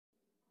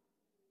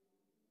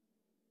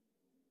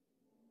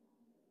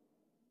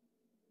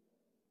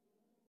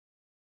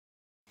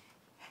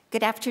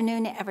Good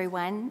afternoon,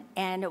 everyone,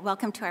 and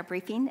welcome to our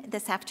briefing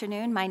this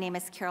afternoon. My name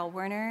is Carol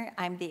Werner.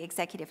 I'm the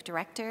Executive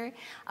Director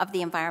of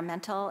the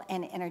Environmental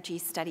and Energy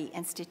Study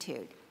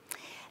Institute.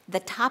 The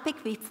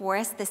topic before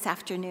us this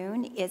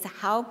afternoon is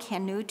how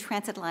can new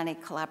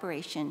transatlantic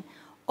collaboration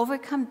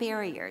overcome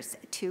barriers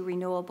to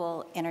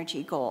renewable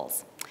energy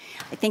goals.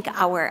 I think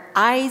our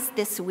eyes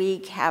this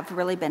week have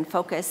really been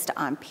focused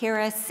on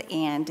Paris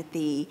and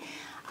the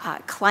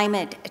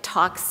climate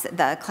talks,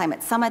 the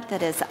climate summit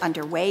that is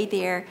underway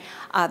there,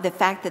 the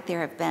fact that there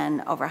have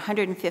been over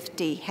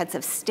 150 heads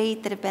of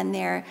state that have been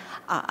there,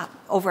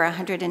 over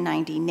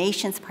 190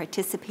 nations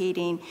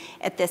participating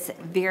at this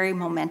very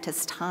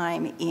momentous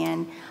time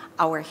in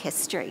our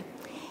history.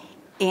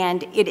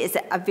 And it is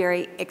a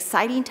very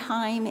exciting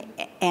time,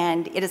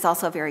 and it is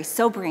also a very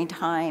sobering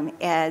time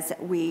as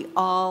we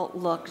all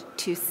look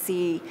to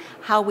see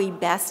how we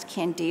best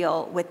can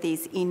deal with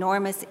these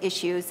enormous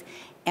issues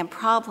and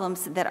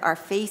problems that are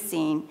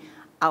facing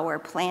our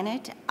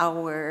planet,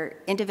 our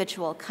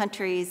individual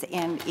countries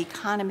and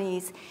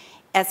economies,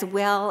 as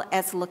well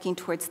as looking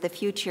towards the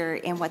future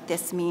and what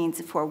this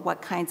means for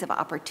what kinds of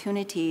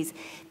opportunities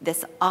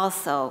this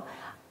also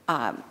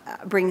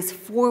brings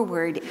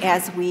forward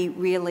as we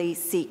really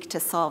seek to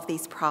solve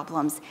these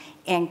problems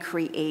and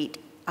create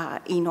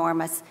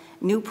enormous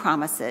new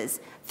promises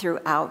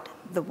throughout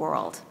the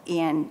world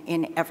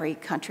in every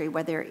country,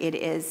 whether it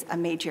is a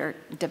major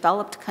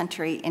developed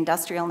country,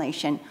 industrial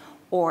nation,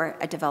 or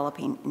a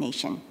developing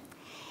nation.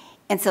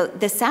 And so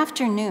this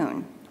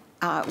afternoon,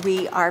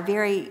 we are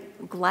very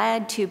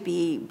glad to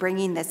be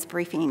bringing this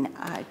briefing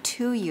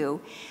to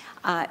you,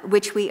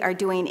 which we are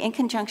doing in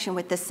conjunction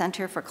with the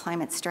Center for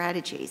Climate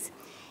Strategies.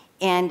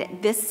 And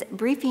this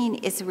briefing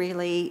is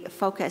really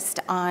focused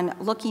on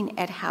looking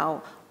at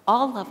how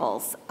all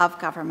levels of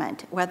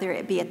government, whether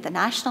it be at the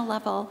national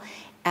level,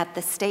 at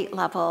the state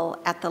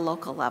level, at the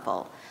local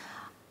level,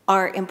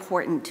 are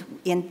important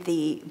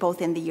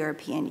both in the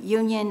European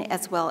Union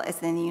as well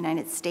as in the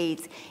United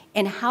States.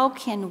 And how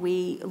can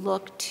we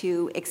look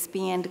to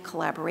expand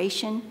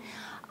collaboration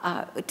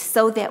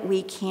so that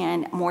we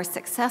can more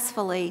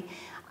successfully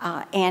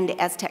and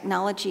as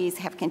technologies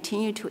have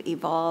continued to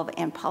evolve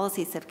and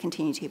policies have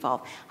continued to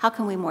evolve, how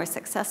can we more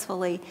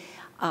successfully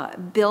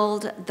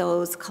build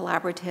those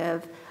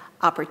collaborative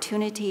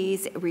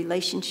opportunities,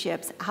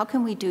 relationships? How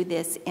can we do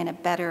this in a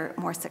better,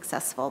 more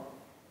successful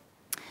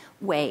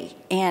way,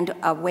 and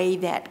a way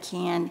that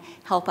can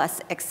help us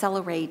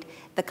accelerate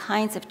the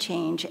kinds of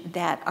change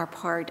that are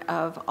part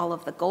of all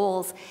of the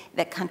goals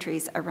that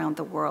countries around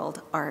the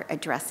world are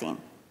addressing?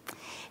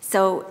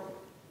 So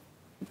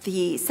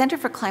the Center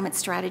for Climate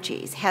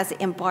Strategies has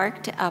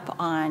embarked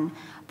upon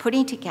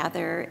putting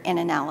together an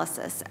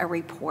analysis, a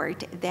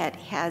report that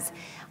has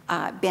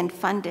been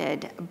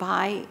funded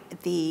by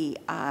the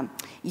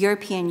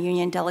European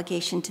Union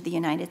Delegation to the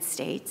United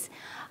States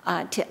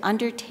to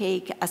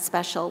undertake a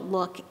special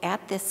look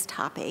at this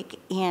topic.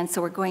 And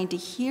so we're going to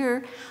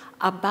hear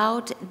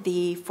about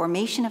the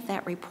formation of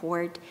that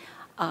report,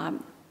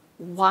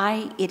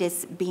 why it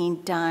is being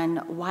done,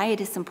 why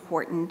it is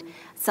important,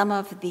 some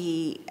of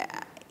the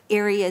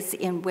areas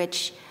in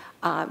which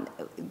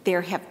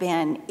there have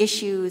been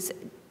issues,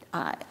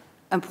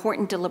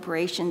 important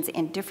deliberations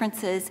and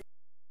differences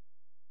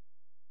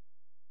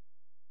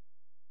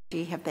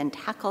have been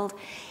tackled,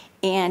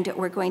 and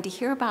we're going to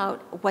hear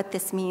about what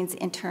this means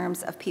in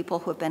terms of people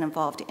who have been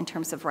involved in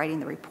terms of writing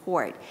the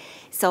report.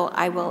 So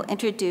I will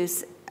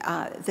introduce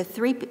the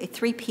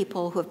three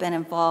people who have been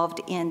involved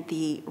in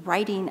the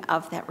writing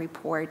of that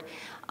report,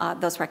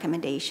 those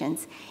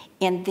recommendations,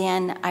 and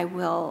then I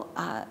will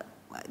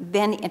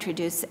then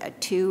introduce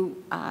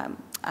two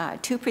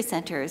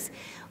presenters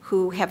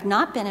who have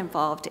not been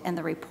involved in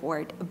the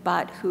report,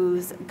 but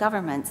whose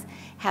governments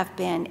have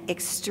been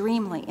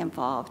extremely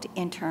involved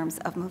in terms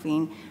of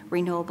moving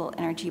renewable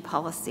energy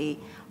policy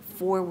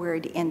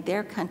forward in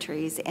their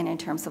countries and in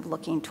terms of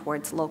looking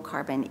towards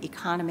low-carbon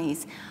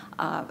economies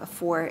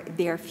for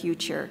their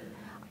future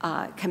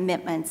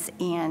commitments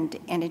and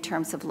in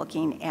terms of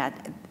looking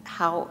at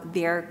how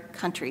their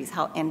countries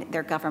and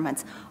their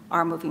governments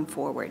are moving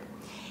forward.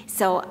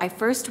 So I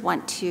first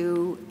want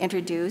to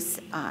introduce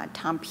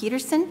Tom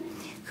Peterson,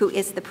 who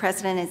is the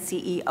president and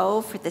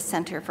CEO for the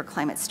Center for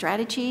Climate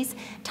Strategies.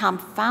 Tom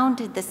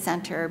founded the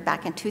center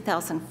back in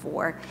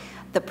 2004,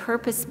 the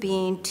purpose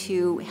being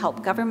to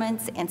help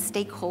governments and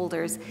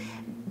stakeholders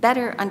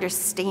better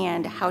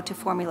understand how to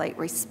formulate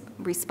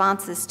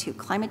responses to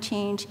climate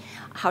change,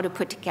 how to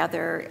put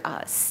together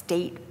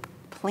state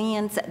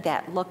plans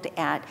that looked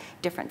at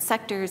different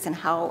sectors and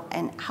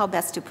how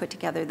best to put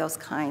together those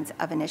kinds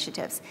of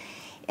initiatives.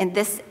 And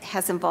this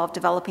has involved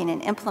developing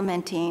and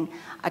implementing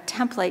a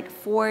template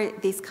for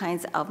these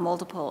kinds of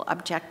multiple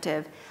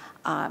objective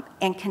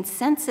and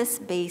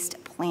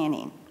consensus-based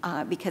planning,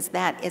 because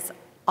that is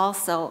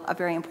also a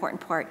very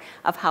important part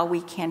of how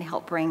we can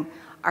help bring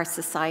our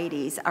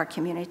societies, our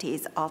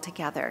communities all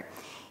together.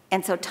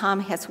 And so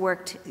Tom has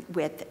worked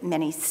with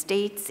many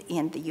states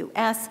in the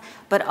US,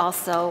 but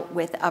also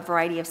with a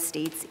variety of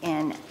states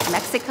in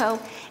Mexico,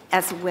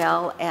 as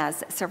well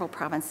as several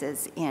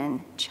provinces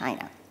in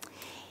China.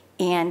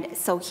 And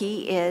so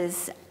he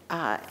is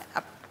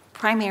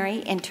primary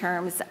in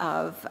terms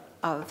of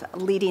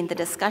leading the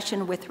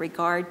discussion with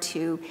regard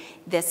to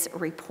this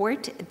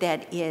report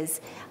that is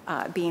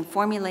being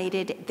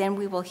formulated. Then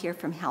we will hear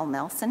from Hal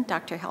Nelson,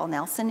 Dr. Hal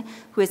Nelson,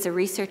 who is a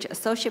research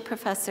associate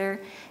professor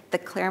at the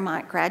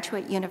Claremont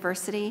Graduate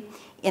University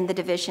in the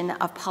Division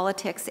of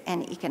Politics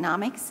and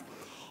Economics.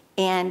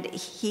 And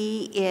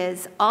he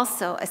is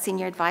also a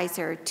senior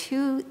advisor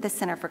to the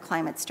Center for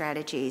Climate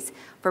Strategies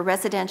for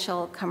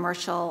residential,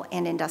 commercial,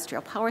 and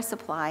industrial power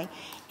supply,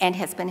 and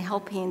has been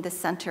helping the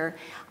center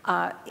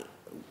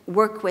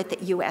work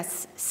with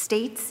U.S.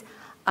 states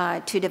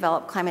to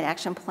develop climate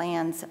action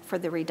plans for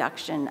the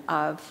reduction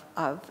of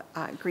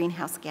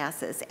greenhouse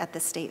gases at the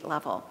state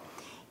level.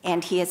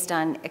 And he has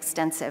done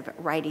extensive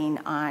writing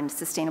on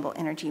sustainable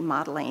energy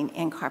modeling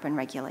and carbon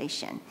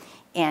regulation,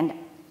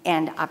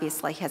 and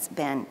obviously has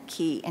been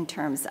key in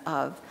terms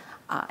of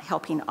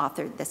helping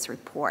author this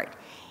report.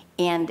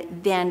 And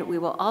then we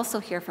will also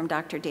hear from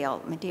Dr.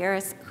 Dale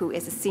Medearis, who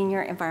is a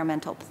senior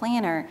environmental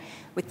planner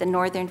with the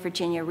Northern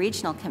Virginia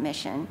Regional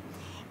Commission.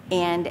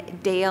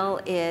 And Dale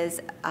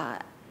is,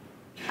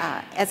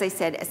 as I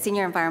said, a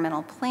senior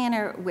environmental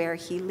planner where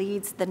he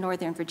leads the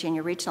Northern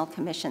Virginia Regional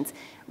Commission's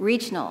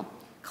regional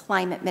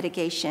climate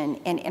mitigation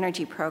and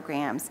energy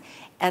programs,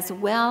 as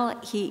well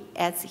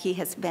as he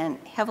has been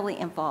heavily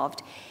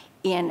involved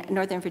in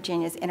Northern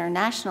Virginia's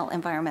international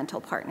environmental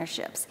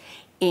partnerships.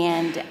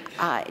 And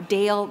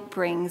Dale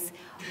brings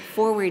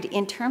forward,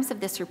 in terms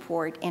of this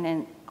report and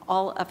in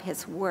all of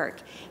his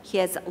work,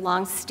 his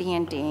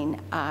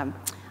longstanding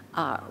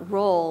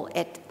role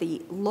at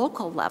the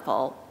local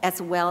level,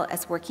 as well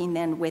as working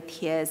then with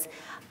his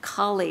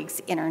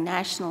colleagues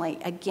internationally,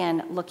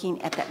 again,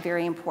 looking at that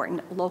very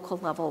important local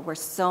level where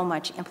so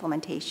much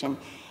implementation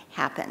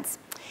happens.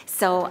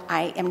 So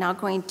I am now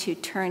going to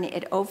turn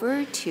it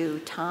over to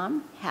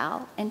Tom,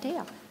 Hal, and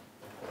Dale.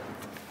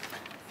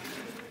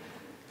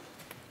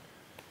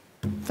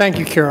 Thank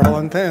you, Carol,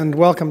 and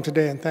welcome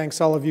today, and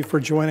thanks all of you for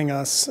joining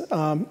us.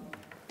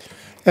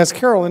 As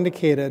Carol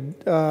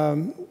indicated,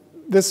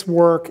 this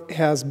work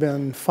has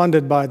been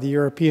funded by the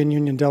European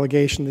Union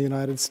Delegation of the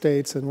United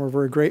States, and we're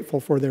very grateful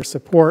for their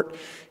support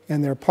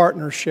and their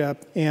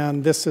partnership.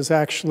 And this has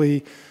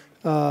actually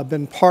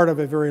been part of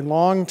a very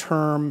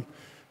long-term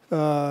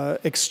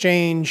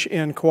exchange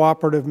and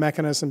cooperative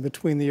mechanism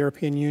between the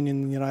European Union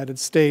and the United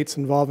States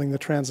involving the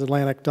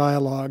Transatlantic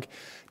dialogue.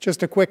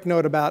 Just a quick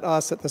note about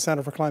us at the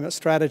Center for Climate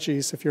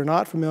Strategies. If you're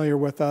not familiar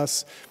with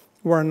us,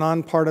 we're a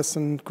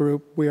nonpartisan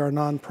group. We are a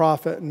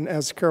nonprofit, and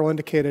as Carol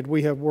indicated,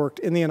 we have worked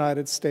in the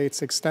United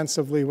States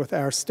extensively with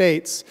our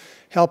states,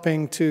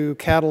 helping to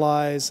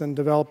catalyze and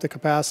develop the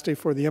capacity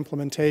for the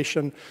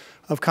implementation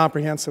of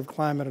comprehensive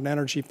climate and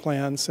energy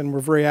plans, and we're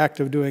very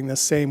active doing the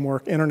same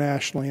work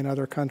internationally in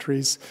other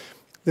countries.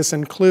 This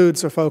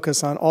includes a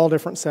focus on all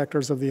different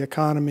sectors of the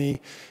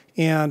economy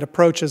and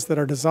approaches that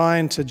are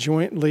designed to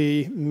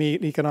jointly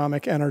meet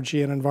economic,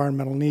 energy, and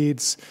environmental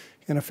needs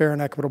in a fair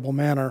and equitable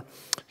manner.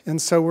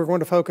 And so we're going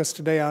to focus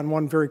today on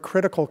one very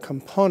critical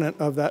component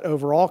of that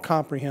overall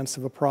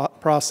comprehensive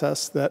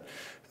process that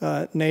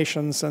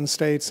nations and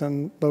states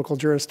and local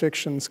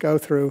jurisdictions go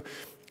through,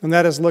 and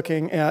that is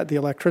looking at the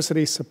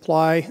electricity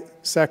supply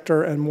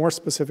sector and more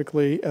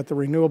specifically at the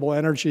renewable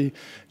energy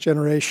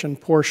generation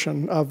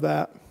portion of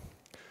that.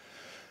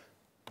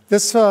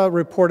 This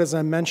report, as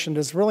I mentioned,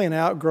 is really an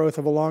outgrowth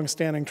of a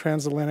long-standing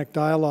transatlantic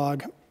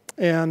dialogue,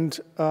 and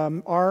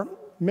our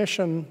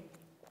mission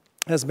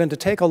has been to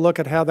take a look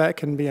at how that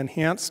can be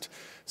enhanced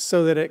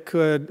so that it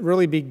could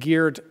really be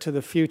geared to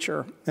the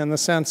future. And the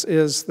sense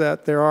is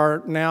that there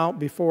are now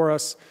before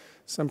us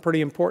some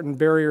pretty important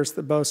barriers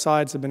that both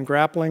sides have been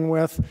grappling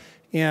with,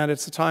 and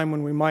it's a time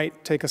when we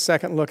might take a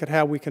second look at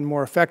how we can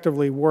more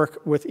effectively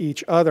work with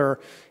each other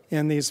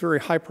in these very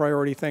high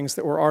priority things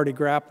that we're already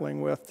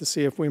grappling with to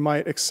see if we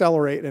might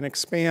accelerate and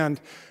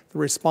expand the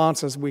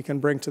responses we can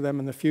bring to them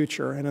in the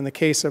future. And in the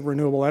case of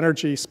renewable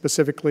energy,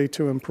 specifically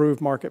to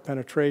improve market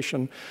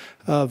penetration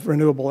of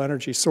renewable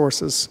energy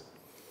sources.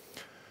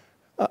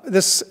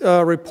 This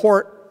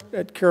report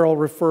that Carol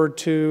referred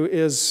to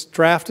is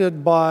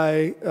drafted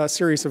by a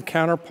series of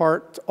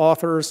counterpart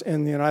authors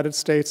in the United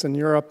States and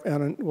Europe,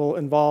 and it will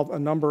involve a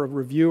number of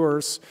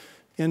reviewers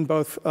in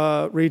both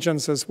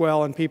regions as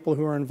well, and people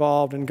who are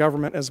involved in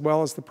government as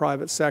well as the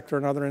private sector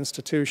and other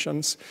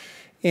institutions.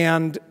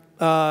 And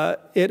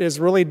it is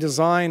really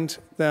designed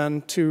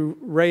then to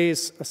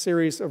raise a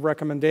series of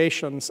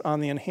recommendations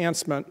on the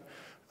enhancement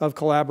of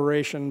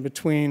collaboration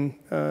between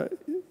the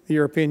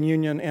European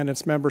Union and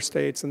its member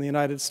states, and the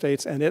United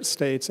States and its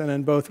states, and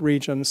in both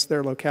regions,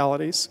 their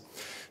localities.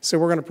 So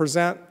we're going to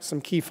present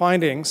some key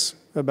findings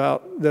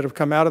that have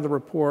come out of the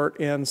report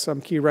and some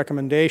key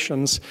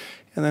recommendations,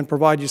 and then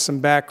provide you some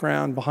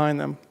background behind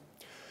them.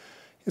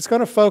 It's going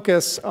to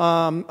focus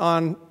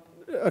on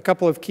a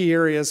couple of key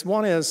areas.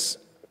 One is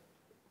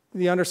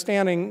the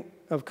understanding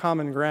of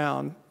common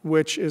ground,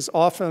 which is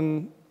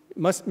often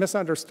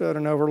misunderstood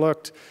and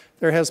overlooked.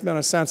 There has been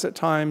a sense at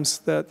times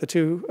that the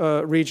two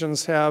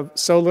regions have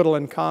so little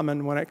in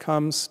common when it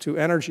comes to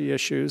energy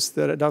issues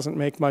that it doesn't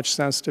make much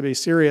sense to be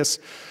serious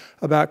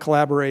about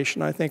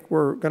collaboration. I think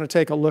we're going to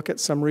take a look at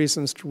some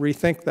reasons to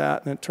rethink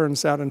that, and it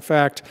turns out, in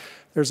fact,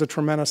 there's a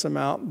tremendous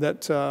amount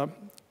that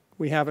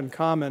we have in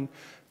common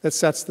that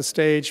sets the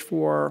stage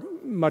for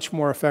much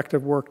more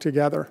effective work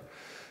together.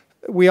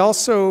 We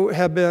also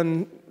have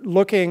been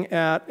looking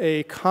at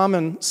a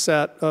common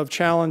set of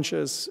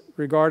challenges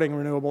regarding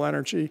renewable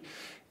energy,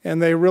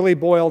 and they really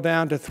boil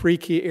down to three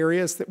key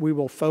areas that we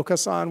will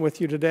focus on with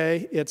you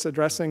today. It's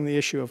addressing the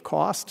issue of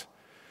cost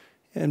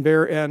and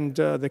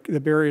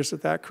the barriers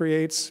that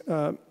creates,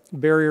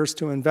 barriers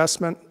to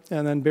investment,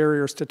 and then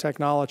barriers to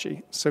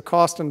technology. So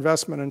cost,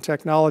 investment, and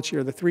technology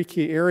are the three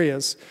key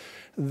areas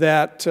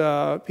that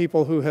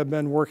people who have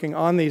been working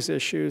on these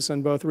issues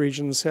in both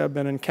regions have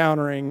been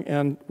encountering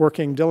and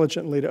working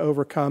diligently to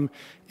overcome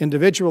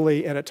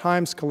individually and at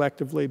times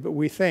collectively, but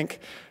we think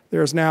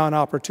there's now an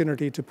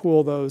opportunity to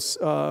pool those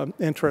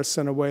interests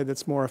in a way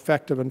that's more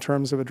effective in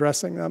terms of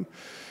addressing them.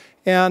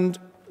 And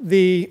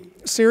the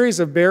series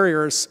of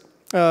barriers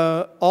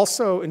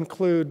also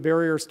include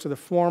barriers to the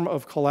form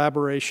of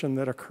collaboration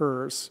that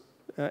occurs.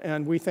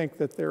 And we think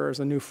that there is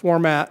a new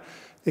format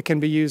that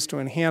can be used to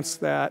enhance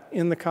that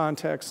in the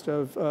context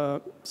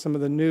of some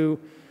of the new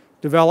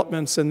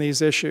developments in these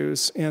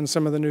issues and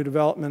some of the new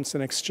developments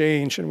in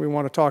exchange. And we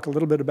want to talk a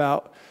little bit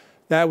about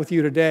that with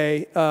you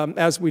today.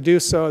 As we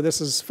do so,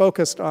 this is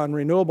focused on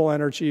renewable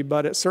energy,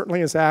 but it certainly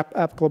is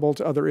applicable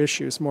to other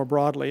issues more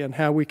broadly and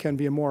how we can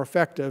be more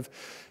effective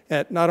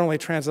at not only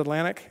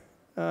transatlantic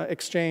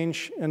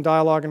exchange and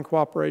dialogue and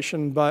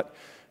cooperation, but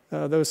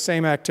those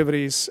same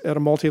activities at a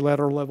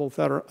multilateral level with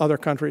other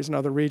countries and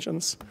other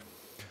regions.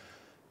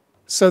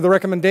 So the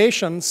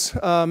recommendations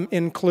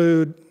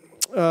include,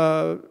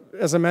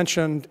 as I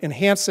mentioned,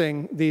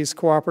 enhancing these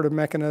cooperative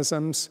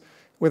mechanisms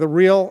with a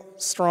real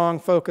strong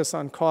focus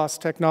on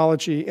cost,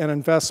 technology, and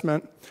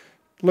investment,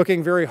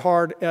 looking very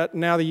hard at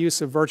now the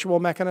use of virtual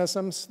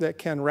mechanisms that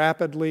can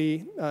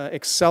rapidly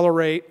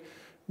accelerate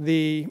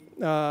the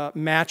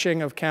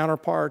matching of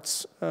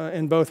counterparts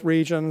in both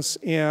regions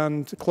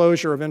and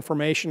closure of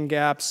information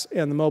gaps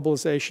and the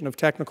mobilization of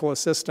technical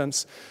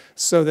assistance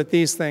so that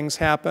these things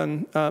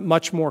happen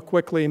much more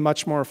quickly,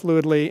 much more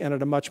fluidly, and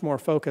at a much more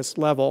focused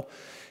level.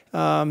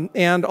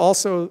 And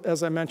also,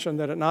 as I mentioned,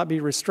 that it not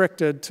be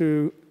restricted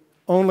to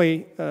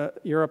only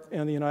Europe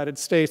and the United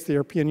States, the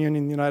European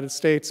Union and the United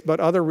States, but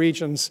other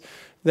regions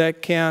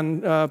that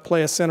can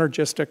play a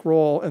synergistic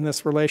role in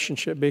this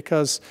relationship,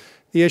 because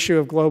the issue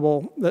of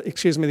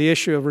the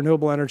issue of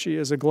renewable energy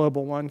is a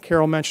global one.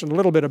 Carol mentioned a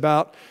little bit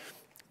about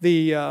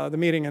the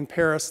meeting in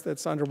Paris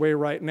that's underway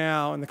right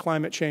now and the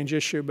climate change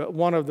issue, but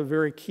one of the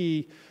very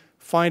key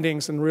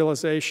findings and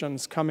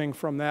realizations coming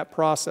from that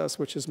process,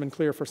 which has been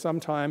clear for some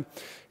time,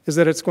 is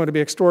that it's going to be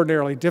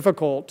extraordinarily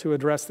difficult to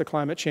address the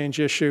climate change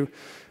issue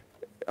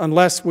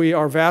unless we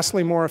are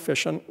vastly more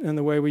efficient in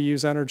the way we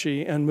use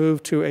energy and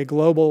move to a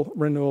global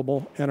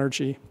renewable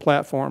energy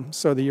platform.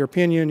 So the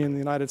European Union and the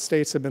United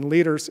States have been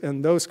leaders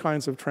in those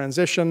kinds of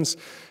transitions,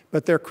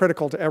 but they're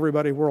critical to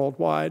everybody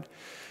worldwide.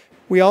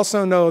 We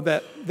also know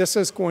that this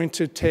is going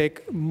to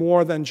take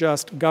more than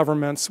just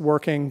governments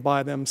working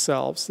by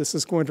themselves. This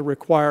is going to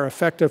require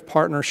effective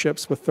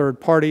partnerships with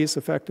third parties,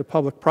 effective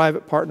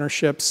public-private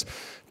partnerships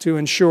to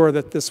ensure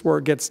that this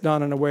work gets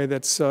done in a way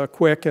that's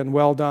quick and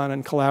well done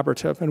and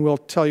collaborative. And we'll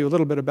tell you a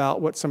little bit about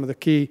what some of the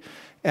key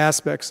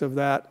aspects of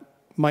that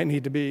might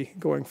need to be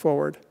going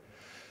forward.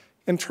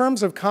 In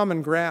terms of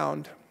common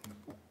ground,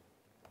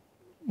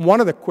 one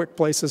of the quick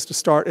places to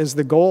start is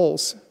the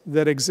goals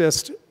that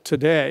exist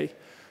today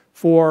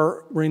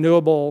for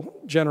renewable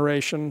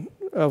generation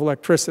of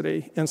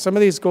electricity. And some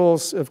of these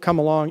goals have come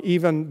along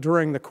even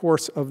during the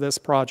course of this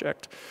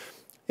project.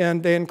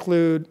 And they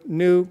include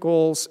new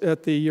goals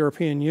at the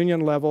European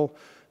Union level,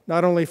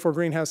 not only for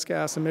greenhouse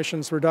gas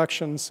emissions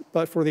reductions,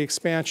 but for the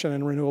expansion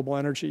in renewable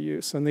energy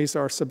use. And these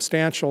are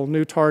substantial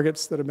new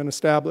targets that have been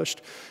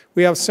established.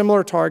 We have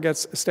similar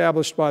targets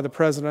established by the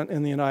President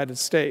in the United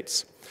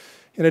States.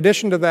 In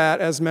addition to that,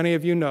 as many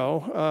of you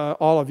know,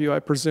 all of you I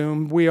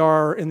presume, we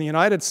are in the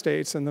United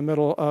States in the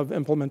middle of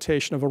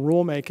implementation of a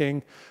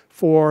rulemaking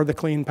for the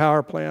Clean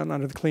Power Plan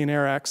under the Clean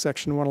Air Act,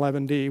 Section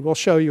 111D. We'll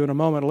show you in a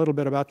moment a little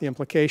bit about the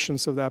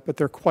implications of that, but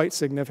they're quite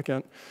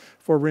significant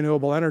for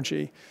renewable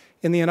energy.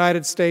 In the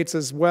United States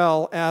as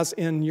well as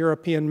in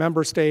European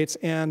member states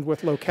and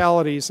with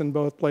localities in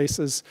both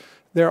places,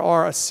 there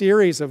are a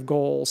series of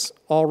goals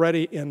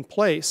already in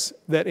place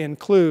that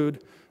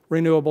include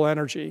renewable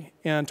energy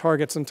and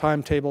targets and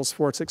timetables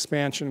for its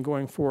expansion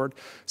going forward.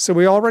 So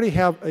we already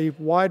have a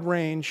wide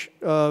range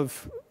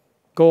of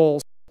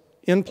goals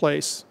in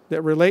place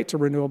that relate to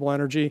renewable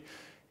energy,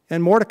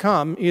 and more to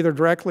come, either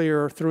directly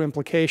or through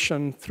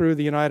implication through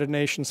the United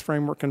Nations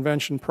Framework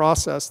Convention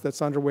process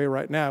that's underway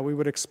right now. We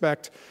would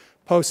expect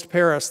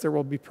post-Paris there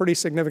will be pretty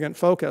significant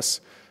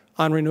focus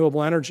on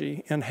renewable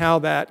energy and how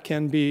that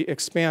can be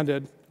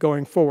expanded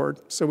going forward.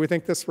 So we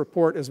think this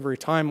report is very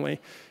timely,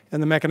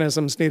 and the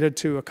mechanisms needed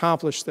to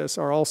accomplish this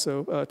are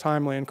also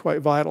timely and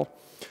quite vital.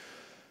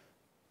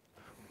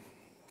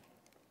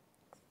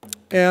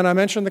 And I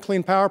mentioned the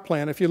Clean Power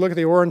Plan. If you look at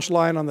the orange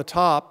line on the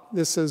top,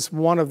 this is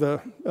one of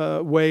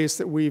the ways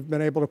that we've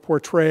been able to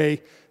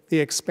portray the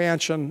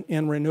expansion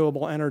in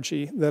renewable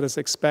energy that is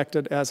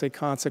expected as a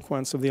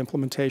consequence of the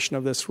implementation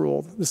of this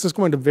rule. This is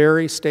going to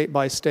vary state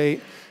by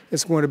state.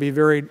 It's going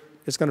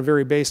to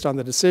vary based on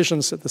the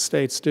decisions that the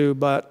states do,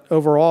 but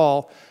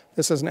overall,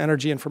 this is an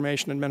Energy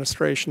Information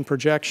Administration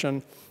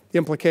projection. The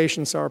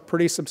implications are a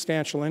pretty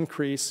substantial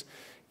increase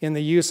in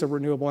the use of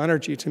renewable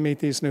energy to meet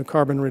these new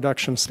carbon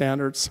reduction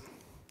standards.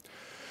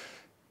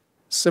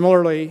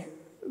 Similarly,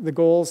 the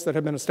goals that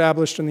have been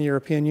established in the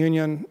European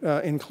Union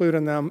include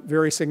in them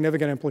very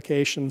significant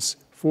implications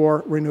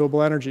for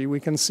renewable energy.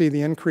 We can see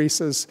the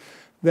increases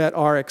that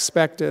are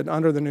expected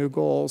under the new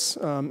goals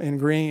in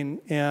green,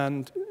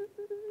 and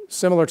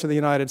similar to the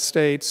United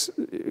States,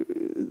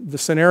 the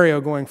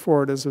scenario going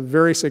forward is a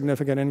very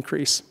significant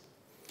increase.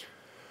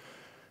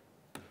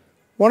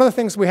 One of the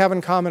things we have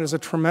in common is a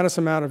tremendous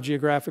amount of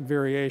geographic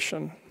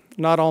variation.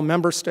 Not all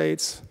member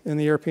states in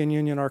the European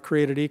Union are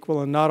created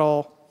equal, and not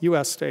all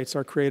U.S. states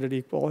are created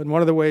equal. And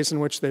one of the ways in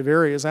which they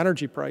vary is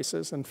energy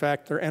prices. In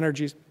fact, their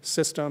energy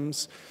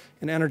systems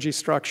and energy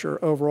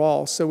structure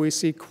overall. So we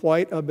see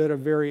quite a bit of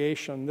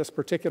variation. This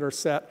particular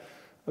set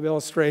of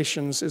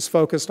illustrations is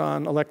focused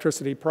on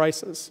electricity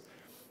prices.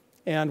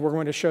 And we're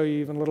going to show you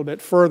even a little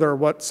bit further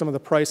what some of the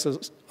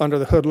prices under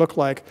the hood look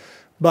like.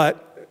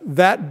 But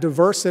that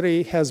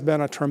diversity has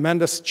been a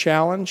tremendous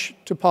challenge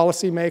to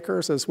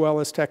policymakers as well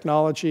as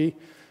technology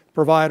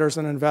providers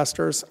and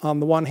investors on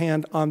the one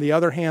hand. On the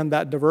other hand,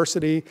 that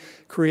diversity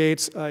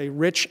creates a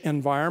rich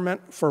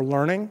environment for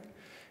learning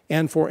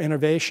and for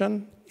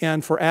innovation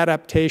and for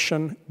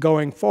adaptation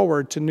going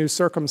forward to new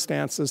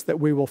circumstances that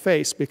we will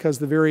face, because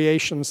the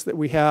variations that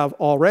we have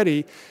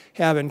already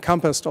have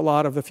encompassed a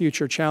lot of the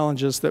future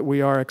challenges that we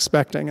are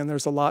expecting, and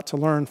there's a lot to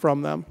learn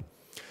from them.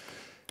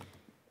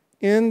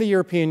 In the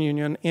European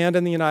Union and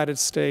in the United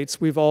States,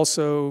 we've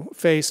also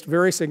faced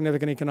very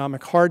significant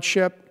economic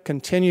hardship,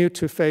 continue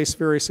to face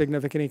very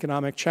significant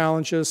economic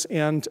challenges,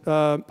 and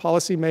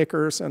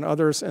policymakers and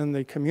others in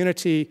the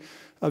community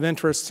of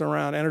interests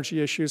around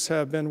energy issues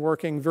have been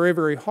working very,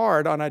 very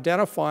hard on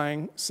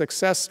identifying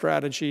success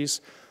strategies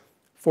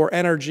for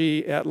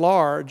energy at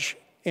large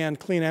and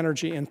clean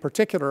energy in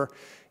particular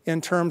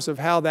in terms of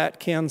how that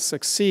can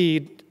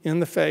succeed in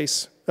the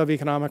face of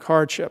economic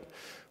hardship.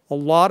 A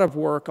lot of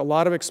work, a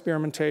lot of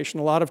experimentation,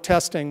 a lot of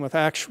testing with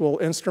actual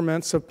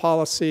instruments of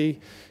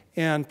policy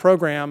and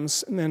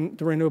programs in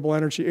the renewable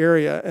energy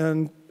area.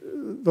 And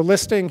the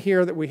listing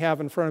here that we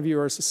have in front of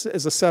you is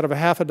a set of a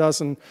half a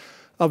dozen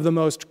of the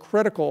most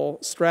critical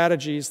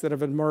strategies that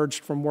have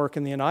emerged from work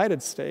in the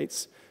United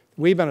States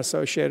we've been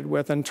associated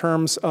with in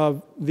terms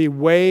of the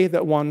way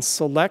that one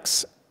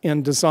selects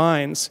and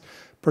designs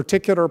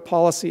particular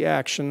policy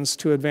actions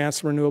to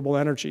advance renewable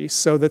energy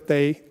so that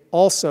they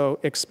also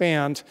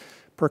expand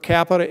per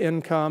capita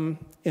income,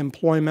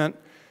 employment,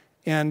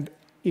 and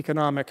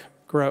economic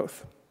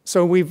growth.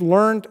 So we've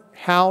learned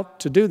how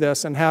to do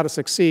this and how to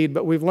succeed,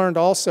 but we've learned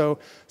also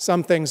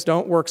some things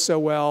don't work so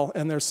well,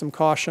 and there's some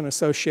caution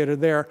associated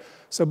there.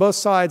 So both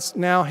sides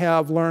now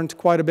have learned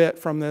quite a bit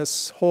from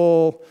this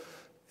whole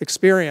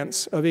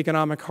experience of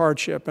economic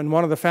hardship. And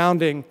one of the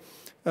founding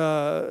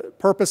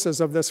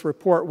purposes of this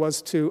report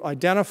was to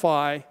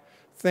identify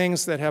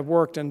things that have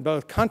worked in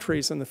both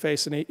countries in the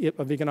face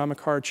of economic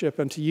hardship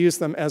and to use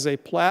them as a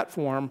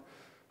platform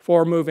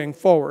for moving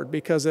forward,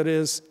 because it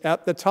is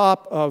at the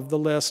top of the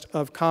list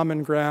of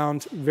common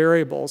ground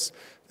variables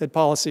that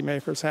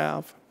policymakers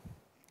have.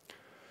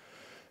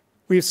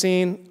 We've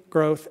seen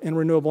growth in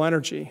renewable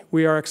energy.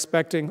 We are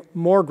expecting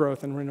more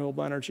growth in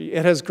renewable energy.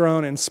 It has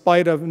grown in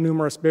spite of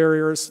numerous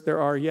barriers.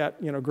 There are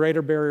yet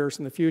greater barriers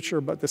in the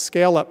future, but the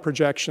scale-up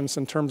projections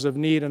in terms of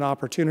need and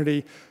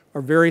opportunity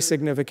are very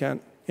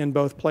significant in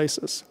both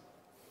places.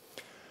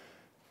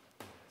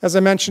 As I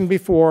mentioned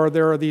before,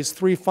 there are these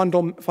three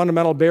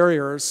fundamental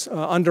barriers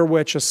under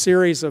which a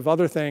series of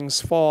other things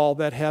fall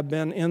that have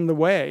been in the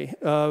way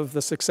of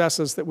the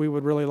successes that we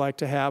would really like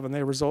to have, and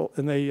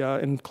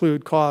they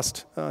include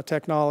cost,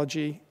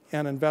 technology,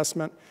 and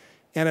investment.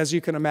 And as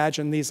you can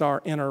imagine, these are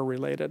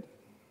interrelated.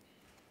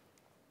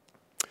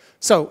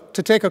 So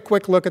to take a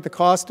quick look at the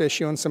cost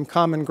issue and some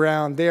common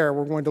ground there,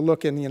 we're going to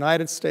look in the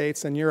United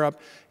States and Europe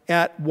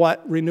at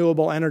what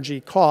renewable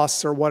energy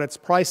costs or what its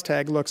price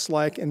tag looks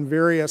like in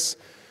various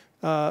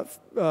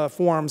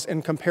forms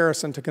in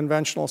comparison to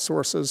conventional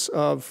sources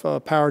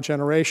of power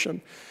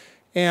generation.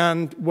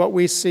 And what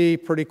we see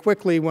pretty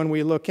quickly when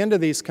we look into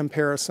these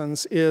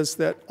comparisons is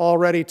that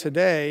already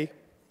today,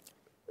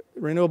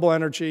 renewable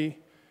energy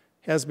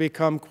has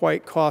become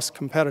quite cost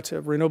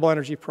competitive. Renewable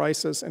energy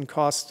prices and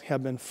costs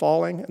have been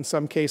falling. In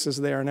some cases,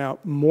 they are now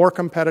more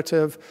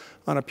competitive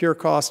on a pure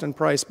cost and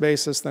price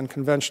basis than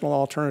conventional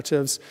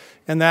alternatives,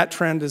 and that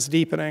trend is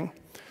deepening.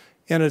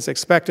 and it's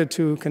expected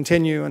to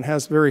continue and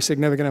has very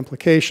significant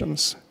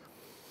implications.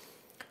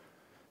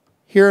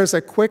 Here is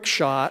a quick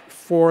shot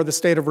for the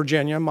state of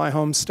Virginia, my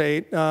home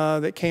state,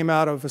 that came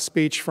out of a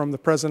speech from the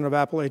president of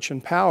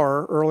Appalachian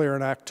Power earlier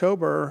in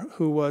October,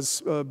 who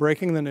was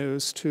breaking the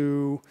news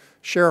to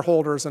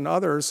shareholders and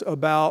others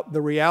about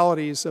the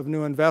realities of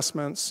new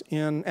investments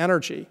in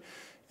energy.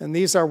 And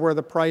these are where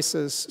the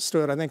prices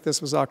stood. I think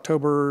this was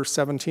October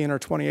 17 or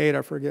 28,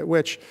 I forget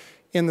which,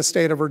 in the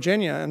state of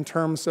Virginia in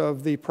terms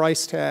of the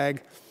price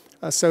tag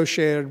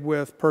associated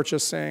with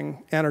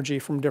purchasing energy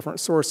from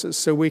different sources.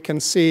 So we can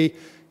see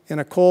in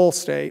a coal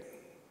state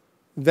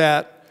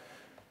that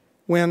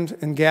wind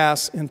and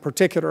gas in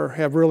particular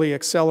have really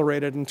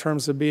accelerated in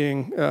terms of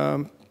being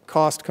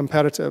cost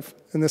competitive.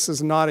 And this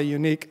is not a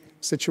unique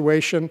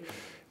situation.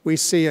 We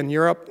see in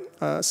Europe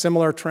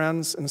similar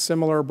trends and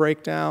similar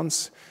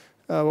breakdowns.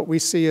 What we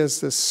see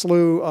is this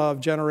slew of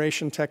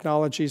generation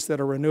technologies that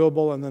are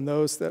renewable and then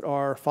those that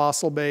are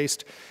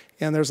fossil-based.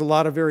 And there's a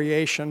lot of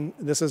variation.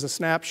 This is a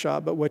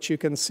snapshot, but what you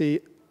can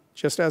see,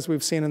 just as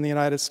we've seen in the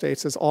United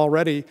States, is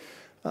already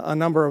a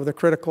number of the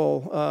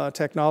critical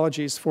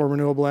technologies for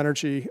renewable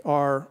energy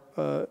are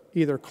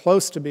either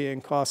close to being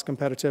cost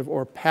competitive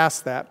or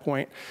past that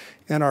point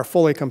and are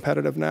fully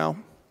competitive now.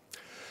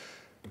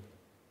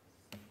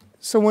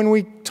 So when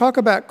we talk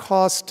about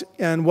cost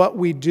and what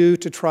we do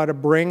to try to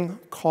bring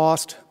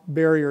cost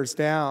barriers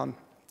down,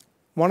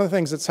 one of the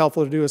things that's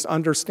helpful to do is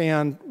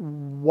understand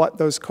what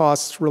those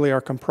costs really are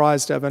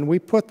comprised of. And we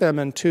put them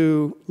in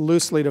two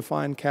loosely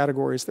defined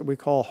categories that we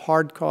call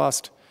hard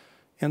cost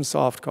and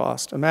soft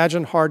cost.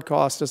 Imagine hard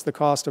cost as the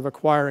cost of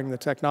acquiring the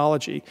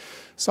technology.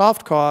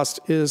 Soft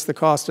cost is the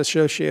cost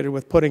associated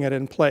with putting it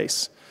in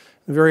place,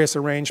 various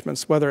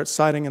arrangements, whether it's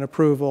siting and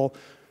approval,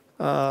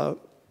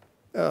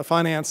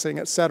 financing,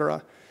 et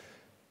cetera.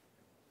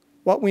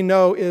 What we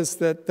know is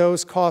that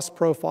those cost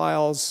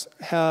profiles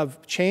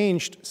have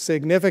changed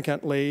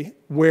significantly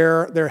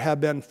where there have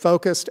been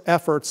focused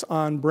efforts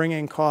on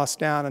bringing costs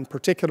down, and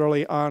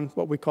particularly on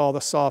what we call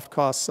the soft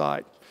cost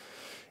side.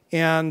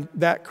 And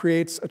that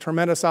creates a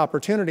tremendous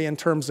opportunity in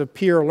terms of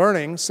peer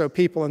learning, so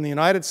people in the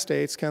United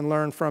States can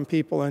learn from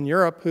people in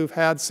Europe who've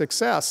had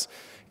success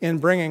in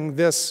bringing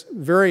this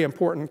very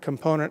important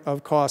component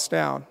of cost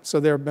down. So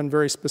there have been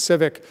very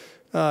specific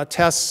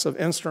tests of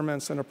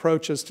instruments and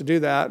approaches to do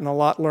that, and a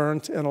lot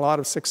learned and a lot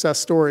of success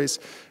stories.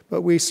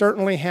 But we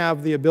certainly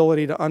have the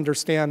ability to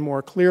understand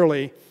more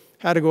clearly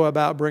how to go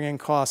about bringing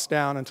costs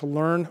down and to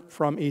learn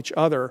from each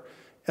other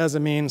as a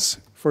means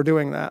for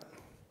doing that.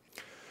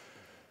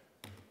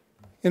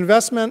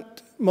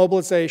 Investment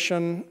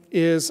mobilization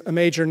is a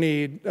major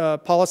need.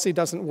 Policy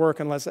doesn't work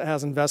unless it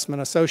has investment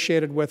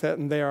associated with it,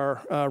 and they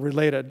are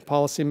related.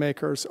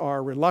 Policymakers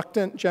are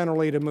reluctant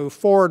generally to move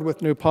forward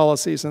with new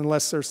policies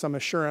unless there's some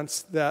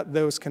assurance that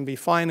those can be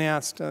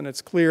financed, and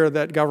it's clear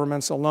that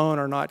governments alone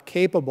are not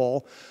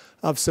capable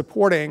of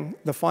supporting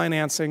the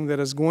financing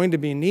that is going to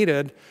be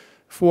needed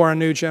for a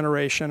new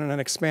generation and an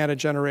expanded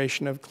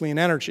generation of clean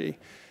energy.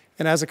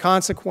 And as a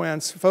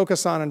consequence,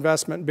 focus on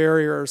investment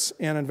barriers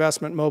and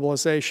investment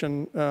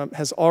mobilization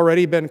has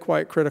already been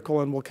quite critical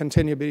and will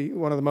continue to be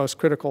one of the most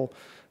critical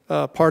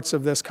parts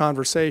of this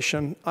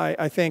conversation.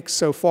 I think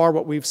so far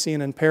what we've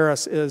seen in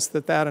Paris is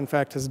that in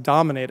fact has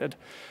dominated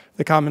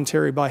the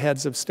commentary by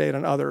heads of state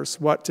and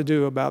others, what to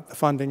do about the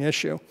funding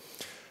issue.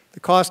 The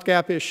cost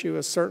gap issue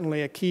is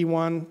certainly a key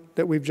one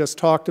that we've just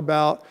talked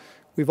about.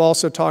 We've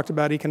also talked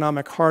about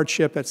economic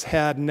hardship. It's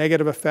had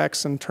negative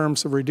effects in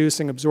terms of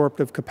reducing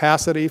absorptive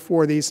capacity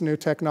for these new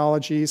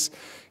technologies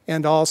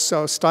and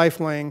also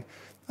stifling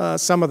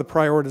some of the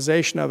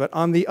prioritization of it.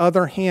 On the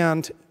other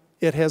hand,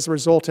 it has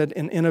resulted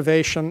in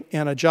innovation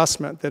and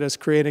adjustment that is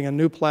creating a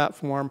new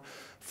platform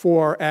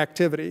for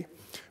activity.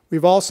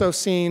 We've also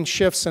seen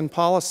shifts in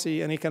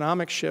policy and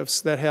economic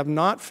shifts that have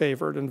not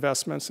favored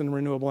investments in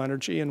renewable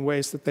energy in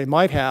ways that they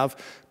might have,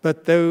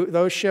 but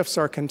those shifts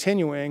are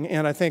continuing,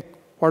 and I think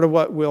part of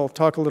what we'll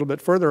talk a little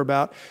bit further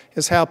about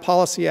is how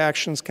policy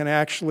actions can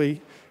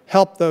actually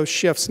help those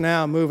shifts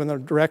now move in the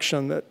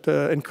direction that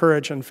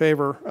encourage and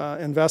favor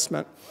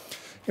investment.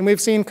 And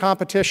we've seen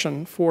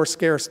competition for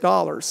scarce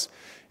dollars,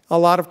 a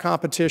lot of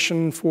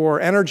competition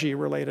for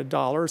energy-related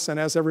dollars, and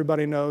as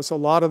everybody knows, a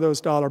lot of those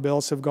dollar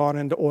bills have gone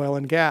into oil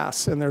and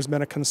gas, and there's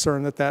been a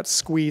concern that that's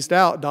squeezed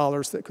out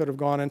dollars that could have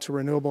gone into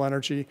renewable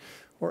energy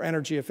or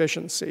energy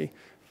efficiency.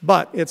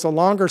 But it's a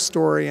longer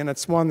story, and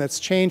it's one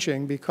that's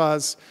changing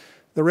because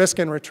the risk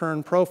and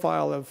return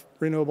profile of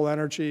renewable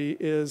energy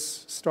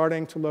is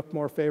starting to look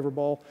more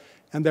favorable,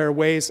 and there are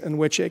ways in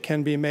which it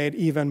can be made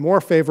even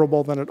more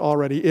favorable than it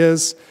already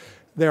is.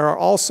 There are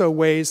also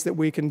ways that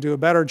we can do a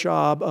better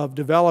job of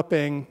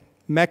developing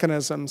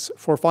mechanisms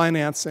for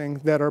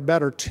financing that are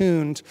better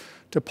tuned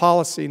to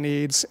policy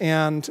needs,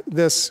 and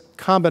this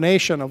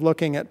combination of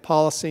looking at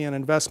policy and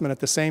investment at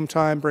the same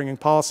time, bringing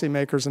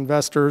policymakers,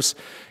 investors,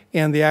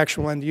 and the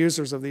actual end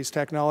users of these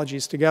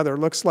technologies together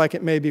looks like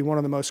it may be one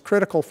of the most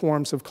critical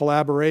forms of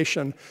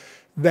collaboration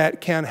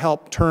that can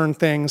help turn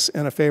things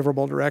in a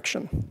favorable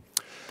direction.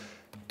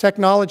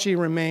 Technology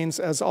remains,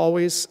 as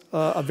always,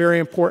 a very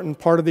important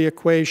part of the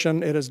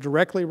equation. It is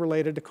directly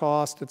related to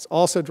cost. It's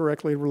also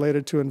directly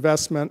related to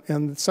investment,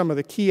 and some of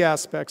the key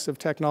aspects of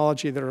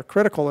technology that are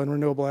critical in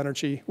renewable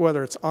energy,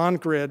 whether it's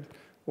on-grid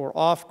or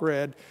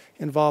off-grid,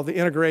 involve the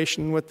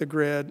integration with the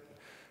grid,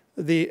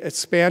 the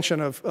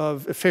expansion of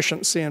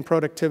efficiency and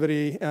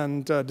productivity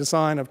and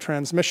design of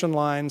transmission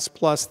lines,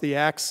 plus the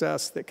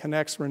access that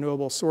connects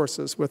renewable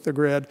sources with the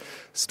grid.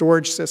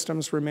 Storage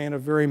systems remain a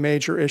very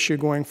major issue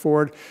going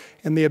forward,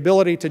 and the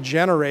ability to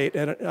generate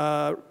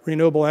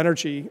renewable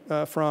energy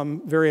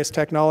from various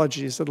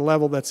technologies at a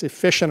level that's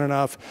efficient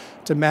enough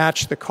to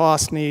match the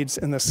cost needs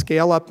and the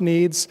scale-up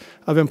needs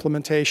of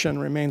implementation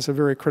remains a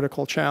very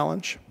critical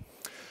challenge.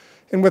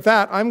 And with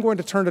that, I'm going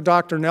to turn to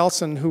Dr.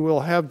 Nelson, who will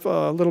have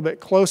a little bit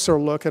closer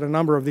look at a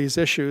number of these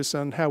issues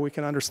and how we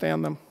can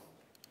understand them.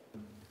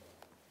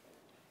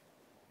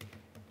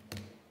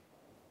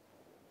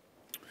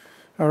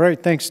 All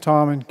right, thanks,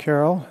 Tom and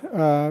Carol.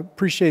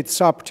 Appreciate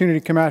this opportunity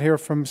to come out here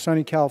from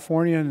sunny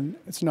California, and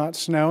it's not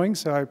snowing,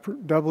 so I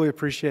doubly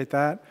appreciate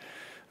that.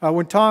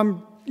 When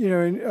Tom,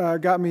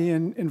 got me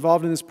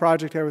involved in this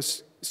project, I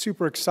was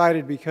super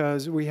excited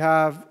because we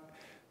have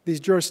these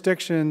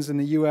jurisdictions in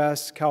the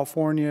U.S.,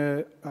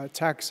 California,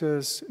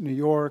 Texas, New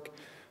York,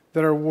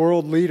 that are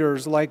world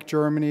leaders like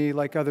Germany,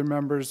 like other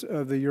members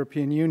of the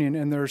European Union,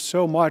 and there's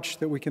so much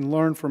that we can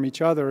learn from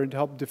each other and to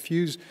help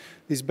diffuse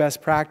these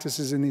best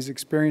practices and these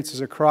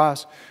experiences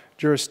across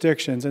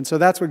jurisdictions. And so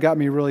that's what got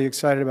me really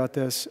excited about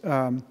this.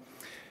 And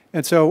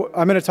so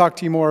I'm going to talk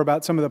to you more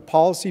about some of the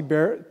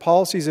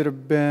policies that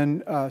have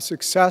been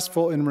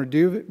successful in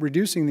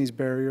reducing these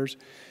barriers.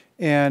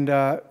 And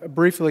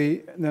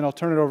briefly, and then I'll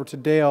turn it over to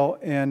Dale,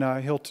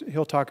 and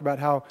he'll talk about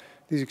how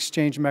these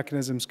exchange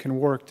mechanisms can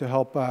work to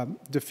help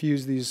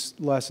diffuse these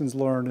lessons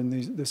learned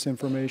and this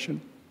information.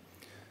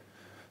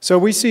 So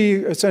we see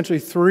essentially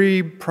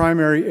three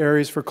primary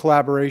areas for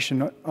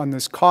collaboration on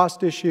this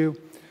cost issue,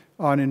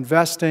 on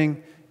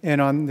investing,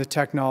 and on the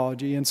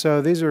technology. And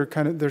so these are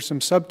there's some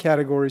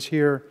subcategories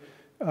here.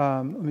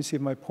 Let me see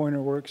if my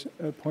pointer works.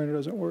 Pointer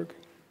doesn't work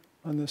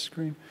on this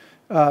screen.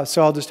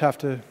 So I'll just have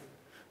to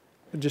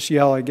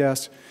yell, I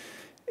guess.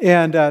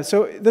 And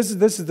so this is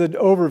the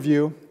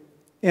overview.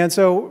 And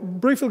so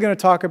briefly going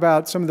to talk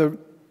about some of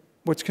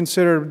what's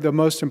considered the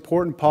most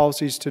important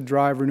policies to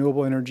drive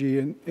renewable energy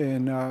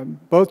in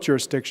both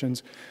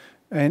jurisdictions.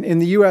 And in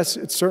the U.S.,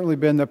 it's certainly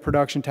been the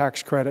production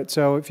tax credit.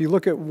 So if you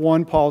look at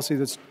one policy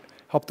that's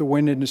helped the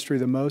wind industry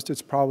the most,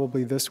 it's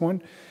probably this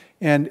one.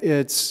 And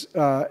it's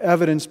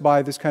evidenced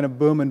by this kind of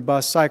boom and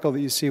bust cycle that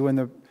you see when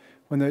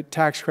the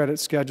tax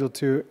credit's scheduled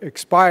to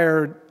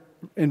expire,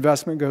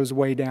 investment goes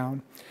way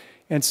down.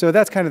 And so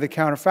that's kind of the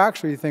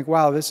counterfactual. You think,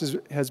 wow, this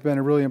has been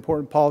a really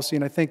important policy.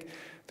 And I think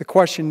the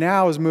question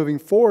now is moving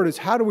forward is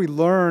how do we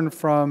learn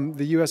from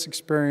the U.S.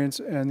 experience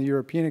and the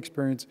European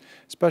experience,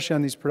 especially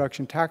on these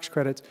production tax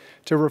credits,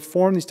 to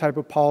reform these type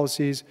of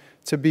policies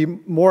to be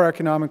more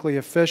economically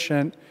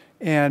efficient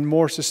and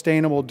more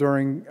sustainable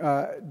during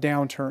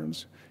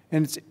downturns.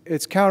 And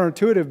it's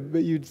counterintuitive,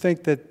 but you'd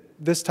think that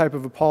this type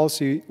of a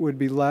policy would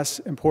be less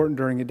important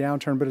during a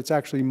downturn, but it's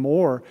actually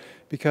more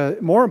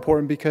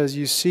important because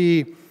you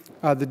see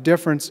the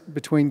difference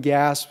between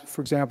gas,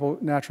 for example,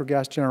 natural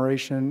gas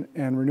generation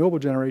and renewable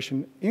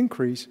generation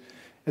increase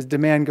as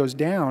demand goes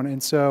down.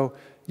 And so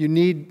you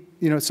need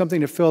something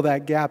to fill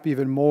that gap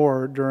even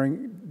more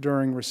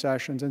during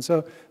recessions. And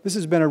so this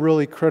has been a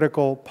really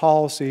critical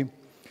policy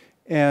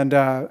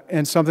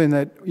and something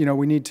that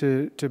we need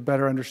to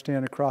better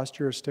understand across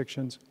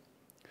jurisdictions.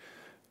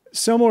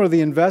 Similar to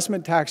the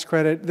investment tax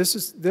credit,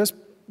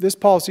 this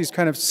policy has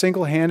kind of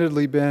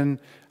single-handedly been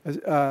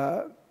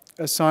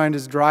assigned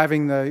as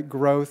driving the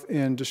growth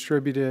in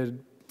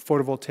distributed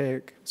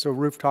photovoltaic, so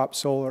rooftop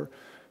solar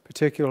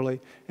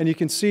particularly. And you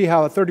can see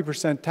how a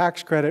 30%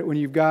 tax credit, when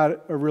you've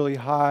got a really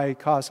high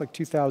cost like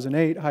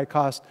 2008,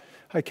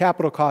 high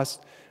capital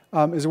cost,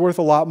 is worth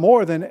a lot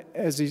more than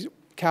as these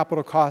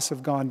capital costs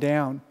have gone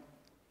down.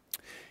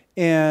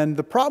 And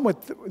the problem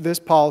with this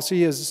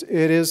policy is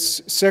it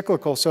is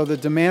cyclical. So the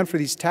demand for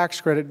these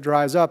tax credit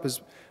dries up as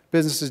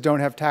businesses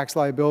don't have tax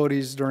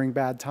liabilities during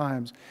bad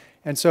times.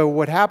 And so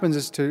what happens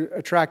is to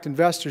attract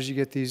investors, you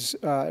get these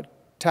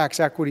tax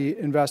equity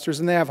investors,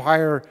 and they have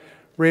higher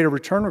rate of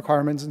return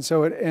requirements. And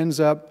so it ends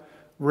up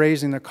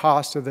raising the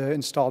cost of the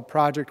installed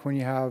project when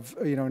you have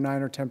 9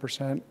 or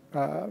 10%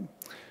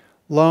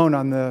 loan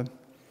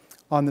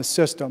on the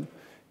system.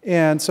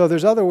 And so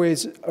there's other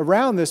ways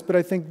around this, but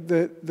I think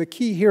the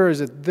key here is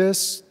that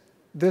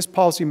this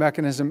policy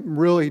mechanism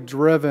really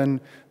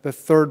driven the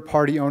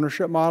third-party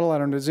ownership model. I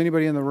don't know, does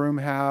anybody in the room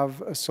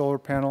have a solar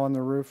panel on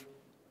the roof?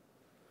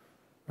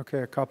 Okay,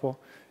 a couple.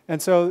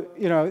 And so,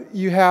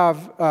 you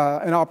have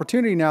an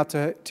opportunity now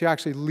to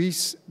actually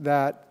lease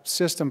that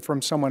system from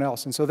someone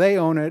else. And so they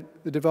own it,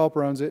 the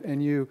developer owns it,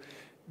 and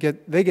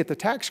they get the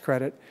tax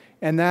credit.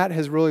 And that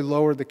has really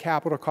lowered the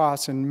capital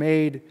costs and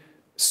made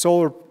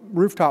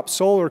rooftop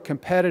solar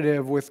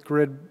competitive with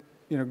grid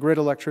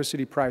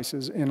electricity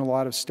prices in a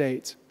lot of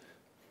states.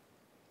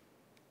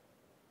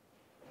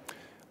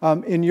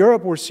 In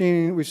Europe, we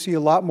see a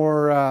lot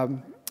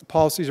more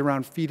policies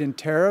around feed-in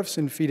tariffs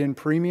and feed-in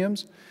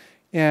premiums.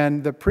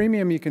 And the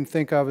premium you can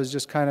think of as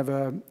just kind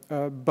of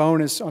a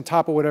bonus on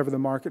top of whatever the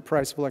market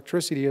price of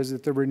electricity is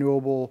that the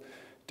renewable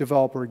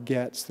developer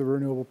gets, the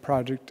renewable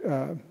project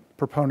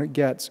proponent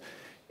gets.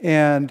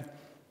 And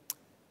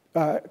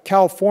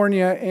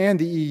California and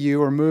the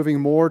EU are moving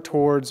more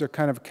towards a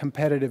kind of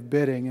competitive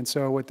bidding. And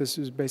so what this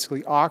is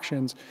basically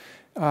auctions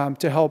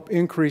to help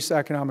increase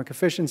economic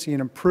efficiency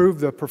and improve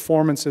the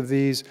performance of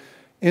these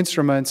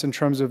instruments in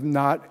terms of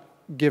not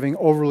giving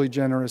overly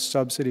generous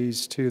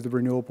subsidies to the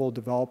renewable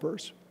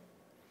developers.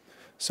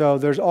 So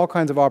there's all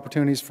kinds of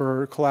opportunities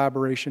for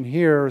collaboration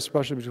here,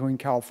 especially between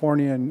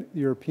California and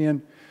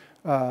European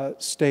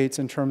states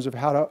in terms of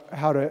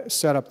how to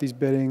set up these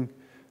bidding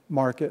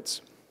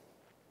markets.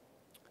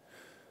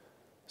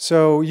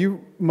 So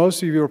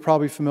most of you are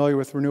probably familiar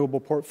with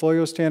renewable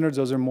portfolio standards.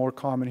 Those are more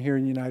common here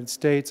in the United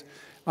States.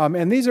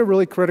 And these are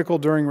really critical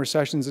during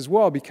recessions as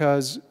well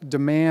because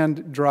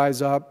demand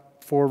dries up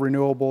for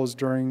renewables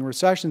during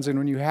recessions. And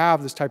when you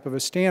have this type of a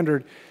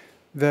standard,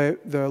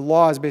 the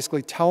law is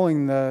basically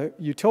telling the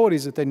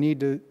utilities that they need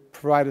to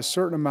provide a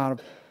certain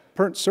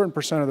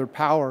percent of their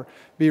power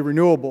be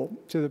renewable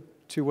to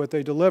what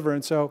they deliver.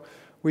 And so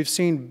we've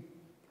seen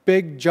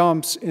big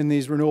jumps in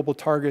these renewable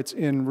targets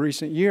in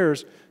recent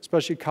years,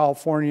 especially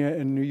California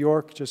and New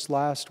York just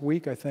last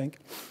week, I think,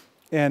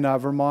 and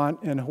Vermont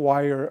and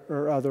Hawaii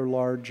are other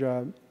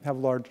have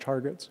large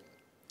targets.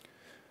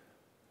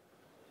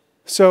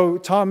 So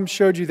Tom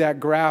showed you that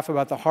graph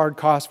about the hard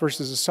cost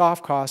versus the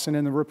soft cost, and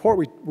in the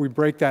report we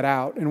break that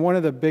out. And one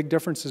of the big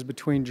differences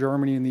between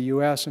Germany and the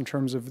US in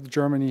terms of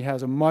Germany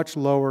has a much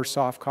lower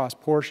soft cost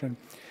portion.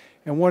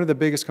 And one of the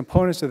biggest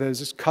components of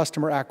this is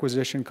customer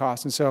acquisition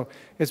costs. And so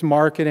it's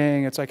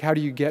marketing, it's like how do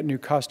you get new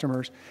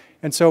customers?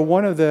 And so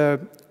one of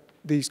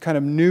these kind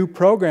of new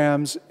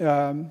programs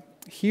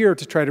here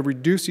to try to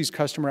reduce these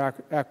customer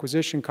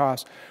acquisition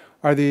costs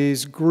are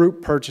these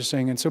group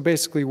purchasing. And so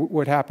basically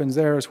what happens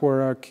there is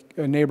where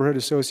a neighborhood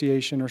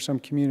association or some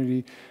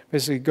community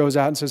basically goes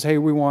out and says, hey,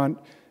 we want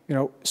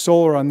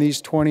solar on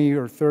these 20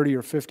 or 30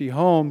 or 50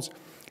 homes,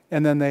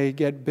 and then they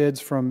get bids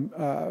from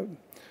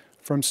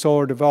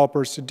solar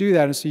developers to do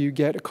that. And so you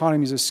get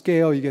economies of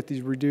scale, you get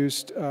these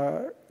reduced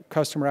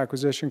customer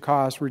acquisition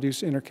costs,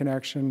 reduced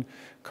interconnection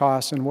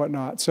costs and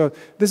whatnot. So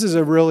this is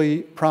a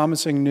really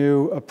promising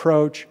new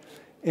approach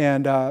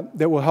and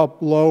that will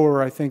help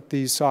lower, I think,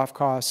 these soft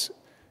costs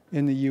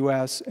in the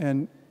U.S.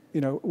 and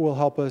will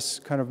help us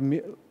kind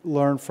of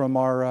learn from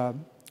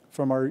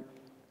our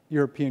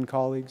European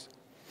colleagues.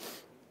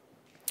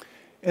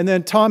 And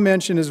then Tom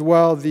mentioned as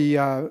well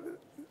the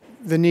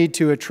need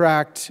to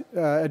attract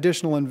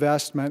additional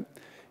investment.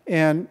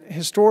 And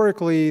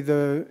historically,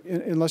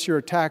 unless you're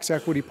a tax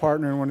equity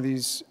partner in one of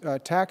these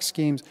tax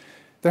schemes,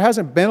 there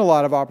hasn't been a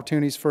lot of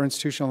opportunities for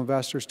institutional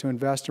investors to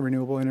invest in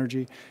renewable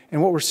energy.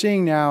 And what we're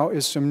seeing now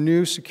is some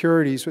new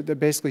securities that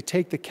basically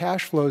take the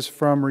cash flows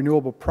from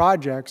renewable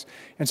projects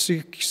and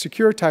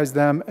securitize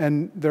them,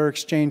 and they're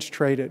exchange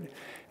traded.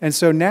 And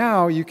so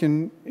now you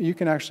can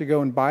actually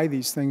go and buy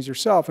these things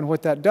yourself. And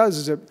what that does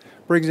is it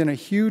brings in a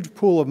huge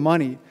pool of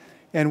money.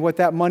 And what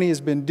that money has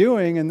been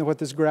doing, and what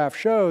this graph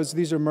shows,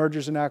 these are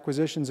mergers and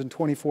acquisitions in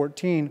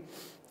 2014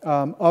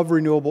 of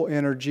renewable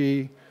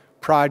energy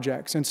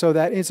projects. And so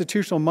that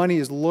institutional money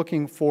is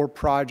looking for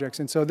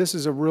projects. And so this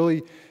is a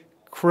really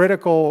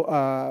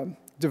critical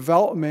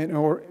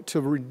development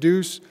to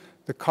reduce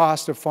the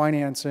cost of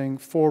financing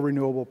for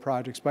renewable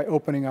projects by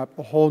opening up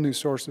a whole new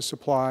source of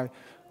supply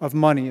of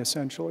money,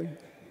 essentially.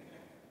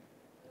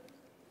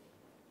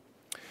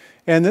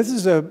 And this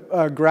is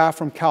a graph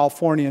from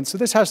California. And so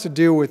this has to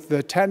do with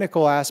the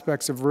technical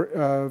aspects of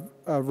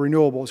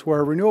renewables,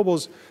 where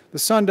renewables, the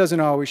sun doesn't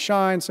always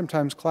shine,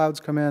 sometimes clouds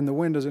come in, the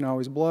wind doesn't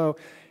always blow.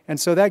 And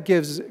so that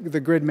gives the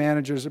grid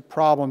managers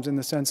problems in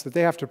the sense that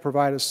they have to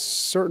provide a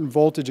certain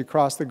voltage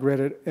across the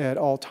grid at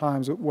all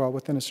times, well,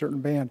 within a certain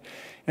band.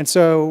 And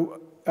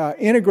so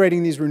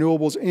integrating these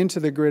renewables into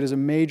the grid is a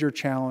major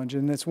challenge.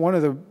 And it's one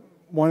of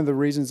the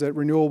reasons that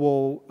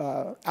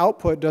renewable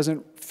output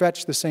doesn't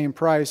fetch the same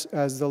price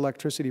as the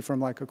electricity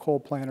from like a coal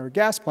plant or a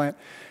gas plant,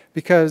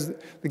 because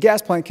the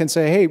gas plant can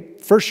say, hey,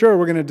 for sure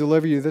we're going to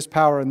deliver you this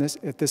power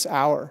at this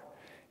hour.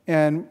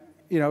 And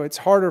it's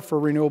harder for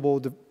renewable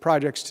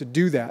projects to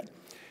do that.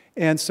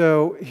 And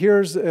so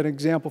here's an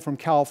example from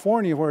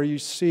California where you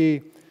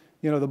see,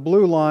 the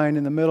blue line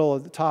in the middle,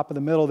 at the top of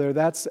the middle there,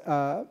 that's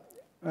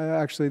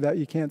actually that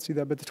you can't see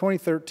that, but the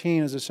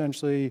 2013 is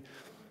essentially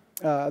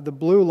the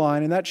blue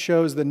line, and that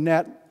shows the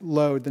net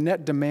load, the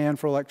net demand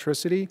for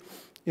electricity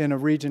in a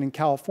region in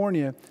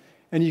California.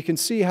 And you can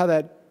see how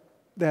that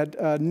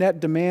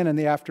net demand in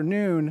the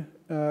afternoon,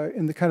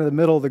 in the kind of the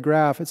middle of the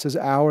graph, it says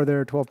hour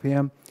there, 12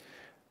 p.m.,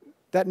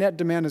 that net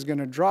demand is going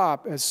to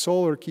drop as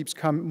solar keeps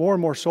more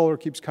and more solar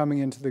keeps coming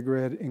into the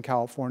grid in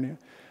California.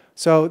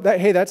 So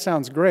hey, that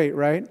sounds great,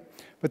 right?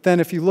 But then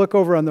if you look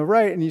over on the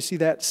right and you see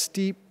that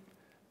steep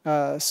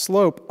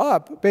slope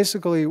up,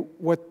 basically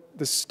what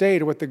the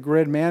state or what the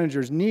grid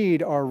managers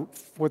need are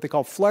what they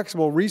call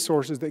flexible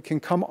resources that can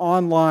come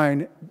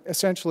online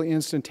essentially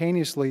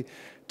instantaneously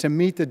to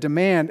meet the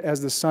demand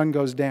as the sun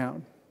goes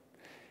down.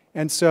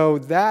 And so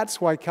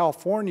that's why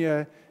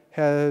California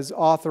has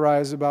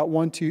authorized about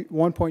 1.2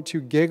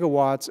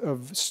 gigawatts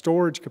of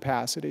storage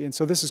capacity. And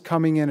so this is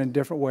coming in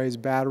different ways,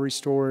 battery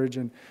storage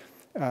and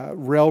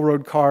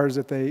railroad cars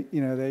that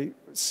they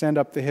send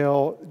up the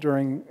hill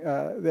during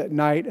at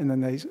night, and then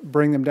they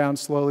bring them down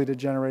slowly to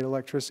generate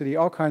electricity,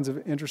 all kinds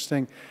of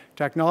interesting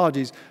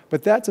technologies.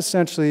 But that's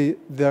essentially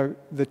the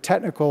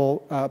technical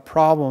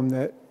problem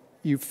that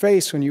you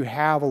face when you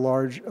have a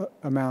large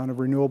amount of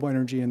renewable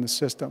energy in the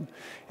system.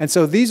 And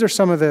so these are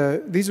some of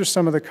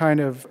the kind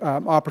of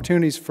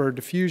opportunities for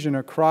diffusion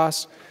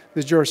across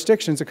the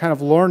jurisdictions, a kind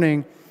of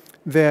learning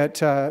that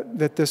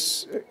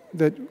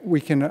that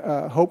we can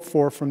hope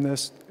for from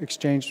this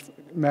exchange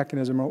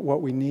mechanism, or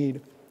what we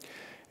need.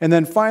 And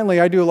then finally,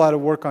 I do a lot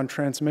of work on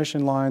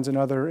transmission lines and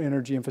other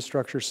energy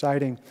infrastructure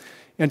siting.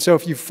 And so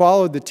if you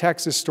followed the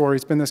Texas story,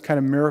 it's been this kind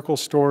of miracle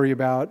story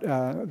about,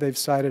 they've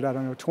cited, I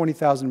don't know,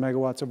 20,000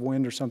 megawatts of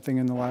wind or something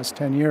in the last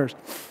 10 years.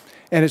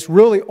 And it's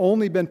really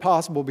only been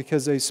possible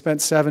because they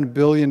spent $7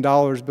 billion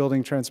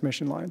building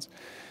transmission lines.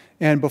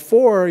 And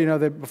before,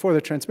 before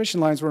the transmission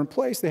lines were in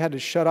place, they had to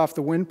shut off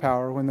the wind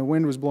power. When the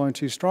wind was blowing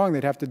too strong,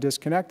 they'd have to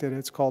disconnect it.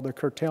 It's called a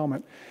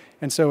curtailment.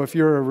 And so if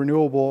you're a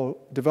renewable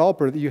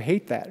developer, you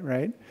hate that,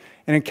 right?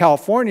 And in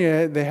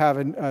California, they have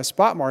a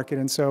spot market,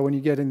 and so when you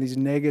get in these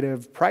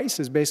negative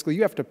prices, basically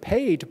you have to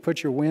pay to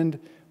put your wind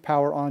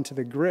power onto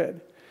the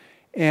grid.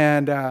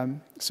 And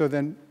so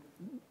then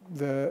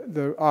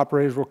the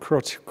operators will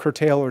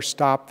curtail or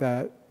stop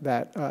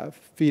that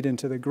feed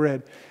into the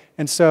grid.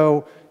 And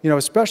so,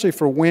 especially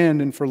for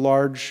wind and for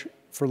large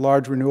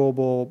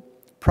renewable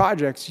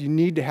projects, you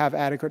need to have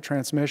adequate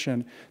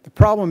transmission. The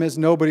problem is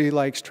nobody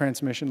likes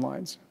transmission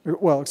lines,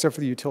 well, except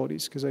for the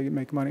utilities, because they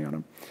make money on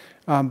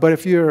them. But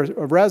if you're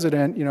a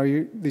resident,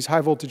 these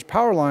high voltage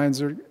power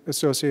lines are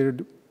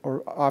associated,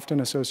 or often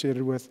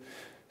associated, with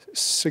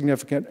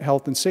significant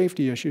health and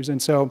safety issues.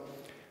 And so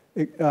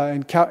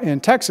in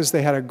Texas,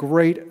 they had a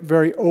great,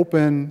 very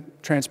open,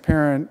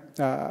 transparent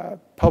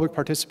public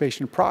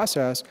participation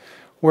process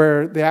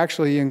where they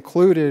actually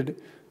included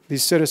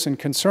these citizen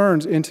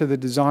concerns into the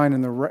design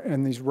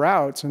and these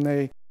routes, and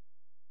they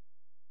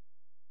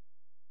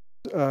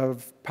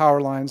of power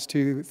lines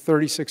to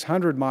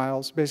 3,600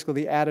 miles.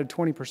 Basically, they added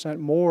 20%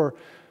 more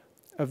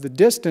of the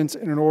distance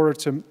in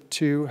order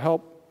to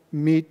help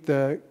meet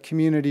the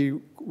community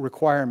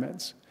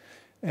requirements.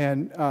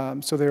 And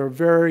so they were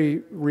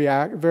very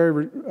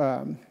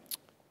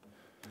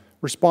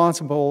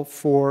responsible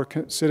for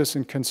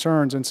citizen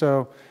concerns. And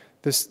so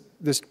this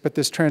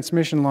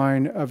transmission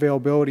line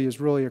availability is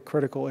really a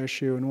critical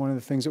issue, and one of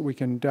the things that we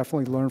can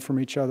definitely learn from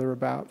each other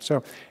about.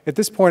 So at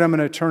this point, I'm going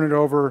to turn it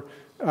over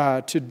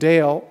to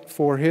Dale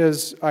for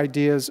his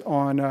ideas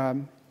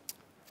on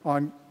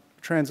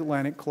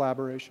transatlantic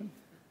collaboration.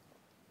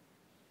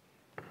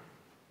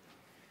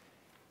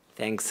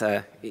 Thanks.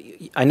 I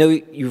know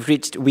we've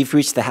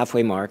reached the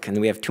halfway mark,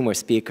 and we have 2 more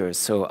speakers,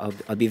 so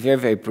I'll be very,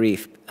 very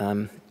brief.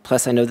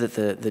 Plus, I know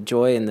that the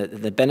joy and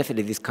the benefit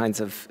of these kinds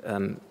of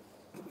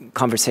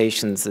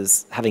conversations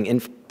is having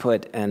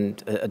input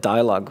and a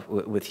dialogue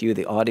with you,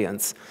 the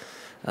audience,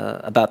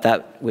 about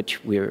that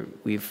which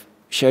we've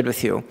shared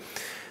with you.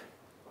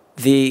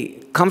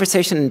 The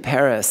conversation in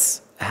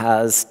Paris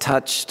has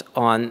touched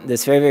on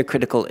this very, very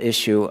critical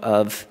issue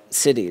of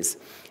cities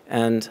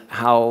and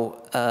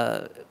how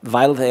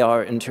vital they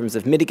are in terms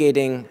of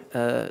mitigating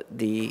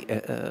the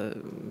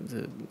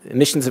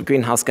emissions of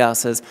greenhouse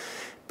gases,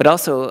 but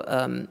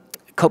also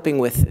coping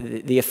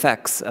with the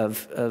effects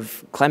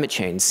of climate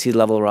change, sea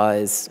level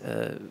rise,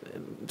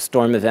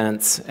 storm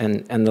events,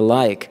 and the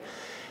like.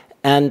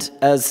 And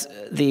as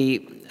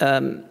the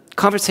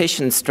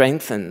conversation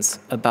strengthens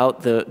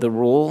about the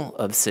role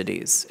of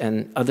cities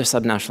and other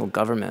subnational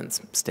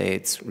governments,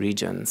 states,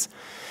 regions,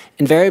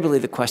 invariably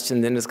the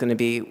question then is going to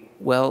be,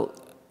 well,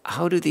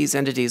 how do these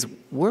entities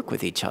work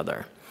with each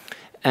other?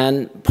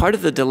 And part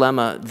of the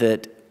dilemma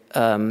that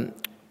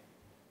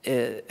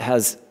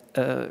has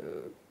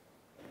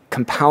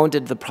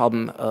compounded the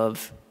problem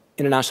of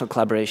international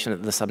collaboration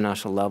at the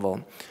subnational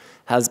level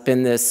has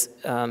been this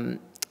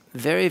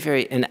very,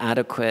 very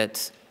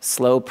inadequate,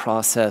 slow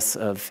process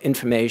of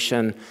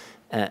information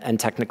and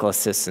technical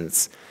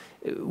assistance.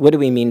 What do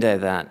we mean by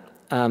that?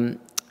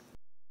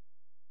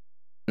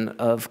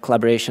 Of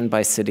collaboration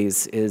by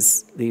cities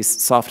is these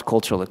soft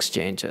cultural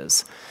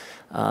exchanges.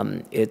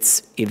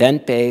 It's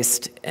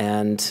event-based,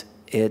 and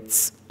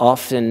it's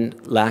often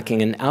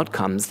lacking in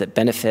outcomes that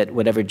benefit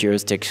whatever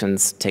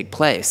jurisdictions take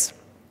place.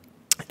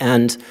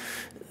 And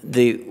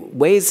the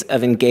ways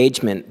of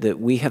engagement that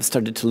we have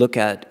started to look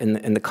at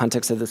in the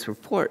context of this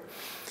report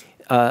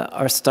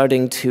are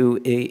starting to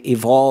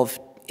evolve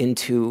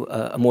into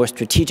a more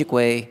strategic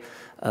way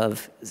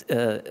of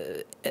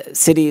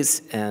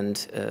cities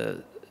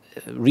and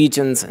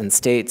regions and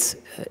states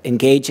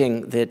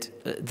engaging that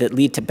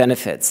lead to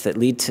benefits, that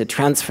lead to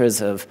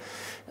transfers of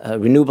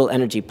renewable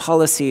energy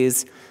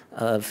policies,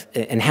 of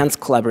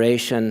enhanced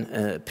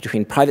collaboration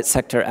between private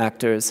sector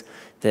actors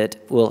that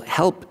will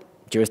help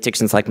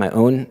jurisdictions like my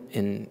own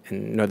in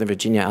Northern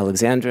Virginia,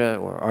 Alexandria,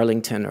 or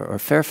Arlington, or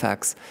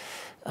Fairfax,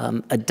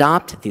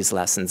 adopt these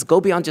lessons,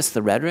 go beyond just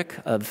the rhetoric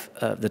of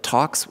the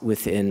talks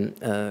within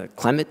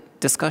climate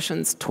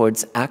discussions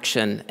towards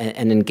action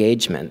and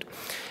engagement.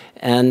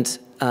 And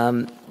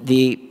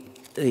the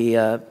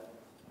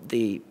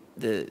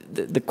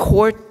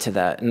core to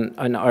that,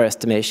 in our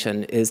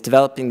estimation, is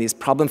developing these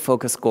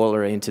problem-focused,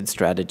 goal-oriented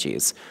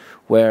strategies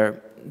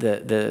where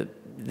the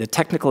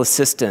technical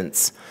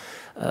assistance,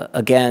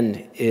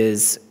 again,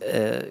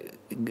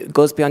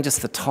 goes beyond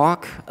just the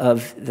talk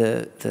of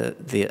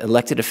the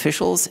elected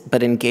officials,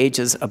 but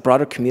engages a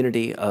broader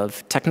community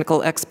of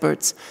technical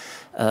experts,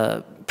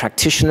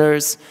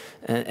 practitioners,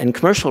 and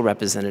commercial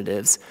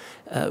representatives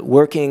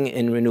working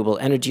in renewable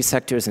energy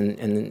sectors,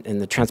 in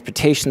the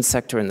transportation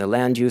sector, in the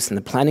land use, and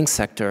the planning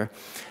sector,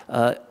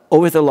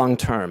 over the long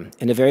term,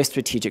 in a very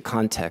strategic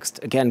context.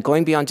 Again,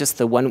 going beyond just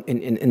the one,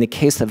 in the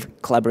case of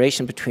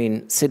collaboration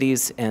between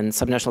cities and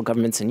subnational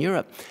governments in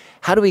Europe,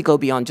 how do we go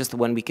beyond just the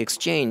one-week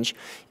exchange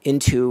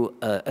into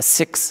a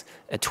 6,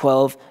 a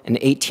 12, an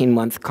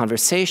 18-month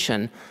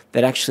conversation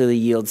that actually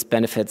yields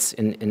benefits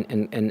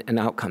and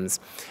outcomes?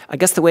 I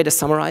guess the way to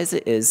summarize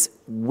it is,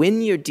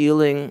 when you're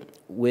dealing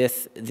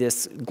with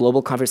this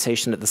global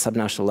conversation at the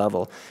subnational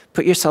level,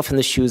 put yourself in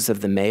the shoes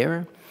of the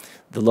mayor,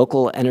 the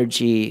local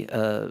energy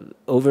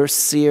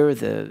overseer,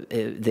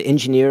 the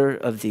engineer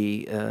of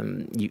the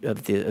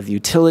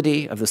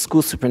utility, of the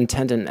school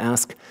superintendent, and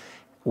ask,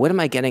 what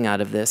am I getting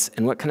out of this,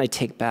 and what can I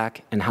take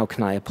back, and how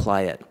can I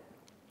apply it?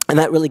 And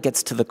that really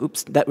gets to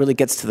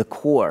the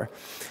core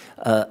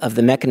of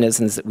the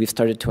mechanisms that we've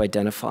started to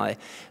identify.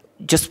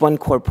 Just one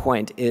core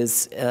point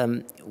is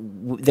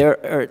there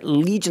are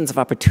legions of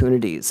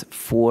opportunities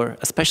for,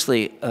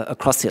 especially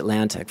across the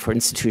Atlantic, for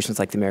institutions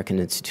like the American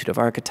Institute of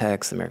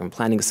Architects, the American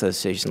Planning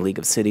Association, League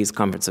of Cities,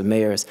 Conference of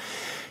Mayors,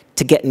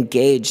 to get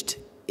engaged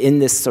in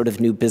this sort of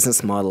new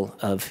business model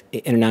of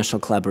international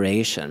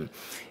collaboration.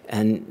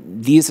 And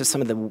these are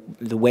some of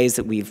the ways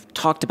that we've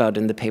talked about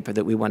in the paper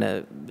that we want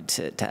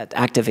to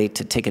activate,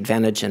 to take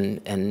advantage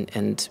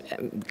and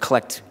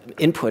collect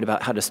input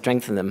about how to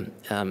strengthen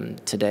them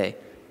today.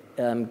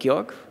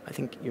 Georg, I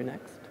think you're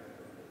next.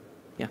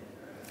 Yeah.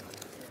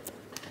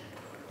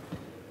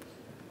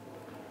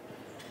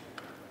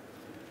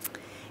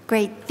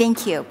 Great,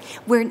 thank you.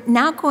 We're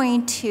now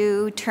going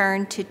to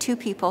turn to two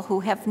people who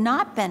have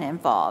not been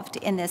involved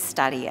in this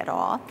study at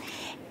all.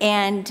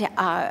 And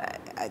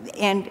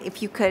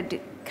if you could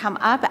come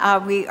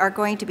up, we are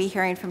going to be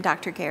hearing from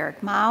Dr.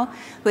 Georg Maue,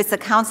 who is the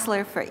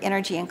Counselor for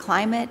Energy and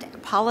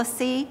Climate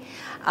Policy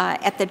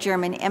at the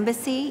German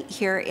Embassy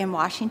here in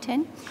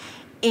Washington.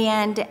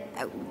 And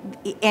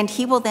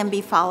he will then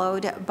be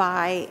followed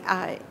by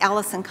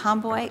Alison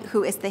Conboy,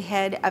 who is the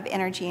Head of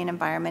Energy and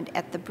Environment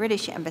at the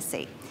British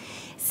Embassy.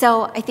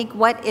 So I think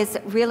what is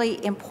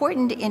really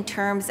important in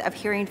terms of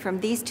hearing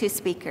from these two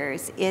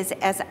speakers is,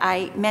 as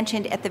I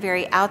mentioned at the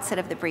very outset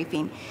of the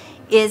briefing,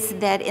 is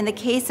that in the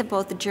case of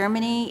both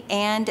Germany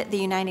and the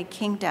United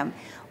Kingdom,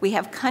 we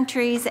have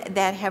countries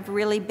that have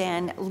really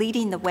been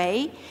leading the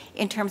way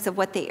in terms of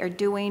what they are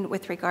doing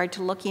with regard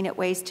to looking at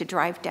ways to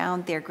drive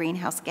down their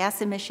greenhouse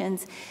gas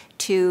emissions,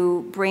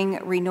 to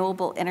bring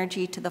renewable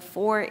energy to the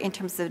fore in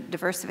terms of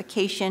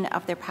diversification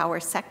of their power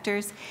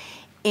sectors.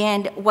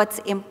 And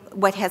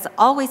what has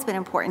always been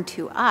important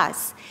to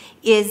us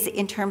is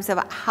in terms of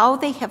how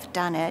they have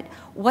done it,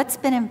 what's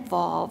been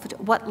involved,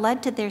 what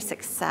led to their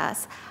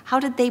success, how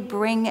did they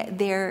bring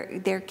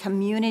their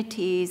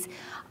communities,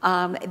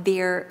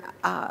 their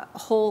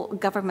whole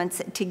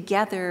governments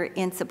together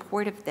in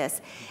support of this,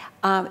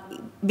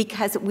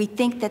 because we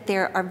think that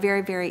there are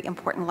very, very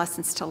important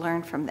lessons to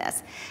learn from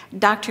this.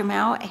 Dr.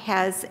 Maue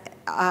has,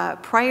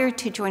 prior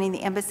to joining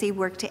the embassy,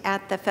 worked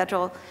at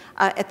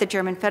the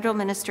German Federal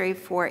Ministry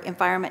for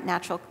Environment,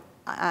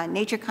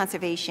 Nature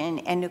Conservation,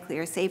 and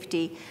Nuclear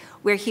Safety,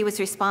 where he was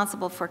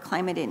responsible for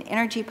climate and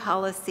energy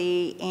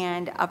policy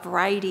and a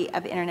variety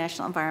of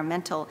international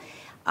environmental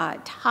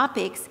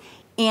topics.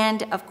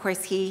 And of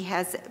course, he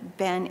has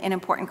been an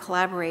important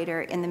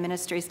collaborator in the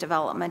ministry's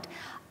development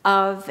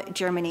of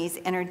Germany's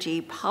energy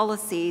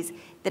policies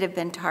that have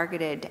been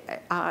targeted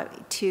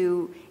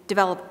to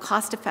develop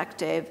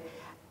cost-effective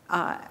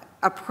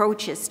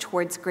approaches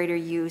towards greater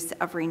use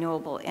of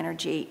renewable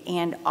energy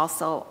and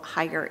also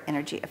higher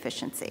energy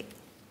efficiency.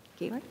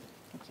 Georg?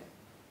 Thank you.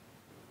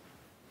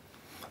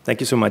 Thank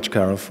you so much,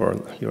 Carol,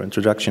 for your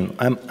introduction.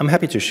 I'm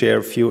happy to share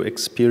a few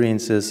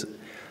experiences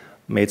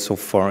made so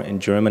far in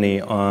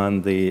Germany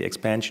on the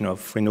expansion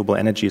of renewable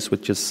energies,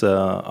 which is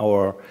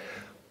our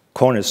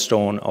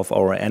cornerstone of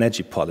our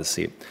energy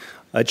policy.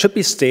 It should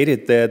be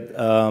stated that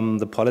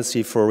the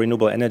policy for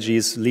renewable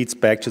energies leads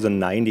back to the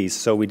 90s,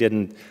 so we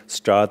didn't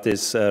start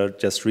this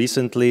just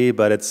recently,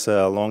 but it's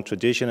a long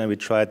tradition, and we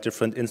tried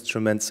different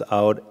instruments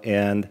out,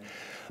 and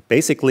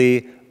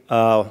basically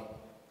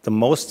the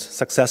most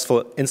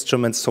successful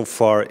instrument so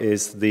far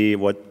is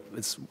what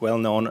is well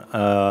known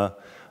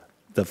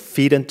the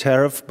feed-in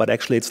tariff, but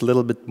actually it's a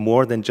little bit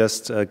more than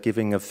just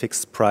giving a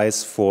fixed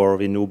price for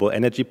renewable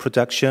energy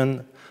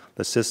production.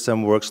 The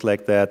system works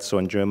like that. So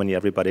in Germany,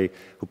 everybody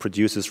who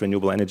produces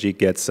renewable energy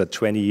gets a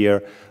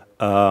 20-year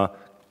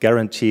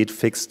guaranteed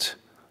fixed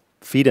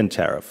feed-in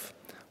tariff.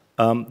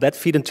 That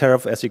feed-in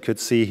tariff, as you could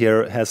see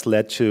here, has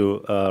led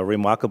to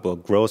remarkable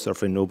growth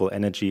of renewable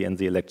energy in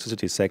the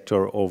electricity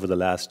sector over the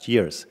last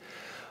years.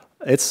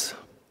 It's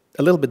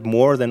a little bit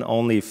more than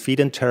only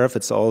feed-in tariff.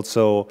 It's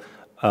also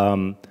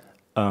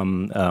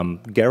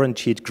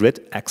guaranteed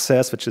grid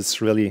access, which is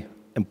really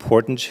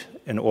important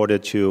in order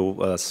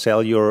to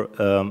sell your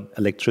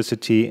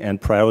electricity,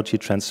 and priority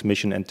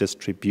transmission and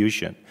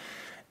distribution.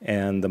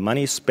 And the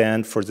money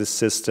spent for this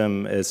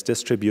system is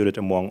distributed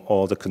among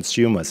all the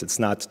consumers. It's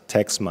not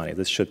tax money.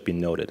 This should be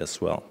noted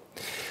as well.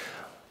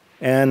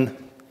 And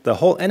the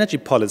whole energy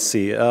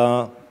policy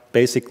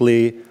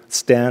basically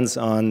stands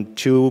on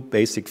two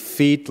basic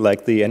feet,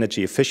 like the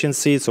energy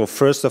efficiency. So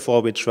first of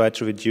all, we try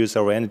to reduce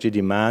our energy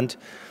demand,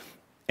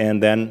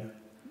 and then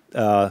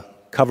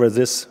cover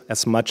this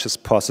as much as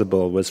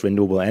possible with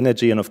renewable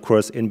energy. And of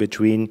course, in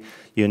between,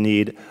 you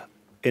need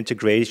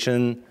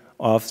integration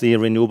of the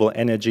renewable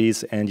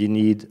energies, and you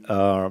need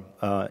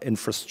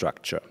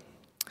infrastructure.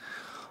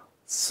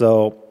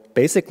 So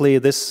basically,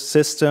 this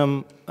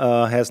system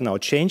has now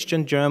changed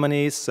in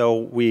Germany. So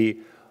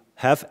we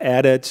have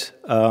added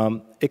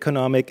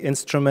economic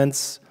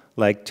instruments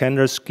like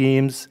tender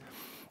schemes.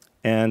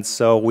 And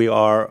so we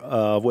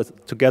are,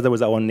 together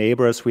with our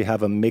neighbors, we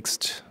have a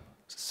mixed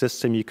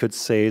system, you could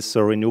say.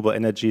 So renewable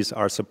energies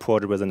are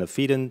supported within a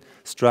feed-in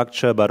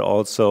structure, but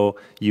also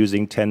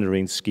using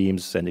tendering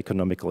schemes and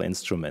economical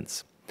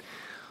instruments.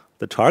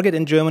 The target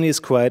in Germany is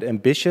quite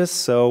ambitious,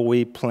 so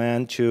we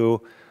plan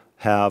to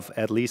have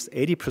at least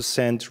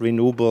 80%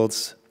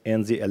 renewables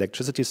in the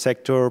electricity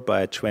sector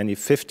by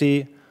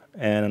 2050,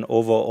 and an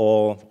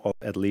overall of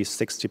at least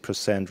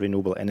 60%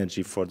 renewable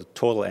energy for the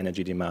total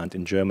energy demand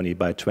in Germany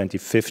by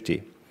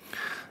 2050.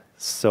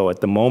 So at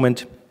the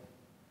moment,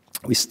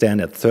 we stand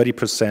at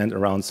 30%,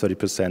 around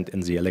 30% in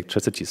the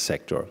electricity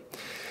sector.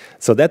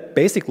 So that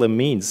basically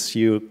means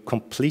you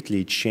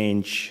completely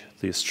change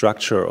the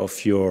structure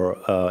of your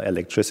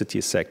electricity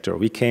sector.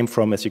 We came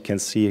from, as you can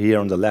see here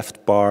on the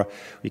left bar,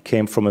 we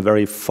came from a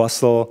very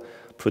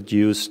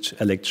fossil-produced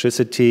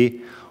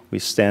electricity. We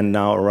stand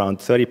now around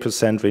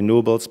 30%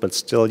 renewables, but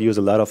still use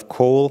a lot of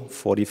coal,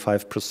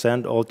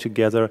 45%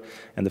 altogether,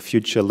 and the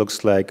future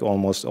looks like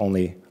almost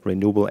only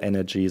renewable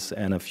energies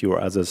and a few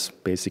others,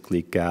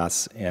 basically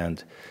gas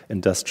and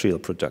industrial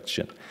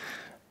production.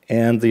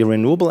 And the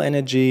renewable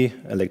energy,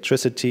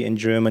 electricity in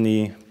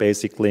Germany,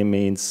 basically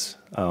means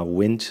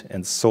wind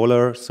and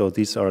solar. So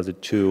these are the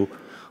two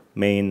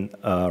main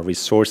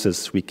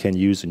resources we can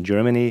use in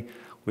Germany.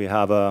 We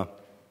have a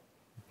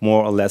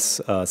more or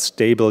less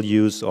stable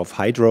use of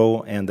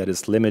hydro, and that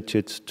is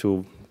limited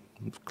to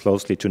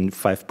closely to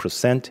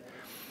 5%.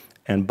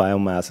 And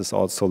biomass is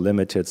also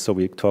limited, so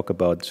we talk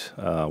about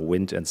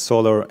wind and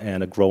solar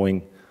and a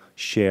growing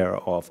share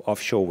of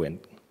offshore wind.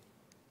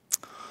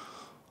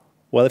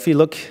 Well, if you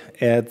look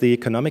at the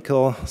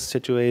economical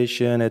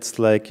situation, it's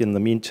like in the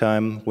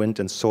meantime, wind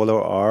and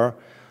solar are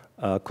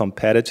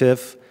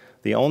competitive.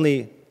 The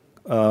only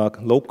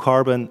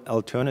low-carbon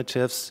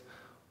alternatives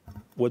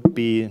would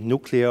be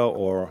nuclear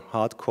or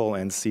hard coal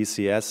and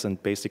CCS,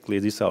 and basically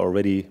these are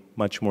already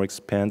much more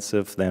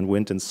expensive than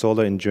wind and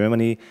solar in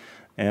Germany.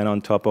 And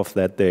on top of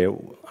that, they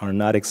are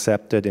not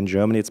accepted in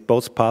Germany. It's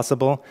both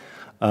possible.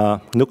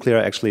 Nuclear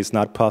actually is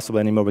not possible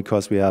anymore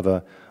because we have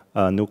a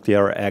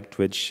nuclear act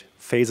which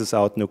phases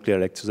out nuclear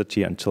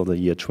electricity until the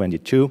year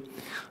 22.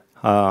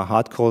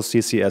 Hard coal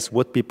CCS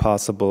would be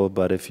possible,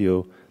 but if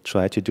you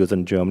try to do it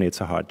in Germany,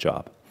 it's a hard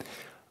job.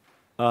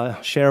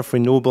 Share of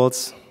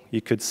renewables,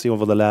 you could see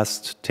over the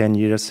last 10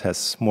 years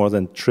has more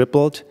than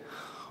tripled.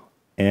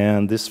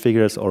 And this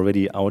figure is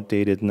already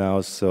outdated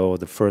now, so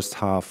the first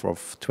half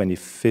of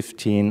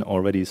 2015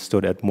 already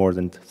stood at more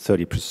than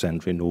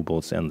 30%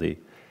 renewables in the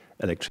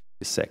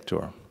electricity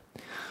sector.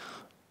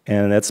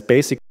 And that's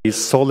basically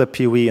solar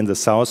PV in the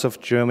south of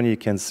Germany. You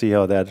can see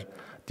how that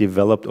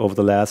developed over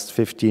the last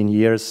 15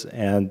 years,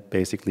 and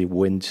basically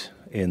wind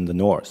in the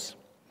north.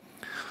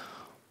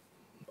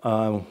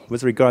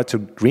 With regard to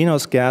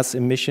greenhouse gas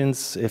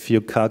emissions, if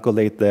you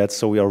calculate that,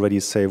 so we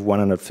already save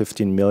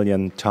 115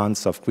 million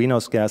tons of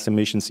greenhouse gas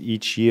emissions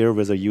each year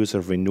with the use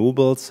of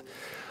renewables.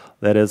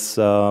 That is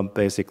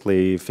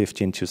basically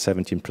 15 to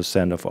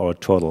 17% of our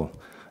total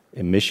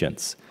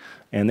emissions.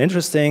 And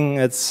interesting,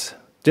 it's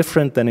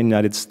different than in the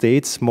United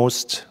States.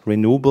 Most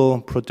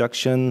renewable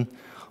production,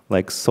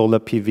 like solar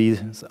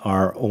PV,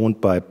 are owned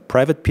by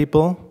private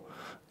people,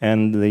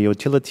 and the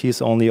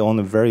utilities only own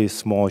a very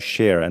small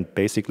share, and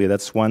basically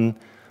that's one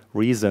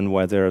reason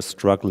why they're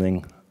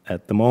struggling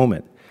at the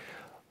moment.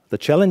 The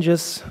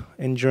challenges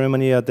in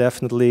Germany are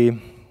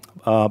definitely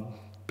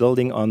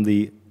building on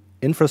the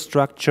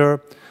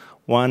infrastructure.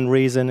 One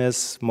reason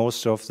is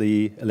most of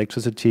the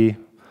electricity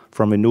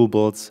from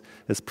renewables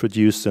is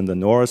produced in the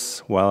north,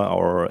 while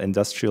our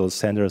industrial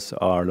centers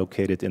are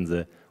located in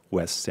the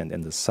west and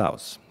in the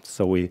south.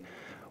 So we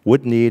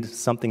would need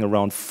something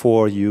around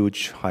 4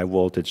 huge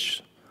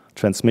high-voltage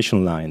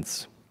transmission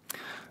lines.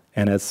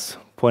 And as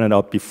pointed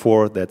out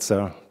before, that's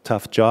a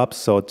tough job,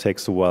 so it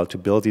takes a while to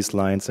build these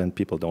lines, and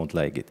people don't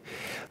like it.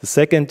 The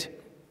second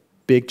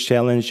big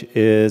challenge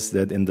is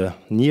that in the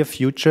near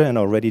future, and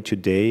already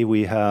today,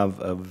 we have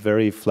a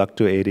very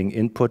fluctuating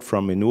input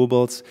from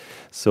renewables.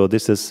 So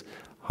this is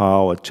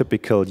how a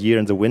typical year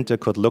in the winter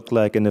could look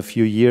like in a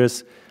few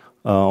years.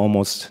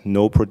 Almost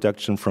no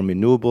production from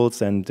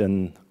renewables, and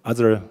in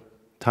other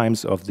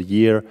times of the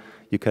year,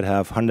 you could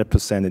have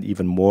 100% and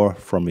even more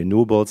from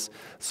renewables.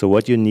 So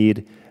what you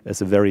need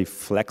is a very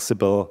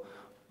flexible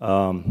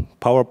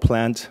power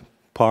plant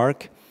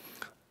park,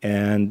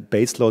 and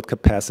baseload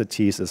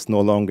capacities is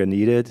no longer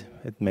needed.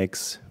 It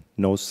makes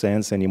no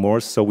sense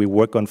anymore. So we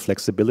work on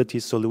flexibility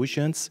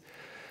solutions.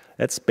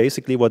 That's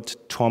basically what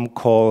Tom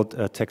called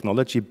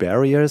technology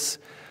barriers.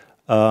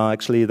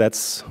 Actually,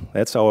 that's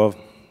our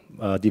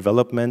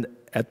development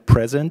at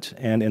present,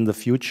 and in the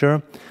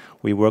future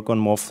we work on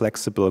more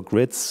flexible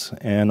grids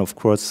and, of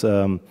course,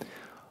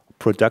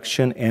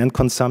 production and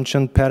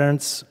consumption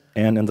patterns,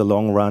 and in the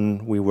long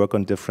run we work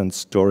on different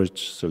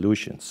storage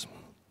solutions.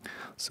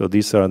 So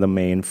these are the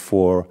main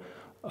 4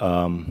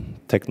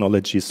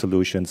 technology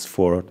solutions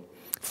for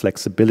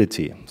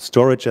flexibility.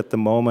 Storage at the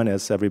moment,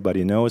 as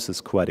everybody knows,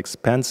 is quite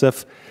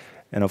expensive,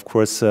 and of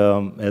course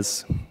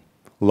as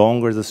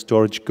longer the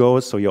storage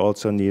goes, so you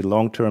also need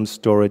long-term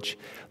storage.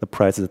 The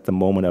prices at the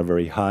moment are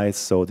very high,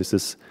 so this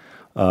is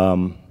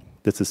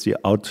the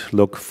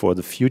outlook for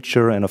the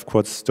future. And of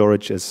course,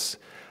 storage is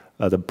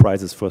the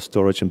prices for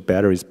storage and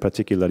batteries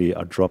particularly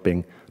are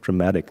dropping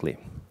dramatically.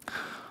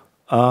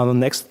 The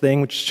next thing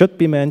which should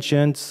be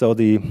mentioned, so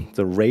the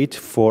rate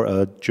for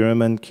a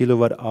German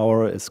kilowatt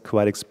hour is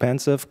quite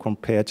expensive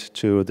compared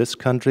to this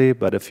country,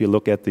 but if you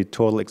look at the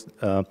total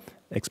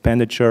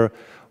expenditure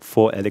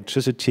for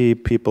electricity,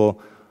 people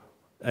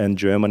in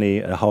Germany,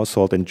 a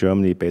household in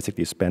Germany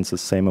basically spends the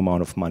same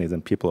amount of money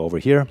than people over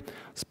here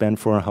spend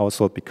for a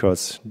household,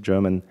 because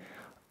German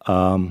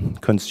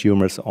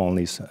consumers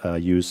only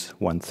use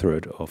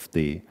 1/3 of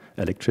the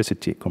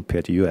electricity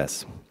compared to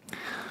US.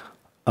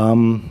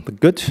 The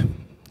good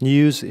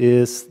news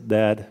is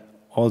that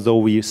although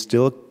we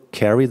still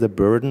carry the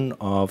burden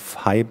of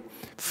high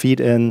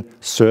feed-in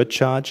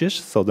surcharges,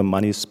 so the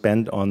money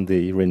spent on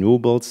the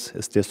renewables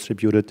is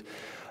distributed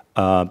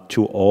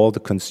to all the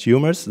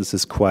consumers. This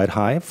is quite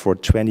high for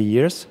 20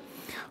 years.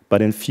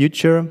 But in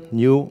future,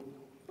 new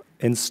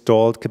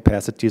installed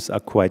capacities are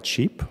quite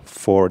cheap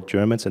for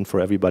Germans and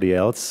for everybody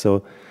else.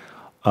 So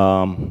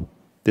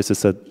this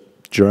is a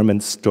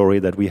German story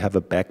that we have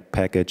a back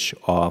package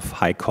of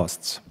high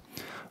costs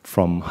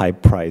from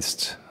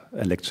high-priced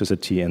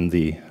electricity in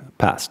the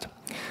past.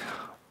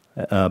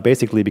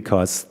 Basically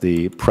because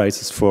the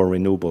prices for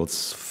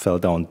renewables fell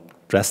down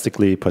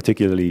drastically,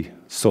 particularly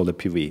solar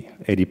PV,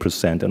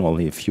 80% in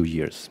only a few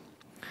years.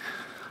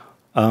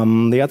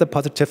 The other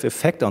positive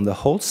effect on the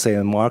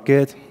wholesale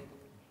market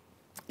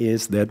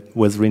is that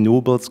with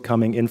renewables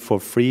coming in for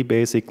free,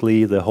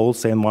 basically the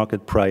wholesale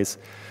market price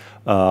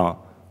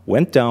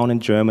went down in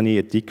Germany.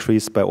 It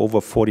decreased by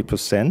over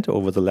 40%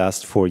 over the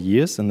last 4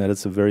 years, and that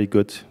is a very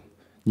good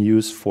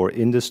news for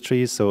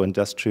industry. So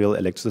industrial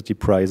electricity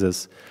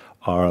prices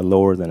are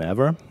lower than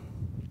ever.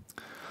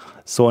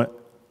 So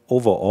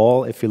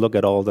overall, if you look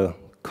at all the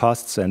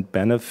costs and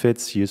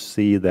benefits, you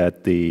see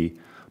that the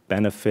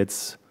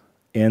benefits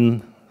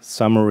in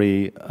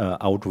summary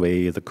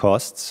outweigh the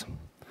costs.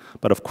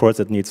 But of course,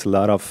 it needs a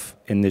lot of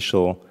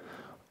initial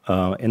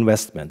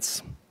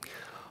investments.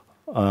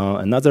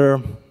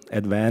 Another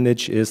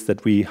advantage is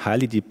that we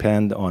highly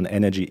depend on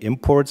energy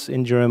imports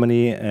in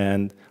Germany,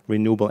 and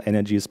renewable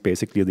energy is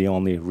basically the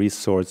only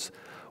resource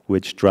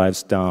which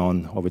drives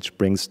down or which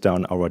brings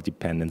down our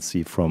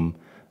dependency from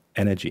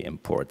energy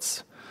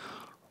imports.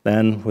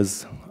 Then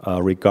with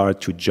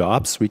regard to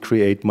jobs, we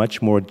create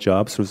much more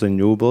jobs with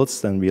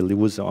renewables than we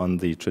lose on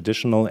the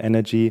traditional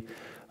energy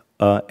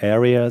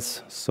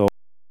areas. So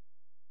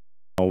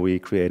we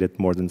created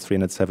more than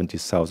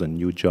 370,000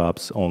 new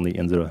jobs only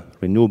in the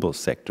renewable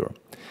sector.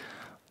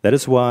 That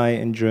is why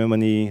in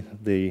Germany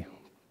the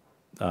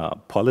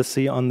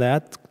policy on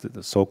that,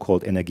 the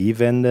so-called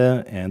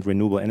Energiewende and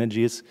renewable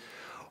energies,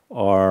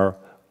 are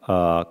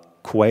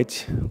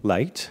quite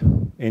liked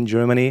in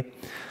Germany.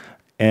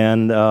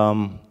 And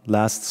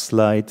last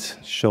slide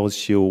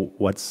shows you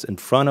what's in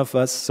front of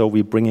us. So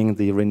we're bringing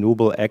the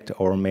Renewable Act,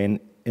 our main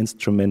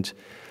instrument,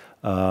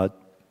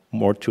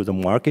 more to the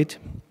market.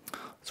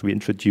 So we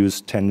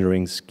introduced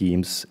tendering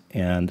schemes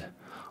and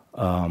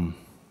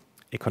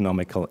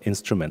economical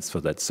instruments for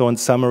that. So in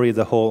summary,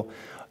 the whole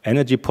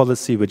energy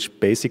policy, which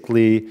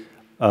basically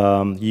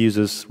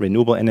uses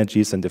renewable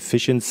energies and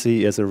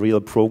efficiency, is a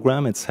real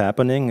program. It's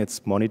happening.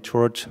 It's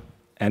monitored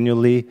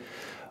annually.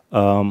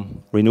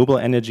 Renewable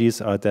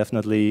energies are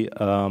definitely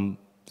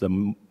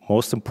the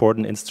most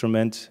important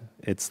instrument.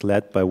 It's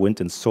led by wind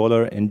and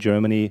solar in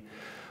Germany.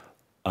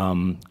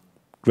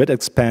 Grid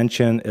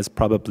expansion is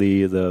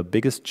probably the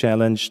biggest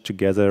challenge,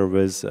 together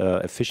with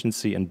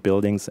efficiency in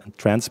buildings and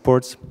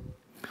transports.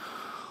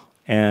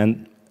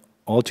 And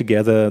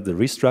altogether, the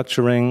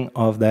restructuring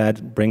of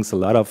that brings a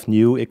lot of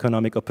new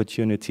economic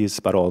opportunities,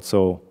 but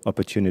also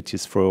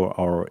opportunities for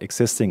our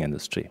existing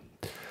industry.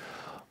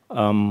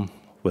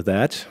 With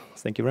that,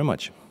 thank you very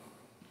much.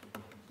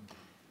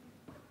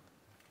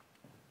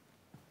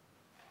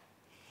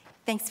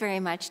 Thanks very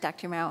much,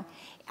 Dr. Maue.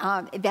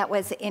 That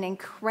was an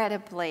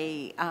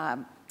incredibly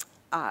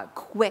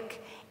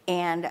quick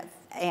and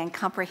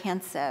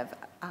comprehensive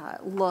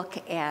look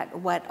at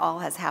what all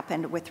has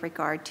happened with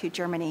regard to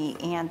Germany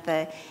and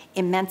the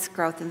immense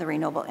growth in the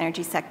renewable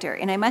energy sector.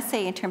 And I must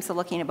say, in terms of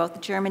looking at both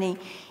Germany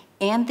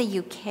and the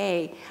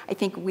UK, I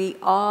think we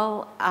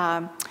all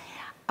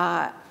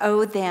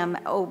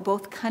owe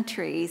both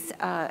countries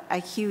a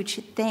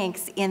huge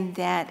thanks, in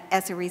that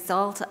as a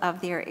result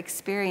of their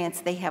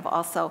experience, they have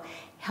also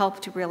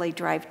helped really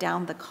drive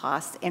down the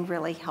costs and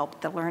really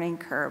helped the learning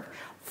curve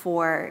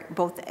for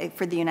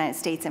the United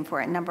States and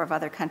for a number of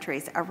other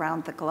countries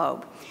around the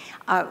globe.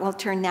 We'll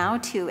turn now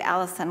to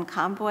Alison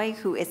Conboy,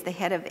 who is the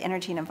head of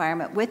Energy and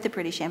Environment with the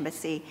British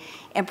Embassy.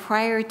 And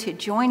prior to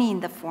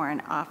joining the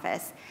Foreign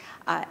Office,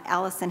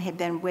 Alison had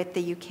been with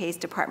the UK's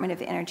Department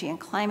of Energy and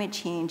Climate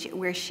Change,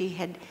 where she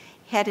had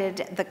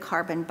headed the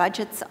Carbon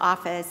Budgets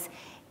Office,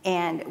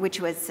 and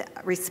which was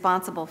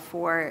responsible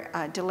for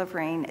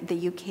delivering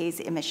the UK's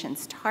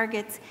emissions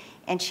targets.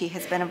 And she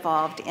has been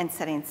involved in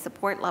setting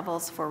support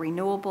levels for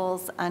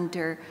renewables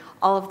under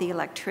all of the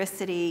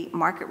electricity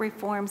market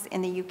reforms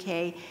in the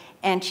UK.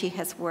 And she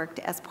has worked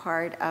as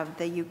part of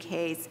the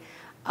UK's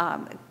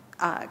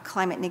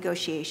climate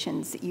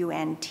negotiations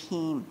UN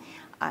team.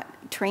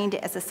 Trained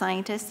as a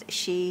scientist,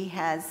 she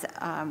has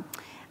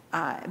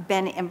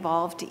been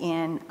involved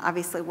in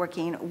obviously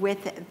working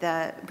with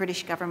the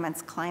British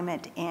government's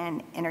climate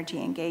and energy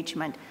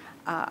engagement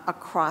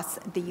across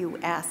the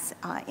US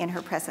in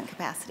her present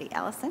capacity.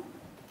 Alison,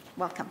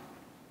 welcome.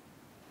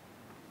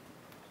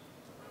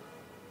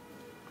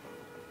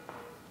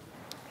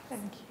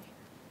 Thank you.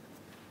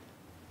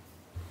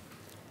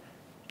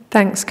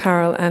 Thanks,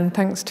 Carol, and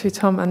thanks to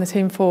Tom and the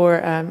team for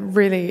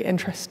really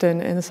interesting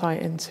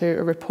insight into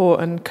a report,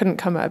 and couldn't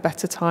come at a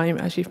better time,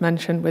 as you've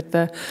mentioned, with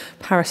the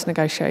Paris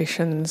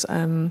negotiations.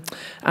 And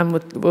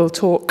we'll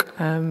talk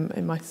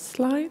in my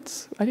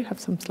slides. I do have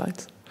some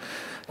slides.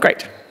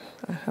 Great.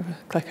 I have a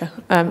clicker.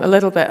 A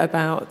little bit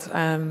about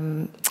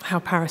how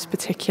Paris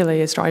particularly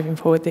is driving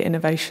forward the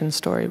innovation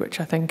story, which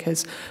I think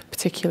is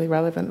particularly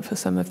relevant for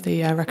some of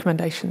the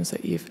recommendations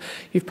that you've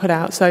put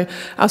out. So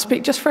I'll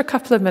speak just for a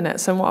couple of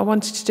minutes, and what I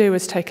wanted to do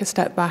is take a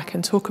step back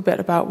and talk a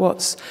bit about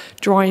what's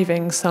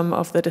driving some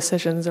of the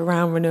decisions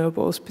around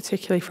renewables,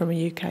 particularly from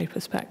a UK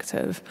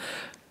perspective.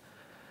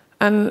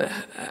 And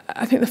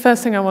I think the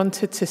first thing I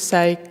wanted to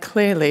say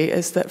clearly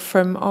is that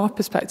from our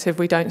perspective,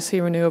 we don't see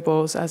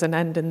renewables as an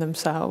end in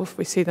themselves.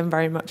 We see them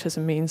very much as a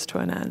means to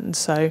an end.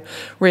 So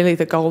really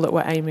the goal that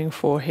we're aiming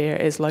for here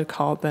is low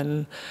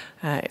carbon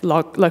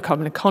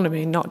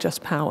economy, not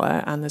just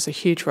power. And there's a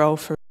huge role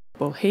for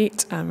renewable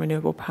heat and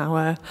renewable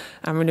power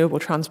and renewable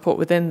transport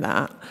within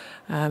that.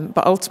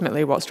 But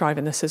ultimately, what's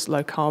driving this is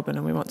low carbon,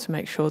 and we want to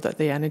make sure that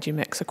the energy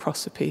mix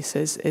across the piece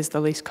is the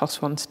least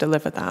cost one to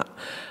deliver that.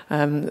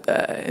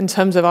 In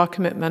terms of our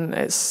commitment,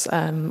 it's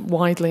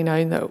widely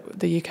known that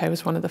the UK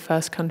was one of the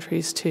first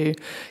countries to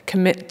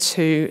commit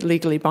to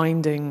legally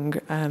binding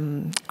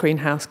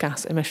greenhouse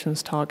gas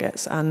emissions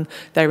targets, and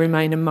they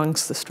remain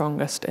amongst the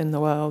strongest in the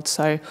world.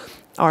 So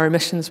our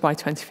emissions by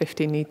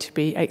 2050 need to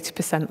be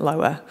 80%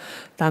 lower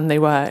than they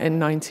were in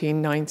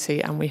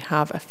 1990, and we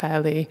have a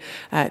fairly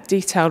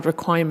detailed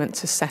requirement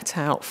to set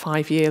out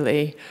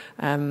 5-yearly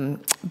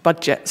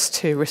budgets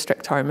to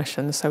restrict our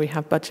emissions. So we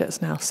have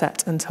budgets now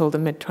set until the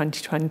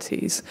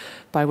mid-2020s,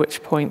 by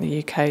which point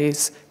the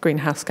UK's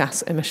greenhouse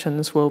gas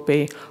emissions will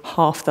be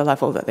half the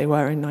level that they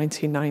were in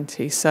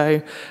 1990.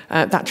 So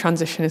that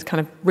transition is kind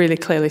of really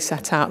clearly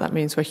set out. That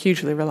means we're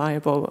hugely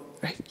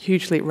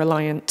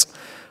reliant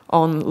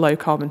on low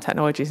carbon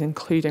technologies,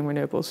 including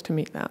renewables, to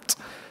meet that.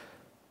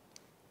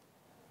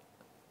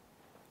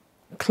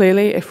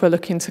 Clearly, if we're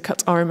looking to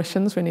cut our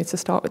emissions, we need to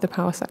start with the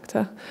power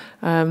sector.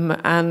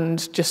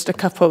 And just a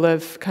couple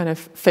of kind of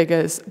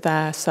figures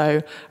there.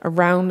 So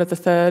around a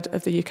third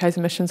of the UK's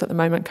emissions at the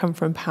moment come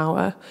from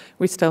power.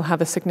 We still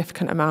have a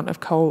significant amount of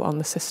coal on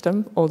the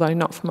system, although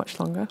not for much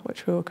longer,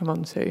 which we will come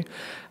on to.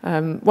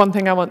 One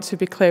thing I want to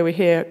be clear, we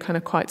hear kind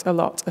of quite a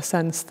lot a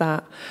sense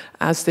that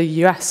as the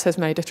US has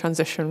made a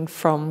transition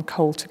from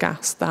coal to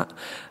gas, that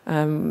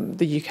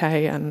the UK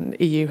and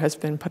EU has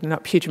been putting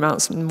up huge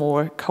amounts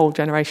more coal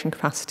generation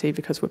capacity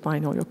because we're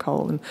buying all your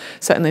coal. And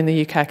certainly in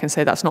the UK, I can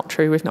say that's not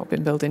true. We've not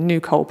been building new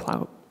coal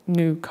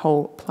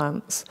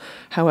plants.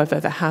 However,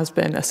 there has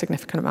been a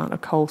significant amount of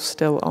coal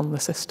still on the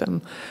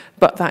system.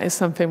 But that is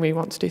something we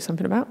want to do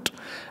something about.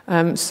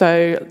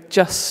 So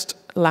just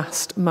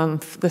last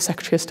month, the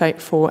Secretary of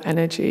State for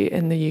Energy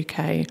in the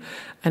UK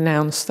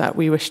announced that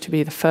we wish to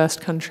be the first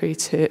country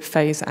to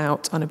phase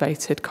out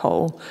unabated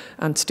coal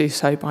and to do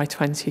so by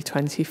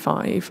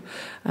 2025.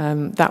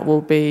 That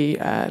will be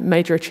a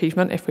major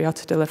achievement if we are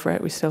to deliver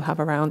it. We still have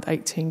around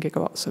 18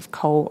 gigawatts of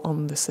coal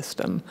on the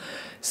system.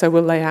 So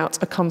we'll lay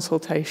out a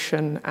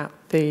consultation at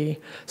the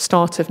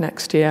start of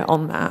next year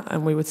on that,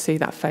 and we would see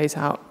that phase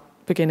out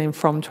beginning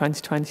from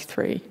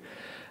 2023.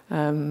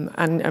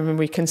 And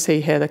we can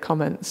see here the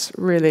comments,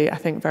 really, I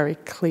think, very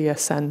clear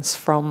sense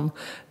from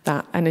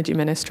that energy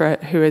minister,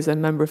 who is a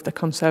member of the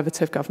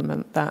Conservative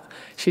government, that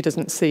she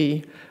doesn't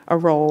see a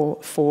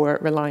role for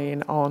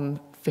relying on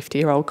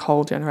 50-year-old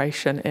coal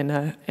generation in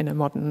a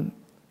modern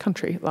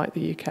country like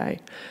the UK.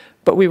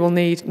 But we will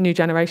need new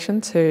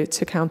generation to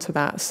counter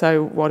that.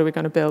 So what are we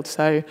going to build?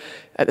 So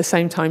at the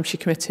same time, she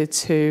committed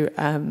to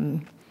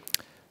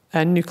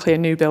a nuclear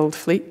new build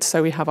fleet.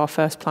 So we have our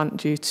first plant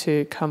due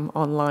to come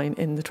online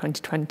in the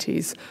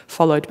 2020s,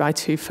 followed by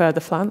 2 further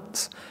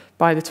plants.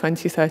 By the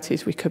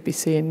 2030s, we could be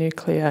seeing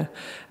nuclear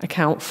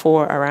account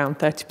for around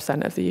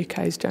 30% of the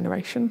UK's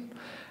generation.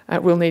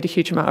 We'll need a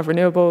huge amount of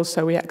renewables,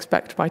 so we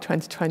expect by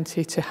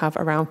 2020 to have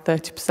around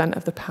 30%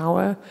 of the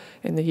power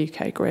in the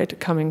UK grid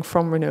coming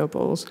from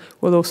renewables.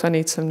 We'll also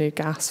need some new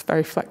gas,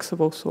 very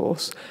flexible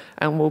source,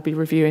 and we'll be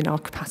reviewing our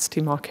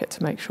capacity market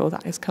to make sure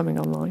that is coming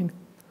online.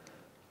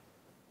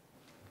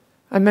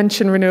 I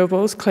mentioned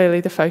renewables,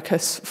 clearly the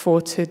focus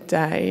for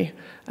today,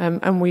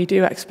 and we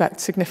do expect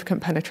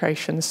significant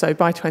penetration. So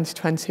by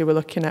 2020, we're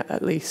looking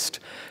at least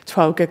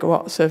 12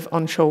 gigawatts of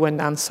onshore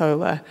wind and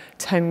solar,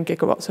 10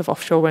 gigawatts of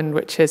offshore wind,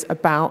 which is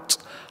about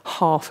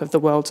half of the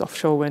world's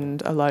offshore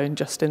wind alone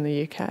just in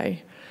the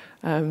UK.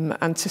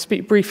 And to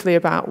speak briefly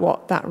about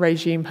what that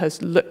regime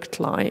has looked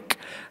like,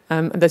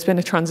 there's been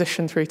a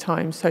transition through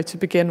time. So to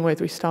begin with,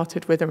 we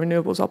started with a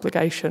renewables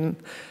obligation,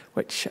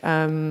 which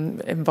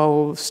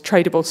involves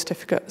tradable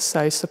certificates.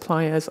 So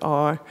suppliers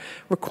are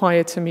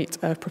required to meet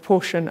a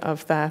proportion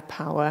of their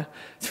power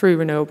through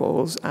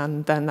renewables,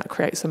 and then that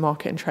creates a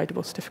market in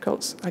tradable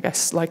certificates, I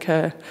guess like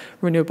a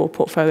renewable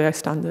portfolio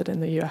standard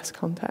in the US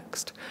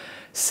context.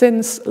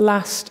 Since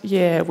last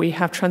year, we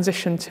have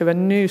transitioned to a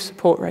new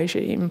support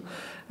regime,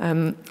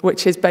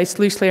 which is based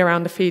loosely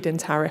around the feed-in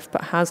tariff,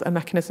 but has a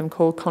mechanism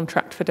called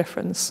contract for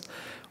difference,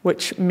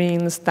 which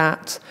means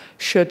that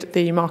should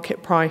the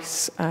market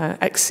price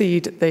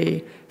exceed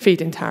the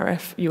feed-in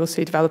tariff, you will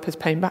see developers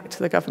paying back to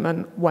the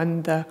government.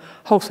 When the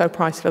wholesale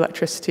price of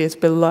electricity is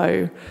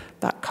below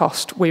that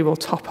cost, we will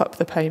top up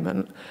the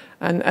payment.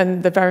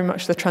 And very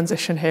much the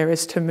transition here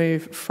is to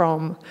move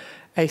from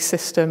a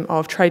system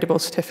of tradable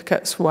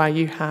certificates where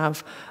you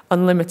have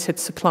unlimited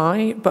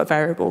supply but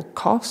variable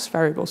costs,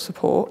 variable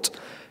support,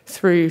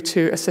 through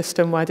to a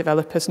system where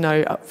developers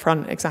know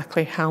upfront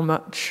exactly how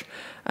much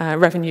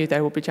revenue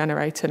they will be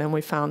generating, and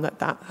we found that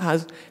that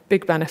has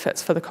big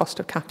benefits for the cost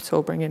of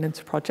capital bringing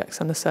into projects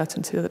and the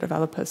certainty that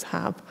developers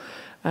have.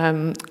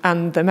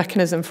 And the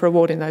mechanism for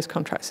awarding those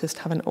contracts is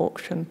to have an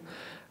auction.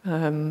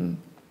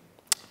 And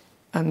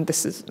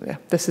this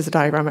is a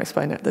diagram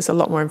explaining it. There's a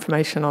lot more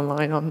information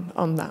online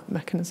on that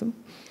mechanism.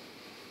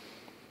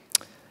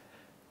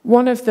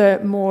 One of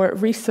the more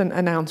recent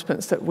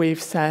announcements that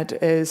we've said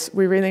is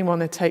we really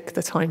want to take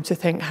the time to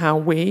think how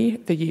we,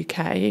 the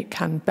UK,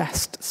 can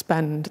best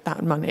spend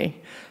that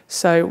money.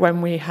 So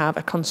when we have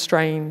a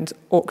constrained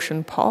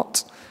auction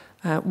pot,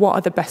 what are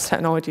the best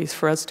technologies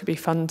for us to be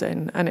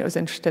funding? And it was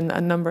interesting that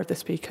a number of the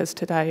speakers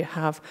today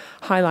have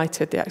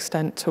highlighted the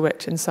extent to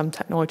which in some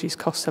technologies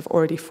costs have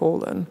already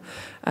fallen.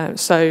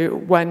 So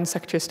when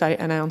Secretary of State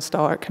announced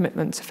our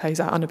commitment to phase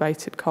out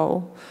unabated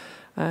coal,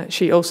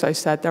 she also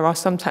said there are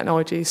some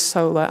technologies,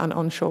 solar and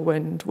onshore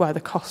wind, where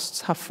the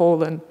costs have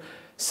fallen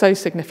so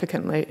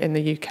significantly in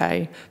the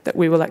UK that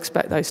we will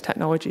expect those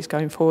technologies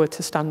going forward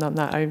to stand on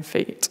their own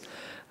feet.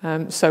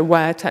 So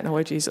where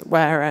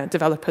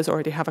developers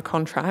already have a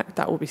contract,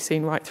 that will be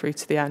seen right through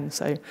to the end.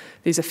 So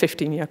these are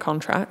 15-year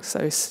contracts, so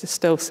it's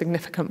still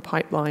significant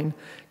pipeline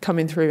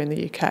coming through in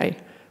the UK.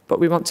 But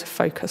we want to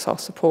focus our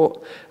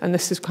support, and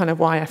this is kind of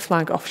why I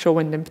flag offshore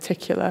wind in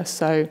particular.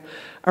 So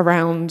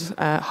around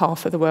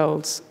half of the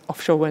world's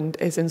offshore wind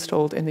is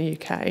installed in the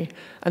UK,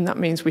 and that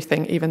means we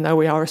think even though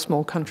we are a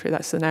small country,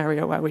 that's an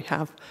area where we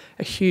have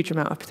a huge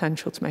amount of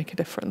potential to make a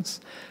difference.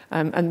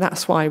 And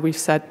that's why we've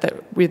said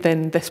that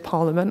within this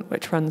Parliament,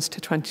 which runs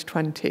to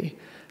 2020,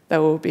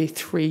 there will be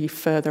 3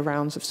 further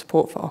rounds of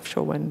support for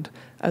offshore wind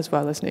as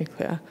well as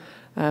nuclear.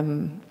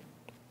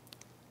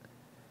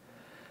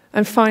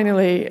 And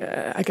finally,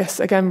 I guess,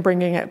 again,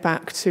 bringing it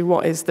back to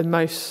what's the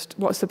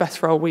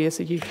best role we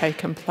as a UK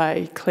can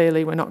play.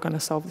 Clearly, we're not going to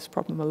solve this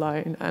problem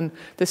alone. And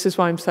this is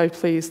why I'm so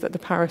pleased that the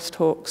Paris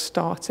talks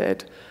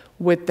started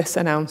with this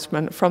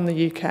announcement from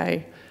the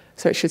UK.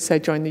 So it should say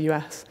join the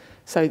US.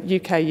 So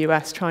UK,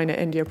 US, China,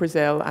 India,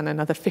 Brazil, and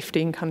another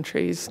 15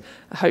 countries.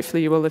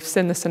 Hopefully you will have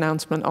seen this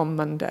announcement on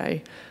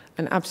Monday.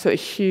 An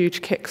absolutely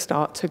huge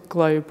kickstart to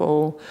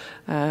global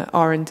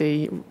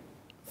R&D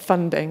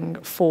funding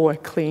for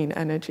clean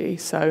energy.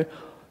 So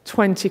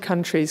 20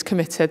 countries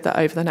committed that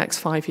over the next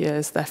 5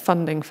 years, their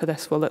funding for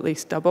this will at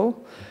least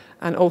double.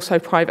 And also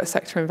private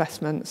sector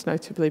investments,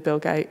 notably Bill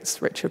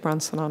Gates, Richard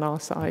Branson on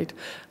our side,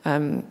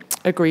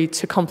 agreed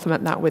to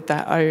complement that with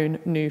their own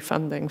new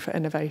funding for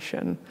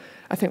innovation.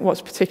 I think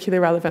what's particularly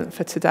relevant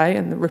for today,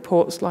 and the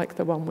reports like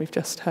the one we've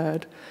just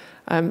heard,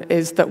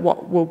 is that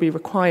what will be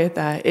required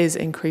there is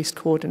increased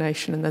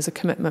coordination, and there's a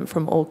commitment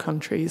from all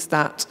countries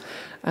that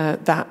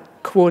that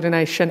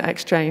coordination,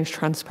 exchange,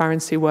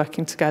 transparency,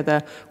 working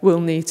together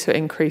will need to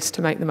increase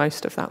to make the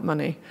most of that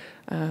money.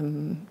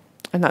 And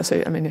that's,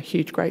 a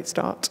huge, great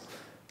start.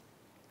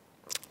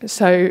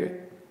 So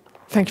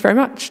thank you very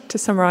much. To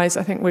summarise,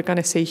 I think we're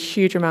going to see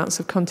huge amounts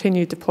of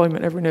continued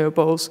deployment of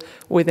renewables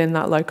within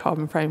that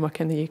low-carbon framework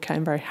in the UK.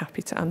 I'm very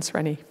happy to answer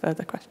any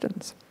further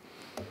questions.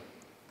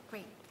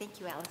 Great. Thank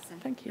you, Alison.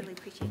 Thank you. Really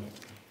appreciate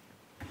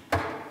it.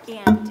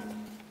 And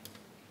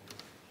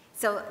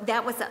so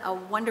that was a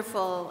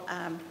wonderful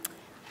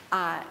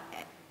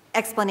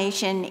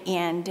explanation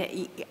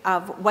and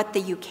of what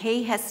the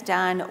UK has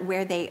done,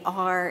 where they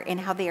are, and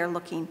how they are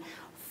looking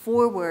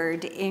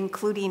forward,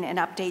 including an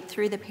update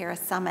through the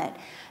Paris Summit.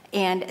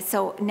 And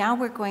so now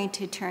we're going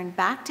to turn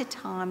back to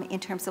Tom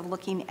in terms of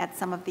looking at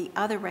some of the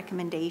other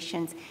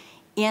recommendations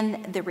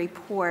in the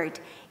report.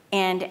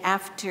 And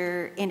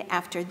after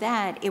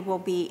that, it will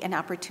be an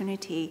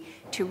opportunity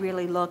to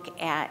really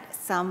look at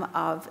some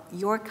of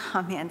your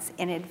comments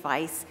and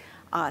advice,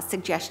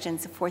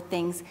 suggestions for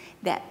things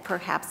that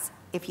perhaps,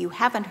 if you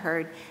haven't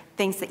heard,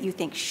 things that you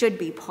think should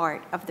be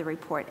part of the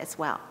report as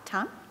well.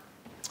 Tom?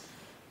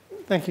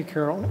 Thank you,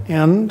 Carol.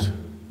 And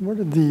where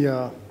did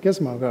the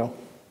gizmo go?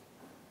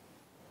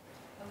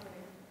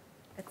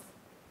 It's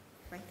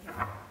right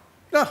there.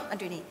 Oh,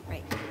 Underneath,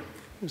 right.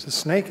 there's a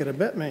snake, it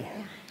bit me.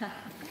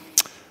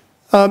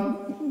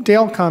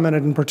 Dale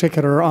commented in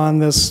particular on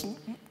this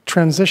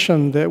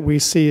transition that we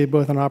see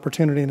both an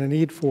opportunity and a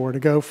need for, to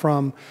go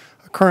from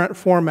a current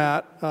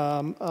format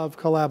of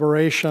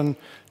collaboration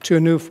to a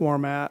new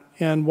format,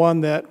 and one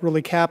that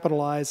really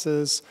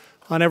capitalizes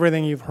on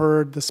everything you've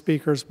heard the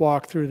speakers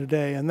walk through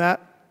today. And that,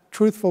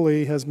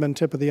 truthfully, has been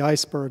tip of the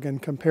iceberg in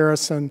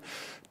comparison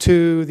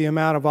to the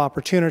amount of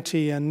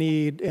opportunity and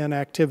need and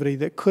activity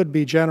that could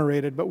be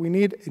generated. But we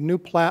need a new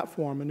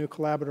platform, a new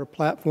collaborative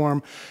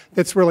platform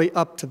that's really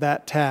up to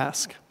that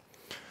task.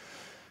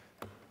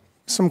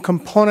 Some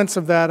components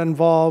of that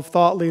involve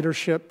thought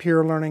leadership,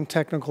 peer learning,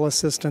 technical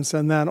assistance,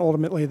 and then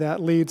ultimately that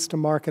leads to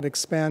market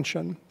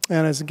expansion.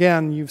 And as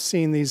again, you've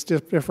seen these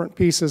different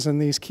pieces in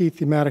these key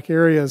thematic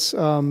areas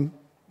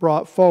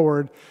brought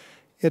forward,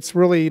 it's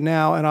really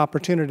now an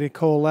opportunity to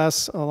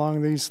coalesce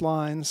along these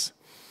lines.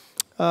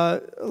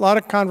 A lot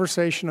of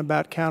conversation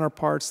about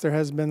counterparts. There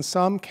has been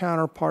some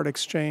counterpart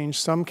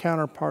exchange, some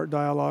counterpart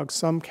dialogue,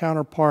 some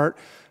counterpart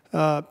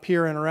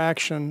peer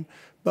interaction,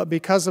 but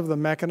because of the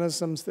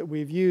mechanisms that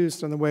we've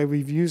used and the way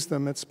we've used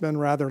them, it's been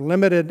rather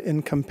limited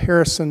in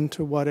comparison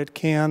to what it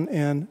can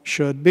and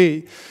should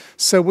be.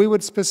 So we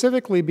would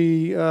specifically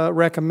be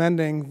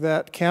recommending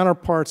that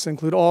counterparts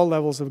include all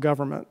levels of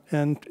government,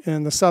 and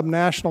the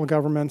subnational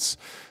governments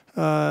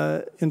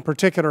in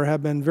particular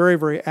have been very,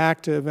 very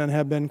active and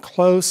have been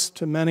close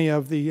to many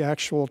of the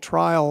actual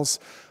trials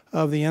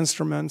of the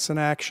instruments and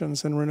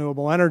actions in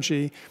renewable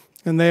energy.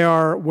 And they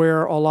are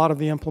where a lot of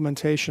the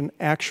implementation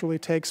actually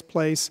takes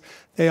place.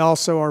 They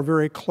also are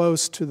very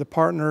close to the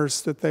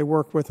partners that they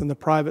work with in the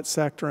private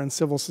sector and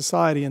civil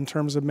society in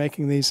terms of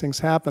making these things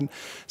happen.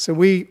 So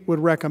we would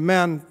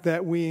recommend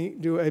that we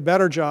do a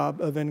better job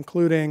of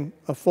including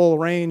a full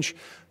range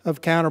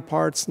of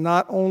counterparts,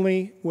 not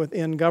only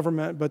within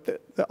government,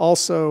 but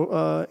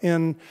also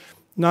in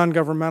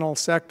non-governmental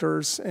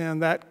sectors.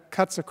 And that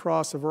cuts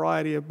across a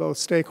variety of both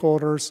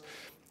stakeholders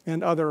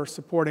and other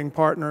supporting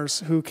partners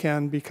who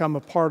can become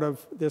a part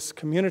of this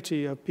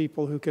community of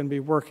people who can be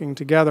working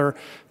together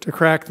to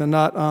crack the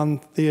nut on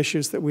the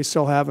issues that we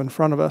still have in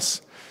front of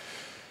us.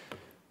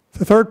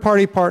 The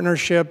third-party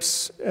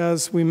partnerships,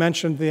 as we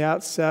mentioned at the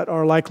outset,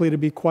 are likely to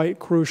be quite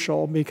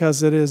crucial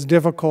because it is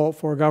difficult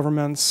for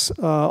governments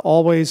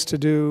always to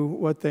do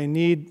what they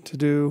need to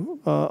do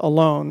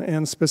alone.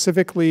 And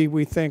specifically,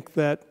 we think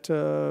that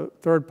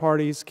third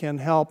parties can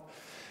help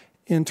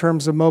in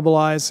terms of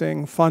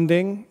mobilizing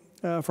funding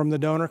from the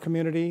donor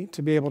community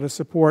to be able to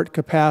support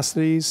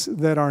capacities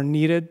that are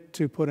needed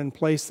to put in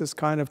place this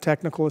kind of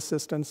technical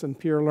assistance and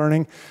peer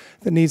learning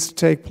that needs to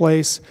take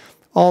place.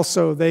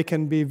 Also, they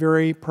can be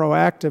very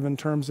proactive in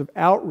terms of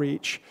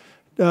outreach,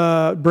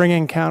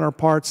 bringing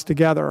counterparts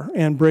together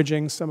and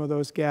bridging some of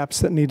those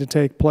gaps that need to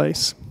take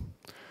place.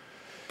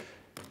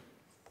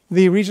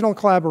 The regional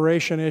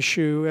collaboration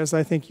issue, as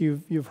I think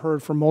you've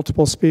heard from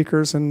multiple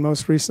speakers and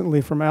most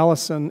recently from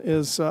Alison,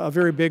 is a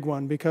very big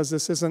one because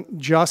this isn't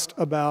just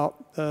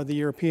about the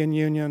European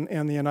Union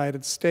and the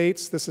United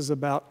States. This is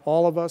about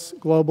all of us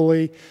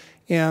globally,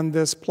 and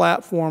this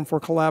platform for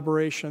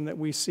collaboration that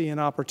we see an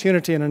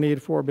opportunity and a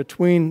need for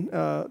between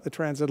the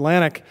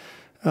transatlantic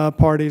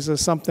parties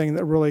is something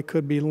that really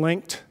could be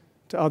linked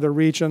to other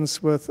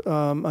regions with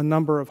a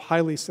number of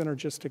highly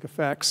synergistic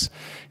effects.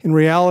 In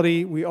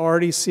reality, we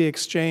already see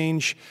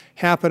exchange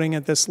happening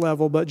at this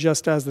level, but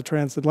just as the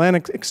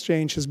transatlantic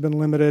exchange has been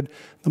limited,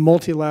 the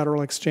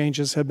multilateral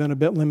exchanges have been a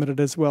bit limited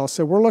as well.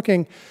 So we're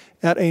looking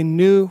at a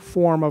new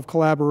form of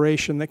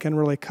collaboration that can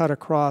really cut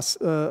across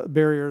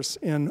barriers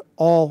in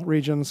all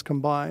regions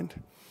combined.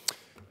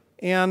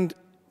 And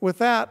with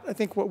that, I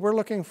think what we're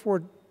looking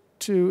forward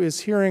to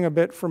is hearing a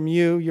bit from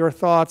you, your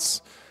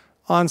thoughts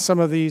on some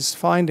of these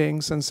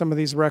findings and some of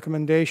these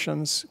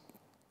recommendations,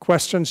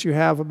 questions you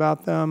have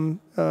about them,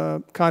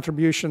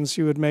 contributions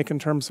you would make in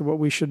terms of what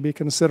we should be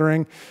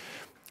considering.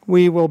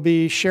 We will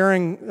be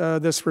sharing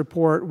this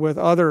report with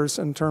others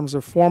in terms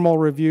of formal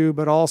review,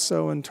 but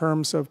also in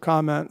terms of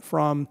comment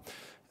from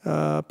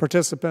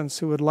participants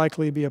who would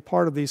likely be a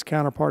part of these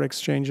counterpart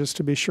exchanges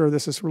to be sure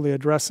this is really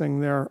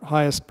addressing their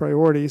highest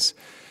priorities,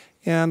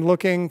 and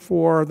looking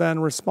for then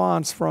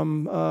response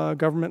from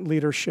government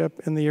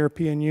leadership in the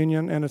European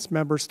Union and its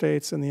member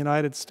states, in the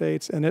United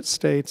States and its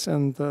states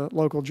and the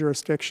local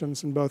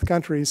jurisdictions in both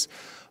countries,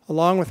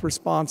 along with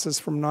responses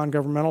from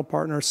non-governmental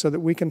partners so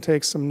that we can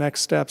take some next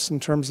steps in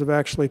terms of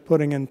actually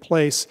putting in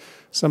place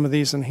some of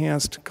these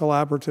enhanced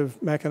collaborative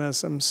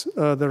mechanisms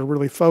that are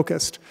really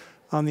focused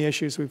on the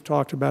issues we've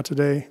talked about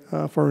today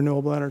for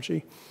renewable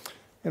energy.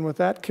 And with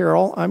that,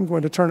 Carol, I'm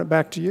going to turn it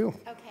back to you.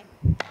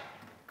 Okay,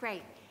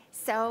 great.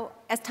 So,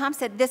 as Tom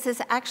said, this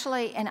is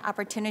actually an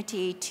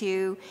opportunity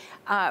to,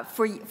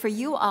 for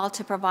you all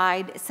to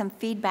provide some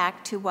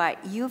feedback to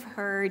what you've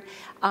heard,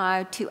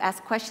 to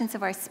ask questions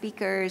of our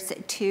speakers,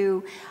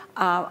 to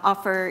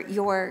offer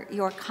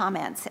your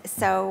comments.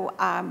 So,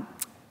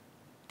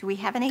 do we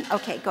have any?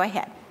 Okay, go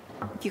ahead.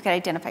 If you could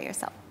identify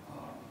yourself.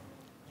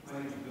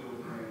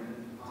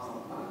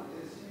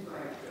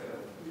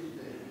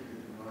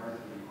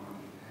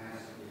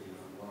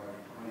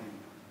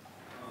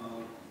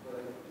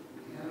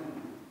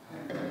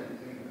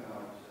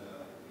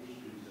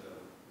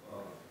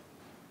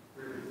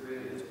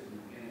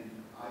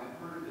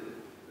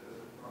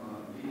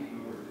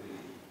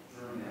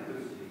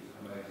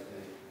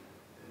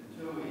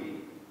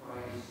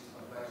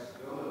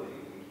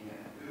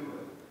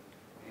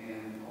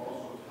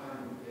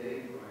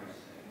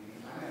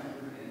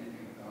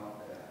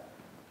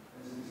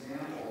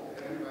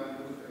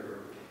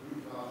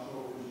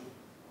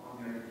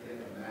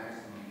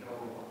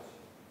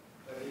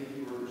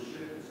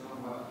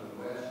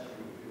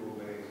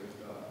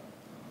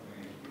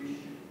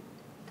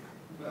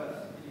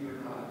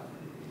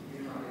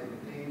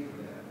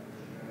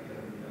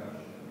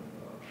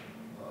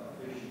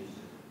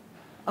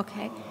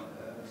 Okay.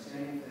 The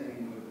same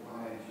thing would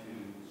apply to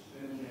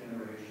spin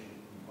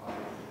generation from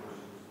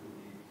biosources would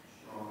be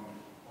strong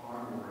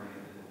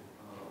farm-oriented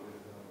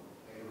with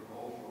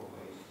agricultural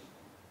waste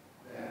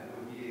that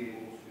would be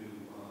able to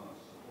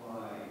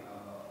supply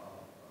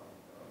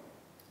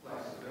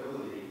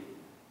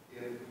flexibility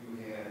if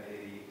you had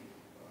a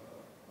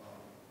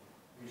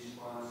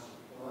response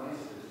supply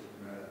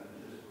system rather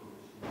than just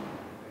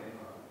focusing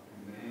on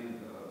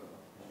demand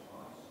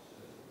response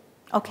system.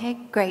 Okay,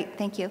 great,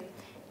 thank you.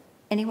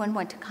 Anyone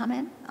want to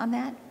comment on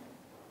that?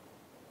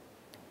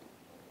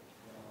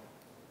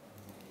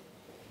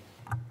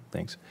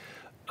 Thanks.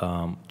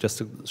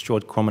 Just a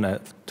short comment. I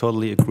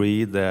totally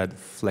agree that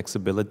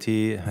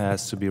flexibility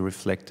has to be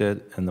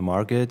reflected in the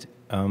market.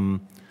 In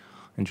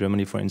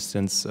Germany, for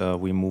instance,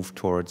 we move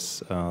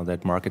towards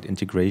that market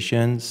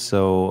integration.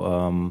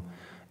 So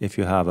if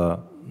you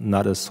have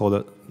not a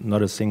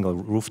single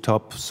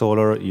rooftop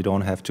solar, you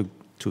don't have to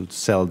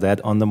sell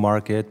that on the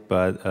market,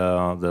 but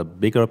the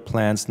bigger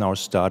plants now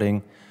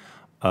starting,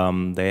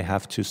 they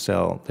have to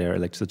sell their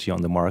electricity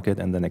on the market,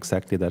 and then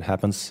exactly that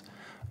happens,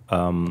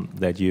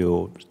 that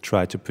you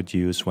try to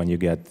produce when you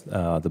get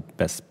the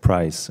best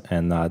price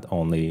and not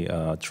only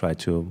try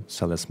to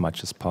sell as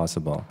much as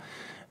possible.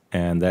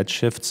 And that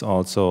shifts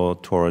also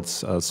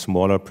towards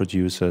smaller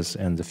producers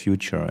in the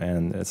future,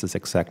 and this is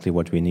exactly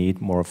what we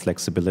need, more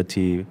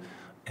flexibility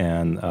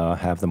and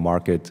have the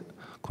market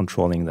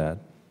controlling that.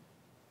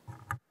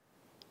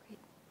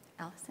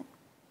 Alison?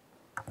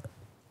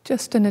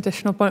 Just an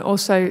additional point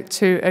also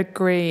to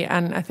agree,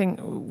 and I think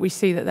we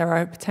see that there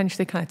are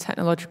potentially kind of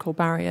technological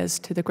barriers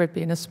to the grid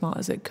being as smart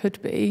as it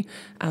could be,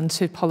 and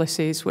to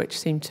policies which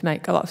seem to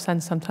make a lot of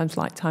sense sometimes,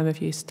 like time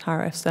of use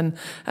tariffs, and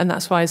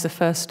that's why as the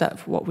first step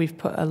what we've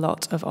put a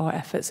lot of our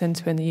efforts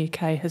into in the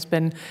UK has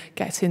been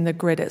getting the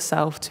grid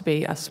itself to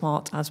be as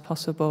smart as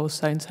possible,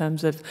 so in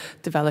terms of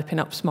developing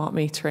up smart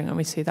metering, and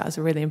we see that as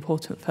a really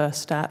important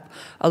first step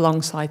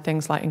alongside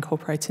things like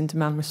incorporating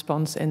demand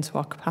response into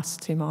our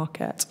capacity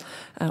market,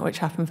 which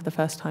happened for the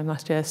first time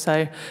last year.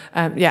 So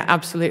yeah,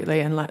 absolutely,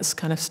 and let's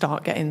kind of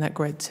start getting that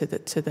grid to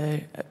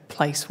the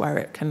place where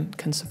it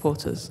can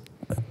support us.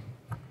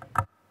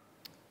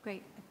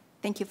 Great,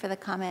 thank you for the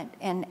comment.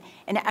 And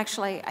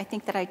actually, I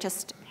think that I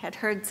just had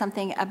heard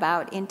something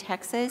about in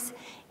Texas,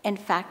 in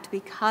fact,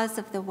 because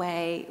of the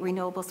way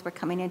renewables were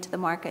coming into the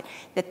market,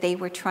 that they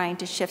were trying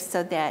to shift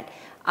so that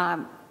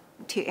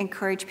to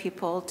encourage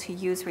people to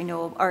use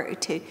renewable, or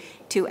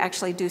to to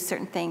actually do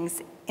certain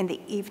things in the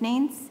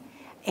evenings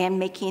and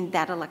making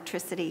that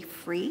electricity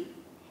free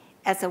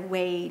as a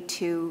way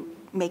to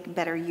make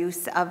better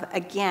use of,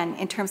 again,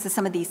 in terms of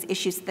some of these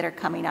issues that are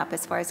coming up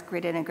as far as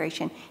grid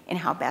integration and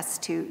how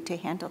best to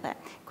handle that.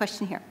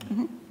 Question here.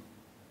 Mm-hmm.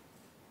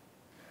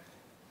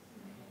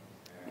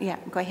 Yeah,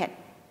 go ahead.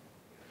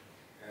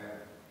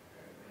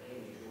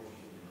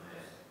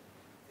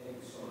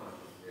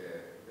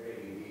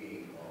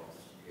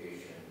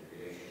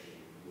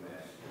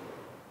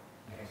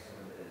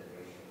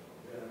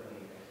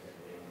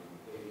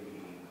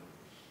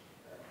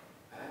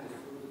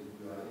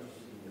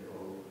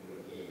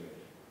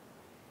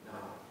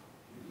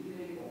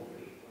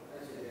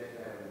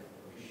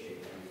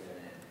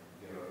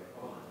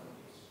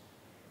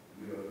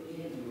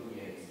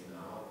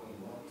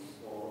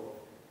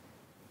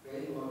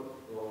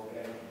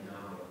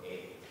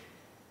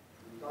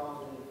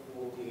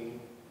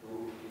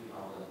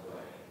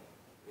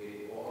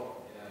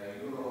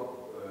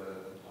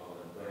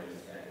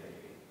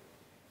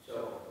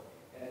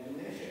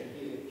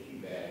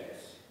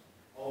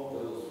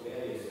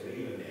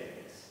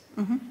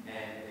 Mm-hmm.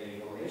 And the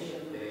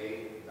information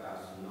today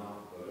does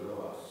not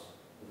allow us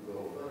to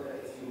go further.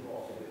 It's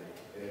impossible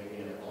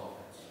in a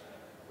conference.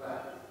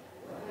 But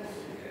what I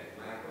suggest,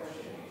 my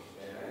question is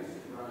that I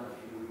used to run a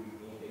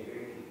few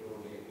integrated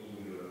projects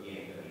in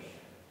European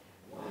Commission.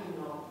 Why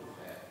not to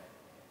have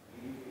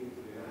the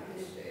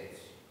United States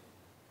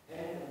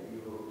and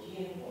the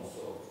European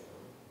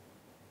consortium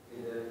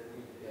in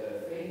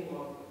the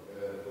framework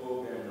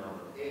program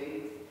number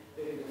 8,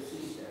 there's a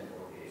system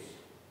for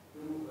this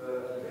to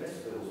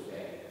address those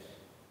barriers.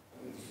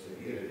 I mean, it's a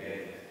real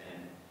barrier,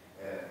 and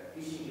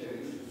Kissinger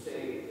used to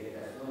say that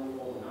there's no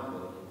phone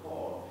number to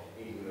call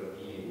in the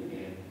European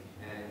Union,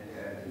 and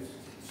it's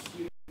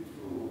still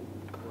true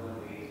when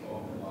we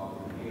talk about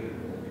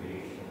European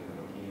cooperation,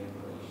 European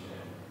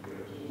Commission,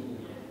 European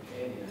Union,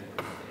 and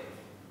United States.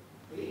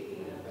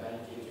 Taking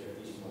advantage of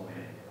this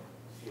momentum,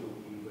 should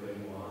be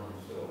going on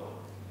and so on.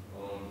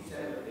 On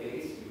December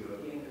 8th, the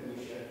European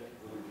Commission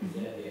will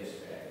present their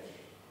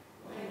strategy.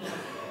 Why not?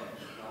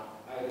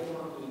 I don't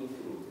want to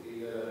intrude.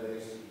 The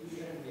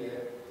institution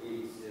here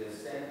is the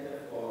Center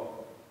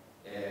for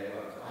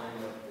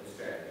Climate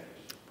Strategy.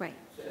 Right.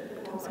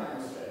 Center for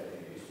Climate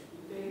Strategies to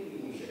take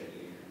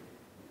initiative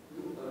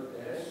to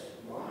address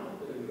one of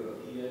the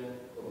European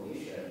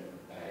Commission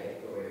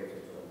directorates.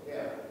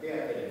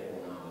 Their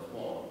telephone numbers,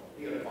 more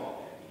real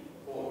contact people,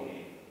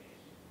 coordinating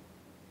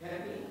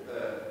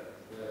this.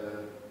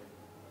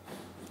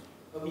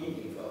 Having a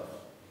meeting first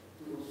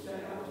to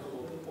set up a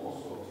sort of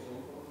consortium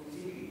for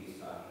feasibility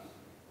studies.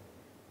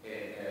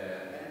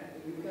 And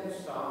you can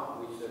start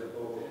with the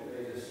project.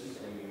 There is a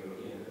system in the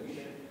European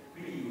Commission,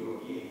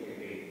 pre-European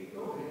integrated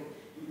project.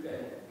 You can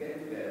get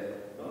together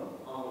not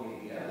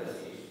only the other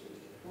states,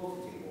 which is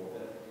most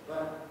important,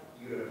 but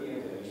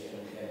European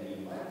Commission can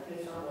invite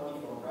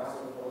somebody from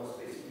Brussels from a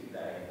specific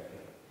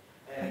directorate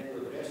and to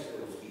address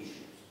those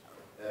issues.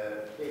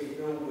 There's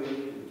no way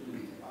to do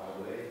it our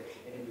way,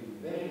 and it will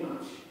be very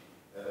much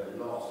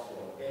lost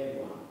for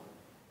everyone.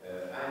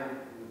 I'm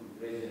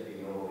resident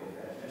in Norway,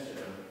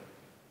 National.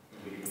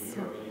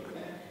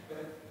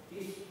 But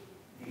this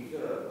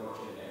deserves much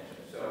attention.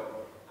 So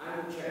I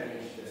would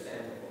challenge the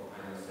Center for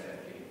Climate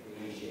Strategy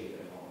to initiate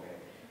a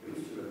conference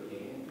with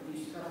European to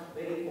discuss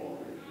very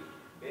concretely,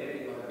 very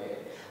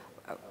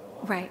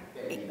Right.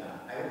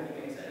 I hope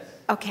it makes sense.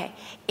 Okay,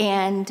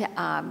 and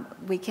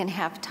we can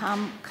have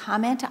Tom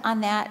comment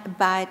on that,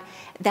 but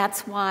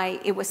that's why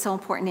it was so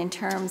important in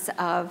terms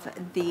of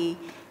the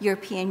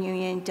European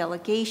Union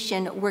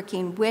delegation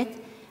working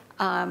with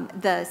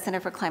the Center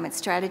for Climate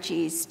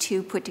Strategies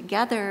to put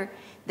together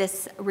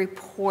this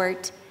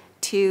report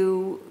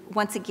to,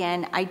 once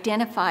again,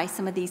 identify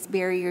some of these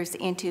barriers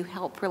and to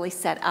help really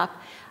set up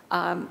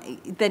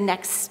the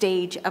next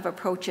stage of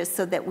approaches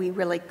so that we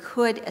really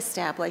could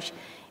establish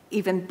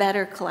even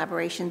better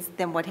collaborations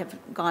than what have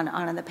gone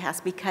on in the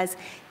past, because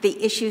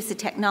the issues, the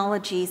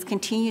technologies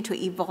continue to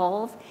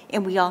evolve,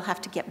 and we all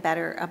have to get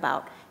better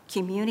about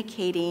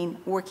communicating,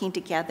 working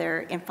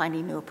together, and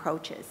finding new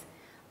approaches.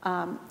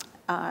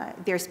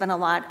 There's been a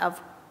lot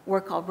of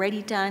work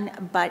already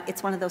done, but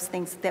it's one of those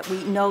things that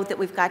we know that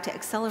we've got to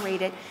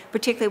accelerate it,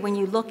 particularly when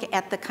you look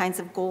at the kinds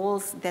of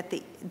goals that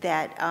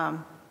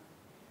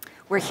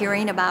we're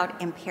hearing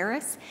about in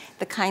Paris,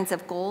 the kinds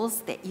of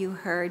goals that you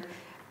heard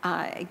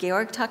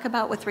Georg talk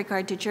about with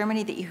regard to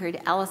Germany, that you heard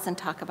Alison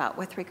talk about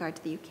with regard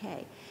to the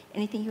UK.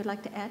 Anything you would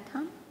like to add,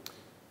 Tom?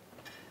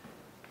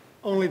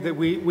 Only that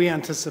we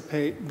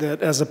anticipate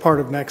that as a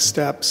part of next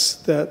steps,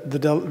 that the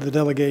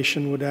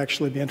delegation would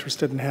actually be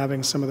interested in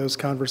having some of those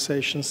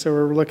conversations. So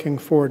we're looking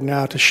forward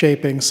now to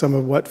shaping some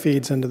of what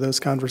feeds into those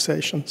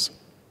conversations.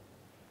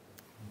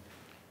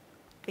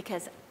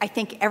 Because I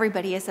think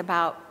everybody is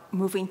about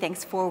moving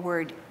things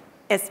forward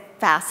as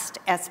fast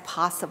as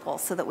possible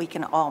so that we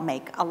can all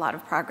make a lot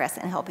of progress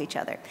and help each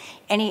other.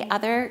 Any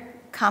other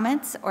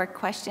comments or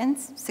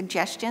questions,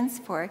 suggestions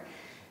for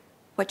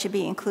what should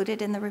be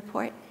included in the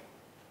report?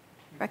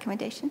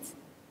 Recommendations?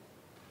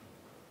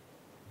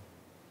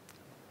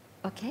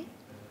 Okay,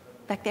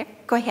 back there,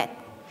 go ahead.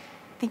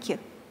 Thank you.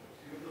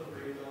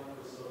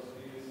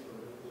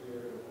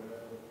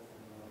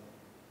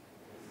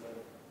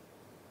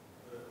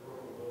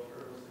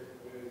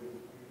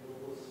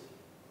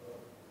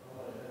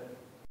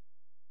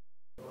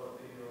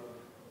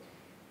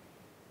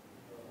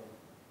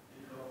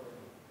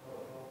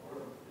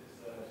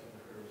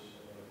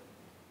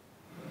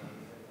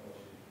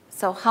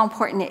 So how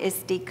important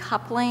is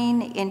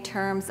decoupling in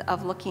terms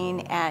of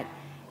looking at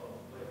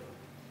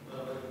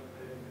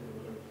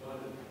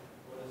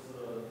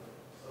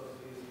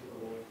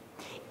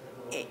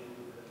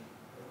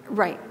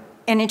right,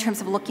 and in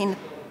terms of looking,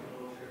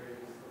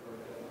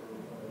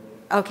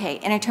 okay,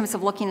 and in terms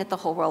of looking at the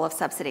whole role of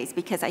subsidies,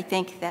 because I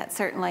think that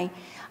certainly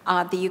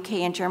the UK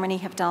and Germany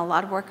have done a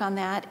lot of work on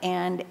that,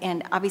 and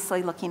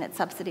obviously looking at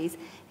subsidies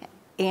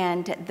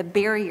and the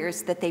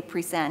barriers that they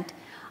present,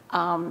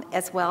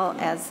 as well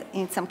as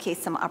in some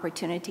cases some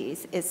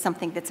opportunities, is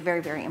something that's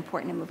very, very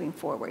important in moving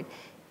forward.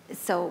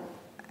 So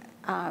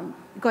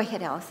go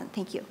ahead, Alison,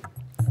 thank you.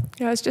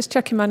 Yeah, I was just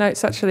checking my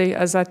notes actually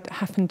as I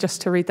happened just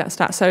to read that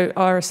stat. So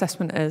our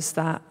assessment is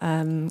that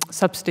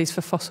subsidies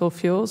for fossil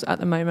fuels at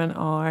the moment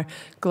are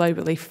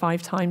globally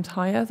 5 times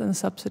higher than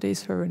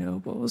subsidies for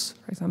renewables,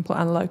 for example,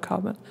 and low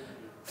carbon.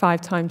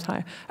 5 times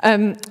higher.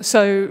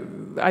 So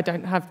I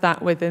don't have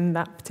that within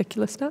that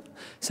particular stat.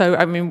 So,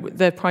 I mean,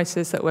 the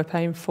prices that we're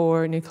paying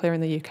for nuclear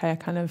in the UK are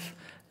kind of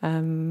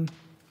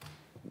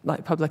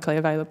like publicly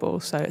available.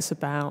 So it's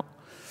about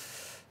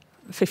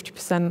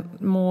 50%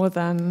 more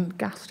than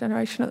gas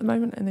generation at the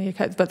moment in the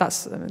UK. But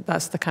that's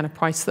the kind of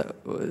price that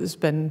has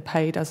been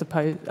paid as a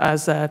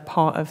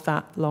part of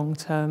that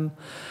long-term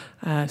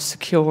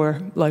secure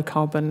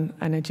low-carbon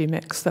energy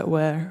mix that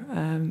we're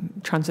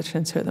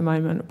transitioning to at the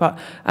moment. But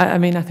I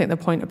mean, I think the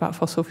point about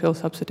fossil fuel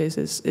subsidies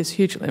is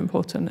hugely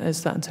important,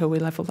 is that until we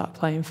level that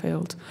playing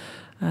field,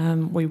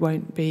 we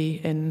won't be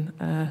in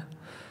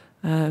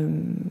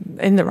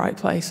the right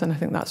place. And I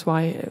think that's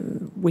why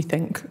we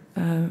think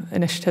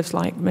initiatives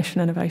like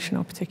Mission Innovation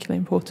are particularly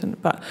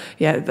important. But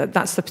yeah,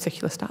 that's the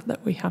particular stat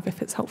that we have,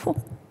 if it's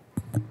helpful.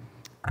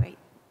 Great,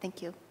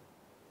 thank you.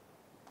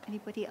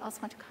 Anybody else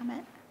want to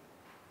comment?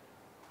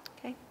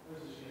 Okay. I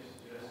was just going to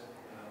suggest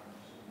some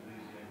good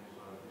examples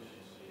of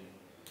efficiency.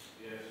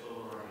 We have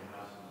solar on your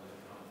house and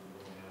that comes and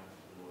going out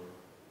the door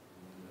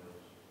and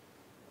windows.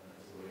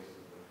 It's a waste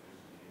of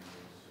electricity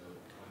anyway. So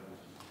I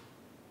was just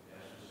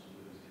asked for some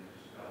good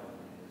examples.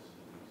 California is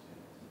some good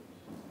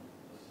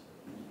examples.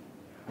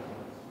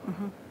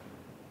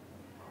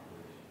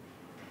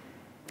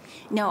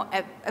 No,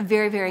 a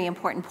very, very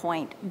important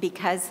point,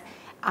 because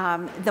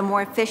the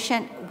more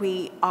efficient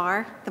we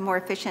are, the more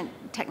efficient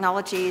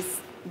technologies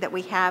that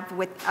we have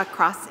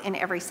across in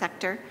every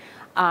sector,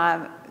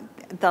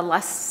 the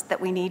less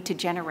that we need to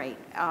generate,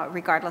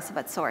 regardless of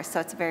its source. So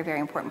it's a very, very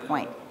important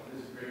point.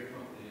 This is a great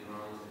company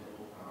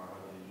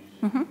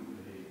in Arlington,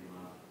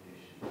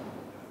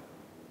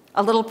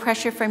 A little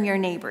pressure from your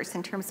neighbors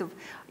in terms of,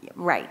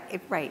 right,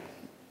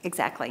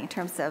 exactly, in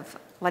terms of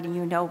letting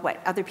you know what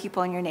other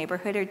people in your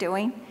neighborhood are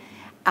doing,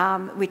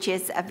 which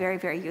is a very,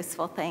 very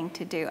useful thing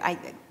to do. I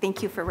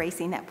thank you for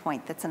raising that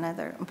point. That's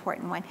another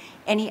important one.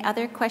 Any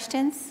other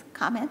questions,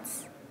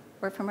 comments,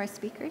 or from our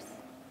speakers?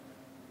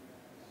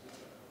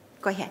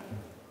 Go ahead.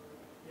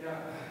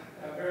 Yeah,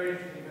 a very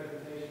interesting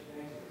presentation.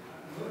 Thank you.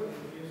 I'm a little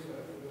confused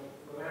with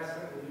the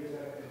last couple of years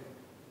I've been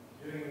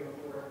doing a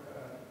report,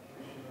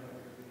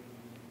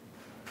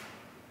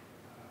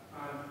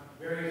 on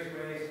various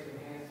ways to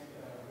enhance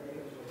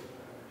regulatory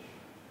collaboration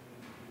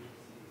between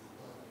agencies.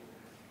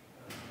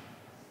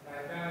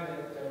 I found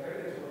that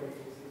regulatory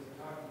agencies are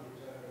talking to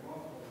each other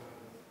multiple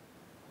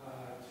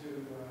levels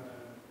to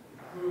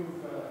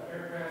improve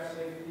aircraft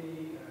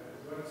safety,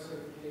 drug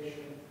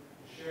certification,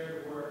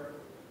 share the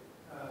work.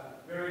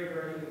 Very,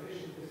 very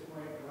efficient at this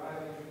point, a lot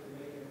of interest in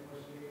making it more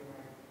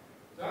streamlined.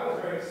 So I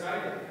was very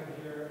excited to come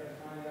here and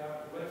find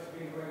out what's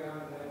been going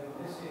on that I've been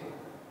missing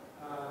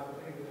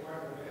within the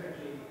Department of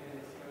Energy and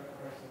its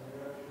counterparts in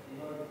Europe to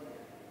promote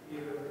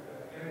either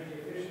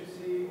energy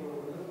efficiency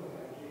or renewable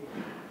energy.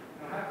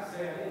 And I have to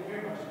say, I didn't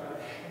hear much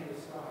about that in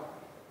this talk.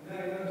 And then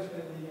I noticed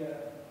in the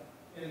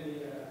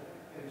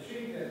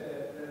sheet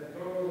that the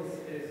goal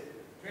is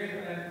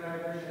transatlantic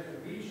collaboration at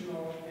the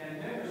regional and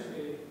member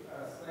state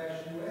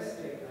 /US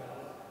state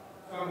level.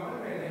 So I'm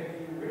wondering,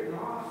 have you written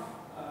off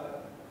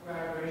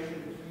collaboration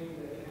between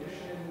the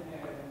Commission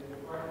and the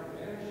Department of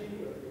Energy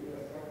or the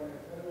U.S. government at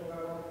the federal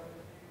level?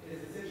 Is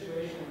the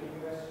situation in the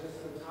U.S. just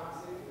so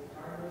toxic with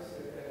Congress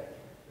that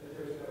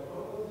there's no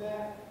hope of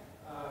that?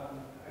 I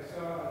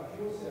saw on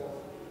fuel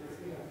cells, this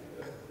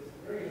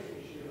very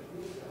interesting issue of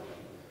fuel cells.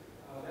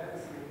 That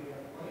was going to be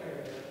one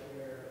area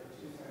where the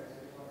two sides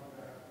are talking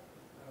about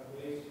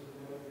ways to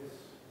promote this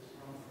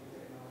promising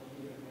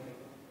technology and make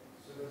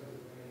sort of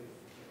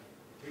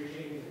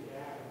bridging the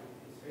gap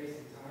in space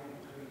and time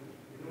between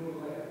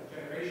renewable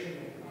generation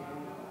and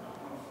economy.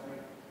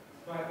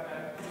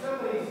 But can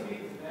somebody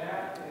speak to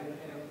that and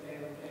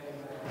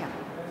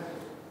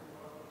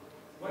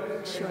what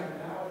is going on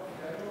now at the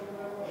federal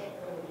level, at the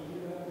federal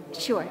EU level?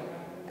 Sure.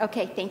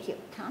 Okay, thank you.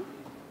 Tom?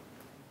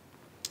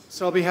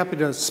 So I'll be happy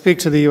to speak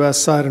to the U.S.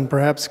 side, and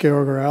perhaps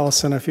Georg or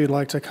Alison, if you'd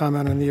like to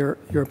comment on the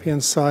European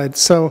side.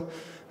 So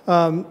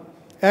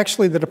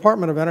actually, the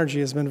Department of Energy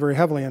has been very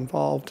heavily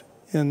involved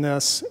in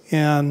this,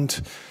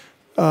 and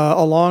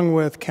along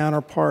with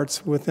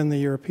counterparts within the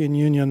European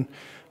Union,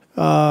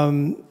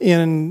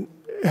 in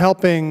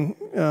helping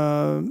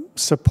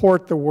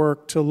support the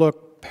work to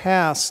look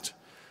past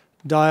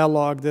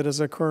dialogue that is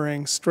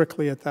occurring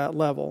strictly at that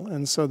level.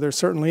 And so there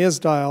certainly is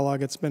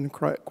dialogue. It's been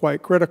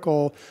quite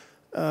critical.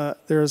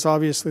 There's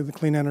obviously the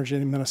Clean Energy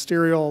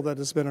Ministerial that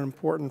has been an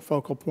important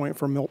focal point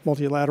for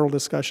multilateral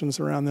discussions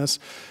around this.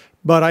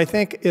 But I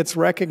think it's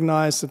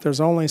recognized that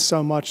there's only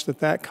so much that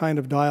that kind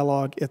of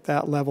dialogue at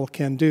that level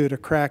can do to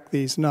crack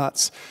these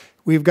nuts.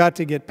 We've got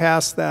to get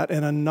past that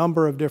in a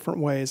number of different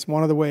ways.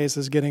 One of the ways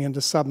is getting into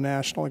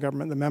subnational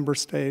government, the member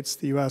states,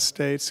 the U.S.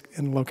 states,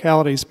 and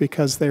localities,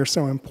 because they're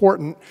so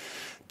important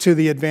to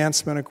the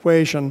advancement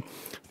equation.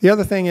 The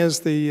other thing is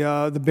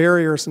the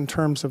barriers in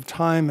terms of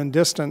time and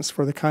distance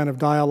for the kind of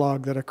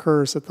dialogue that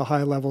occurs at the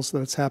high levels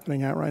that it's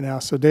happening at right now.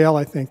 So Dale,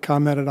 I think,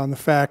 commented on the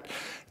fact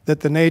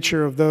that the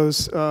nature of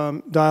those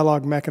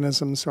dialogue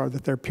mechanisms are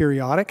that they're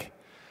periodic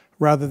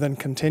rather than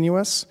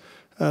continuous.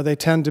 They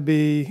tend to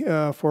be,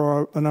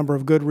 for a number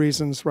of good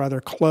reasons, rather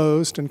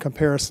closed in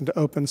comparison to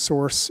open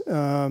source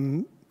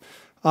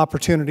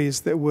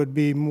opportunities that would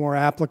be more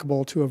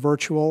applicable to a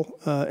virtual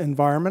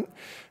environment.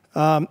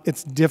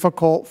 It's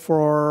difficult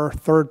for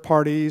third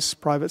parties,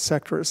 private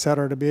sector, et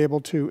cetera, to be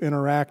able to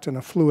interact in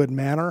a fluid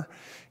manner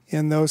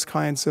in those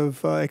kinds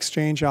of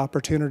exchange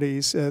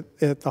opportunities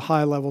at the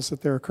high levels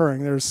that they're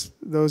occurring.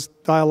 Those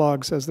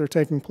dialogues, as they're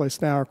taking place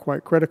now, are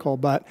quite critical,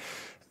 but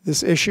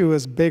this issue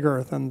is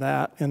bigger than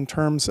that in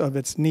terms of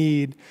its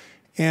need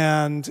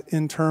and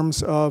in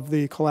terms of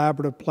the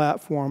collaborative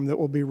platform that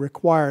will be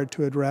required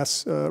to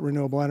address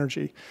renewable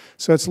energy.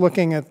 So it's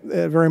looking at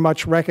very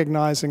much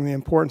recognizing the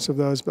importance of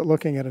those, but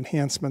looking at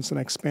enhancements and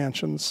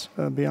expansions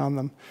beyond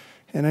them.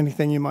 And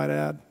anything you might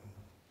add?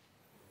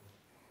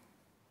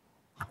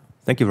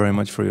 Thank you very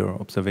much for your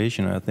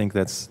observation. I think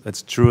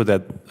that's true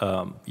that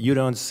you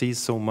don't see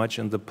so much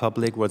in the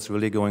public what's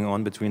really going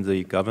on between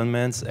the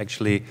governments.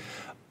 Actually,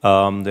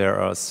 there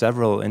are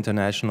several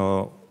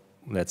international,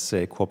 let's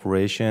say,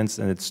 corporations,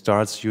 and it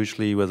starts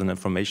usually with an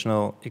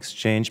informational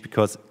exchange,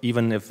 because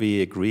even if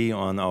we agree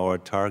on our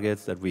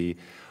targets that we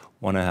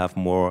want to have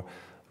more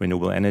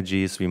renewable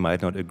energies, we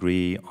might not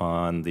agree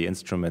on the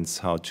instruments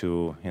how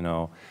to,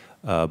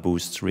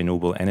 boost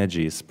renewable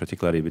energies,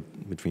 particularly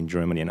between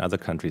Germany and other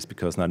countries,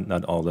 because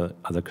not all the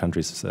other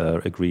countries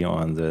agree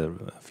on the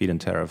feed-in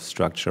tariff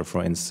structure,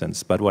 for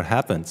instance. But what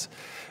happens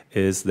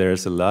is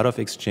there's a lot of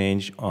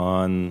exchange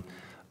on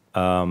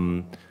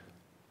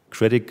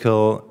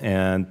critical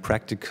and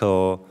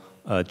practical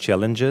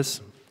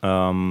challenges.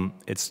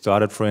 It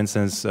started, for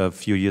instance, a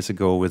few years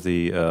ago with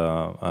the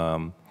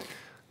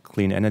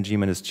Clean Energy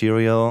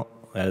Ministerial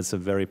as a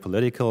very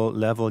political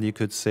level, you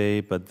could say,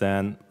 but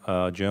then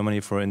Germany,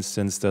 for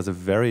instance, does a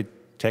very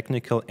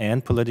technical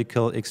and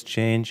political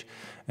exchange,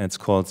 and it's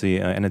called the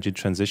Energy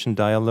Transition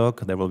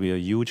Dialogue. There will be a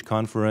huge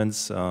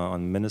conference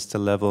on minister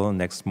level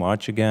next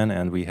March again,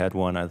 and we had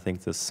one, I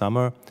think, this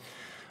summer.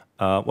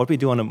 What we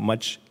do on a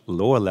much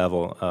lower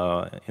level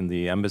in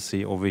the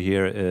embassy over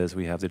here is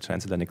we have the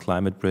Transatlantic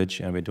Climate Bridge,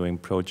 and we're doing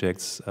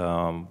projects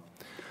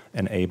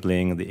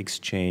enabling the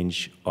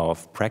exchange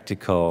of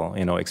practical,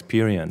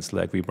 experience.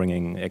 Like we're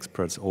bringing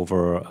experts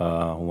over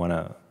who want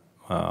to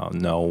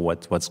know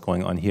what's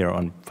going on here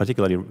on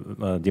particularly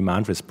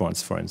demand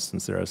response, for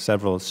instance. There are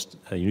several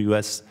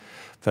U.S.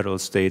 federal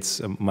states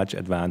much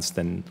advanced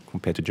than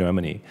compared to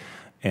Germany.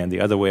 And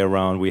the other way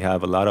around, we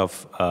have a lot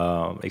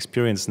of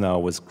experience now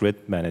with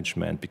grid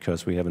management,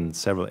 because we have in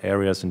several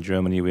areas in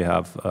Germany, we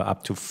have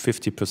up to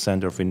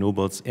 50% of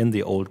renewables in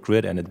the old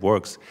grid, and it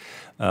works.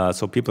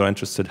 So people are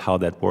interested how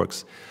that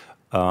works.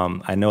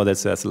 I know that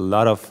there's a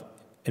lot of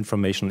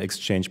information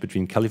exchange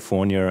between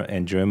California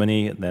and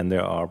Germany. Then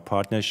there are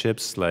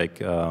partnerships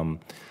like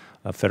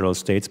a federal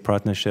states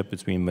partnership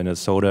between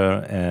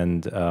Minnesota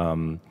and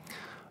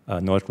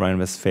North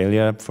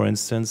Rhine-Westphalia, for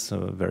instance, a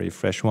very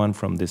fresh one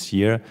from this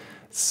year.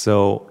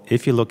 So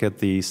if you look at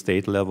the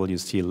state level, you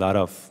see a lot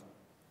of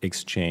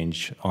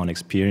exchange on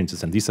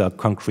experiences, and these are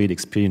concrete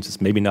experiences,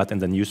 maybe not in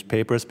the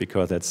newspapers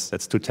because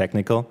that's too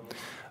technical,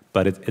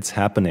 but it's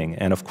happening.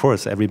 And of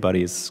course,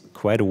 everybody is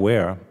quite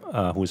aware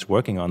who's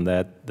working on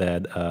that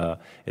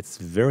it's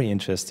very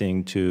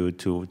interesting to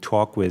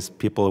talk with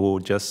people who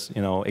just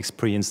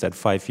experienced that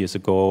 5 years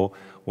ago.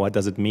 What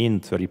does it mean,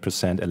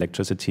 30%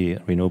 electricity,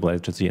 renewable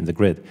electricity in the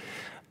grid?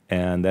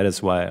 And that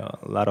is why a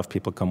lot of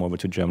people come over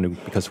to Germany,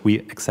 because we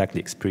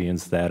exactly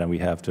experience that, and we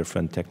have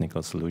different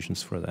technical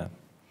solutions for that.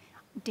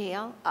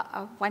 Dale,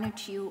 why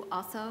don't you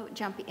also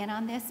jump in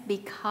on this?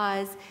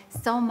 Because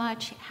so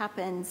much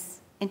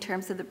happens in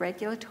terms of the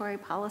regulatory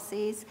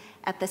policies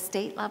at the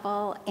state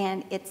level,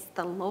 and it's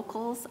the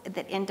locals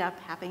that end up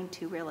having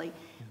to really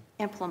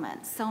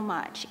implement so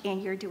much,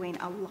 and you're doing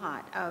a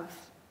lot of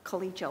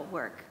collegial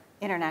work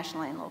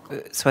internationally and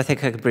locally? So I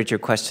think I could bridge your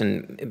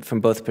question from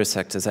both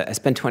perspectives. I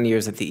spent 20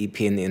 years at the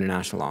EP in the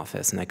international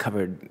office, and I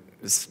covered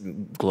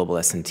global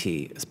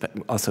S&T,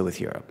 also with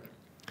Europe.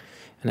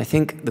 And I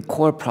think the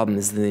core problem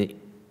is that,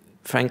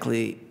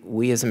 frankly,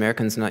 we as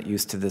Americans are not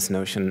used to this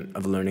notion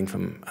of learning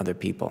from other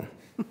people.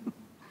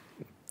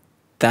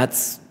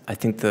 That's, I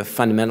think, the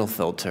fundamental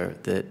filter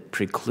that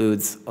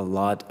precludes a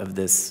lot of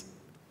this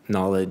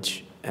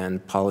knowledge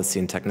and policy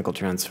and technical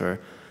transfer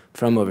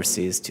from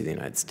overseas to the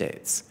United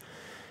States.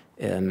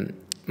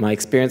 My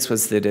experience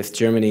was that if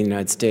Germany and the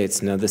United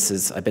States, now this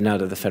is, I've been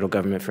out of the federal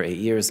government for 8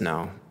 years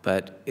now,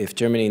 but if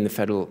Germany and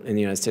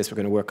the United States were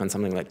going to work on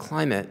something like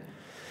climate,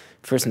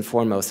 first and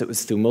foremost, it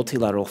was through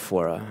multilateral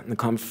fora. And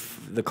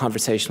the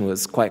conversation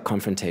was quite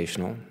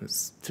confrontational. It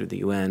was through the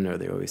UN or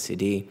the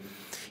OECD.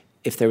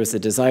 If there was a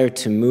desire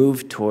to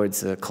move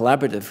towards a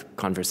collaborative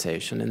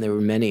conversation, and there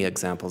were many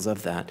examples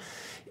of that,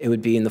 it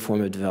would be in the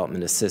form of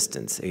development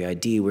assistance,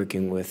 AID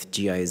working with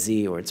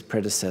GIZ or its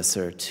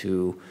predecessor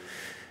to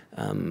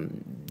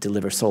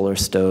deliver solar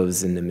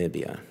stoves in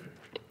Namibia,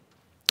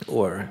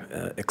 or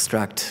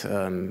extract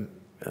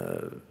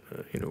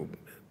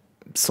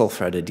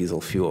sulfur out of diesel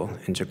fuel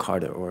in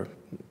Jakarta, or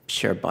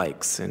share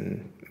bikes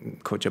in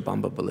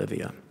Cochabamba,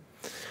 Bolivia.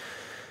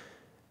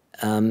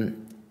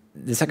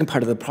 The second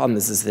part of the problem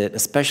is that,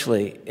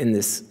 especially in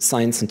this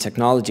science and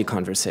technology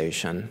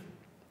conversation,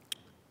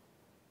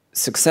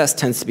 success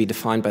tends to be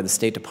defined by the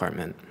State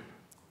Department.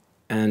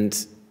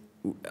 And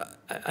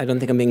I don't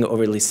think I'm being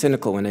overly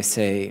cynical when I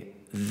say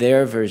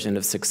their version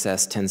of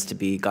success tends to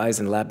be guys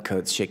in lab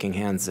coats shaking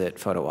hands at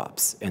photo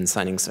ops and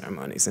signing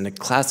ceremonies. And a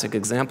classic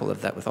example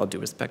of that, with all due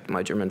respect to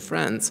my German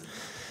friends,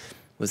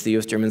 was the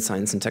US-German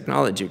Science and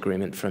Technology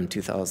Agreement from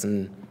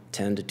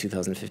 2010 to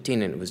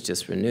 2015, and it was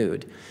just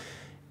renewed.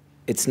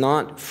 It's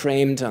not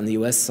framed on the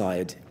US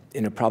side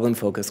in a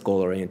problem-focused,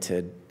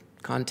 goal-oriented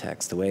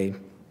context, the way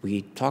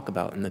we talk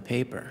about in the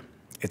paper.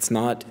 It's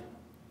not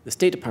the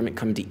State Department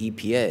coming to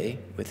EPA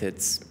with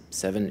its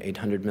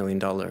 $700–800 million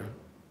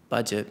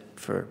budget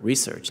for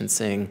research and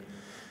saying,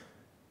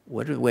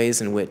 what are the ways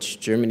in which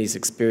Germany's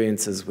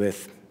experiences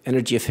with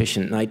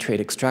energy-efficient nitrate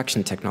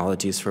extraction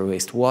technologies for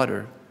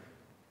wastewater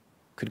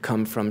could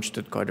come from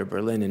Stuttgart or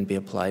Berlin and be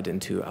applied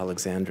into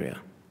Alexandria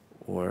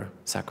or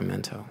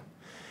Sacramento?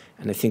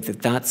 And I think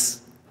that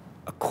that's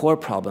a core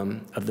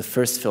problem of the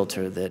first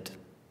filter that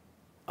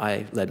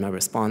I led my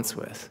response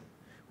with,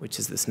 which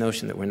is this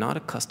notion that we're not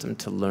accustomed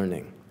to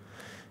learning.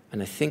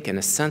 And I think, in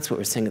a sense, what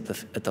we're saying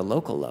at the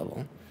local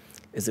level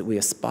is that we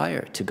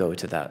aspire to go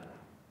to that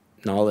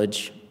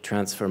knowledge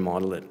transfer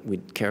model that we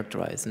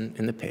characterize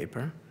in the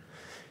paper.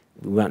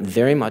 We want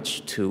very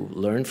much to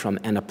learn from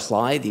and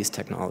apply these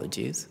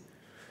technologies.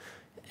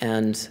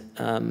 And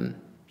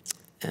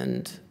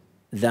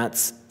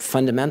that's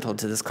fundamental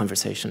to this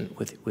conversation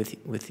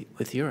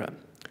with Europe.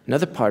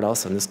 Another part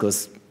also, and this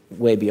goes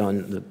way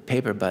beyond the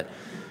paper, but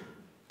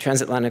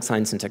transatlantic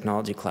science and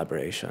technology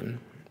collaboration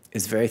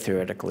is very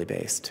theoretically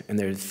based, and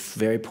there's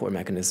very poor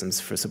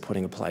mechanisms for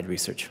supporting applied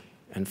research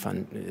and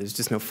fund. There's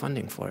just no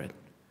funding for it.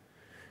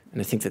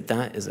 And I think that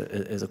that is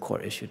a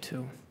core issue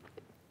too.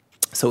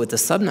 So at the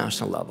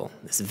subnational level,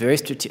 it's very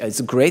strategic.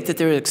 It's great that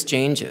there are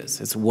exchanges.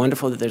 It's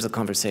wonderful that there's a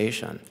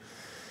conversation.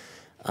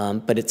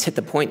 But it's hit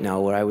the point now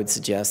where I would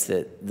suggest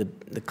that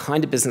the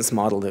kind of business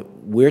model that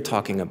we're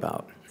talking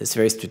about, this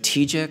very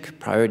strategic,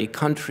 priority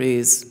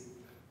countries,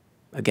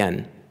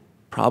 again,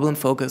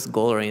 problem-focused,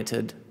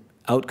 goal-oriented,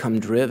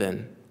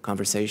 outcome-driven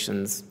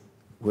conversations,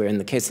 where in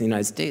the case of the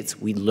United States,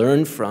 we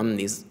learn from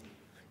these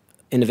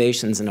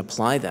innovations and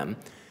apply them,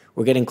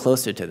 we're getting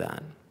closer to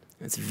that.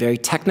 It's very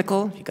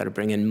technical. You've got to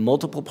bring in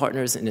multiple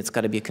partners, and it's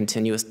got to be a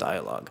continuous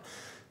dialogue.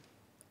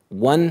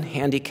 One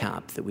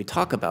handicap that we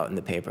talk about in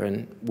the paper,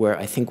 and where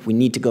I think we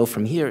need to go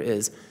from here,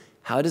 is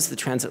how does the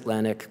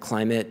transatlantic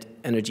climate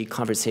energy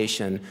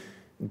conversation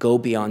go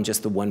beyond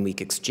just the one-week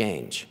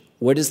exchange?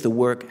 What is the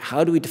work?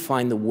 How do we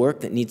define the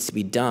work that needs to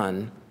be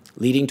done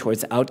leading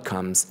towards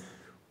outcomes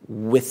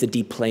with the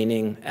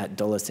deplaning at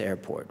Dulles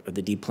Airport or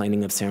the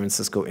deplaning of San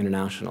Francisco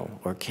International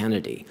or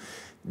Kennedy?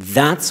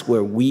 That's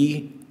where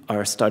we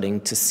are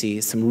starting to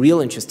see some real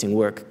interesting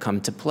work come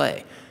to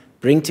play.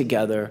 Bring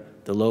together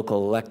the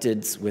local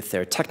electeds with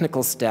their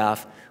technical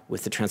staff,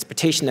 with the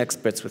transportation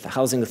experts, with the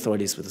housing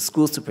authorities, with the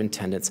school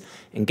superintendents,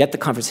 and get the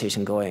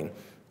conversation going.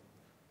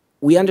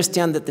 We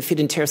understand that the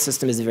feed-in tariff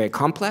system is very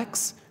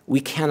complex. We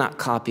cannot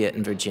copy it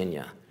in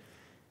Virginia.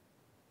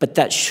 But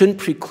that shouldn't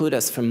preclude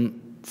us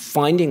from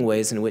finding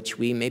ways in which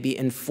we maybe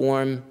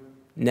inform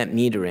net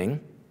metering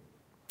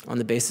on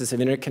the basis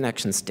of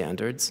interconnection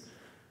standards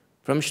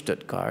from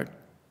Stuttgart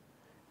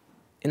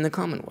in the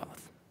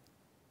Commonwealth.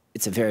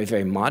 It's a very,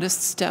 very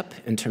modest step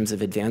in terms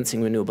of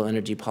advancing renewable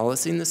energy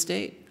policy in the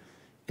state.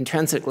 In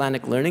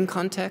transatlantic learning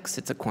context,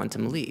 it's a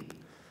quantum leap.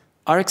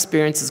 Our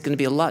experience is going to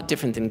be a lot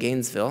different than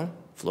Gainesville,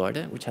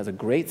 Florida, which has a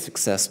great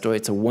success story.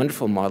 It's a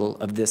wonderful model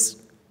of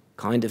this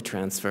kind of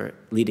transfer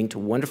leading to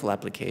wonderful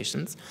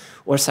applications,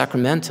 or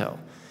Sacramento.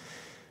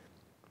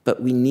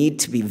 But we need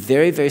to be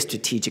very, very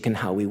strategic in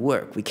how we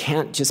work. We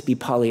can't just be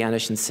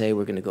Pollyannish and say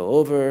we're going to go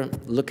over,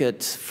 look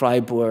at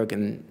Freiburg,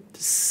 and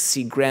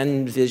see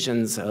grand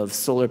visions of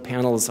solar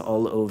panels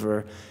all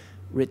over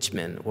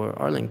Richmond or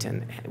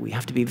Arlington. We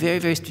have to be very,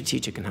 very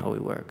strategic in how we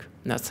work.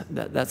 And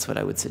that's what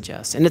I would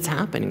suggest. And it's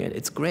happening.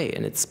 It's great,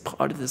 and it's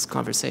part of this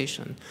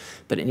conversation.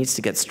 But it needs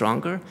to get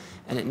stronger,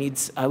 and it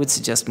needs, I would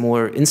suggest,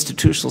 more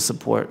institutional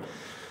support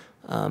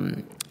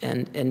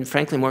and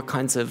frankly, more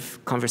kinds of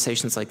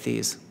conversations like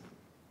these.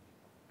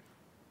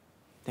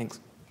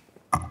 Thanks.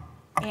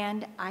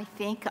 And I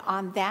think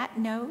on that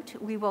note,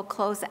 we will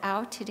close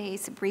out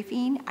today's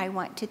briefing. I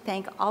want to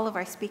thank all of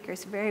our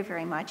speakers very,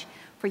 very much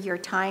for your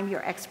time,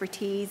 your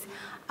expertise,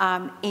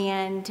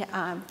 and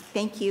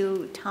thank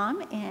you,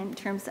 Tom, in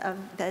terms of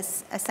the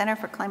Center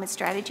for Climate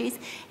Strategies.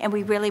 And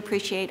we really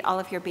appreciate all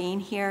of your being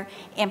here.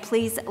 And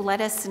please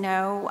let us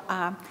know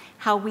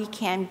how we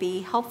can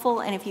be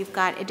helpful, and if you've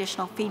got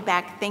additional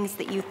feedback, things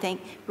that you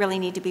think really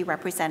need to be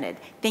represented.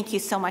 Thank you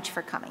so much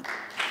for coming.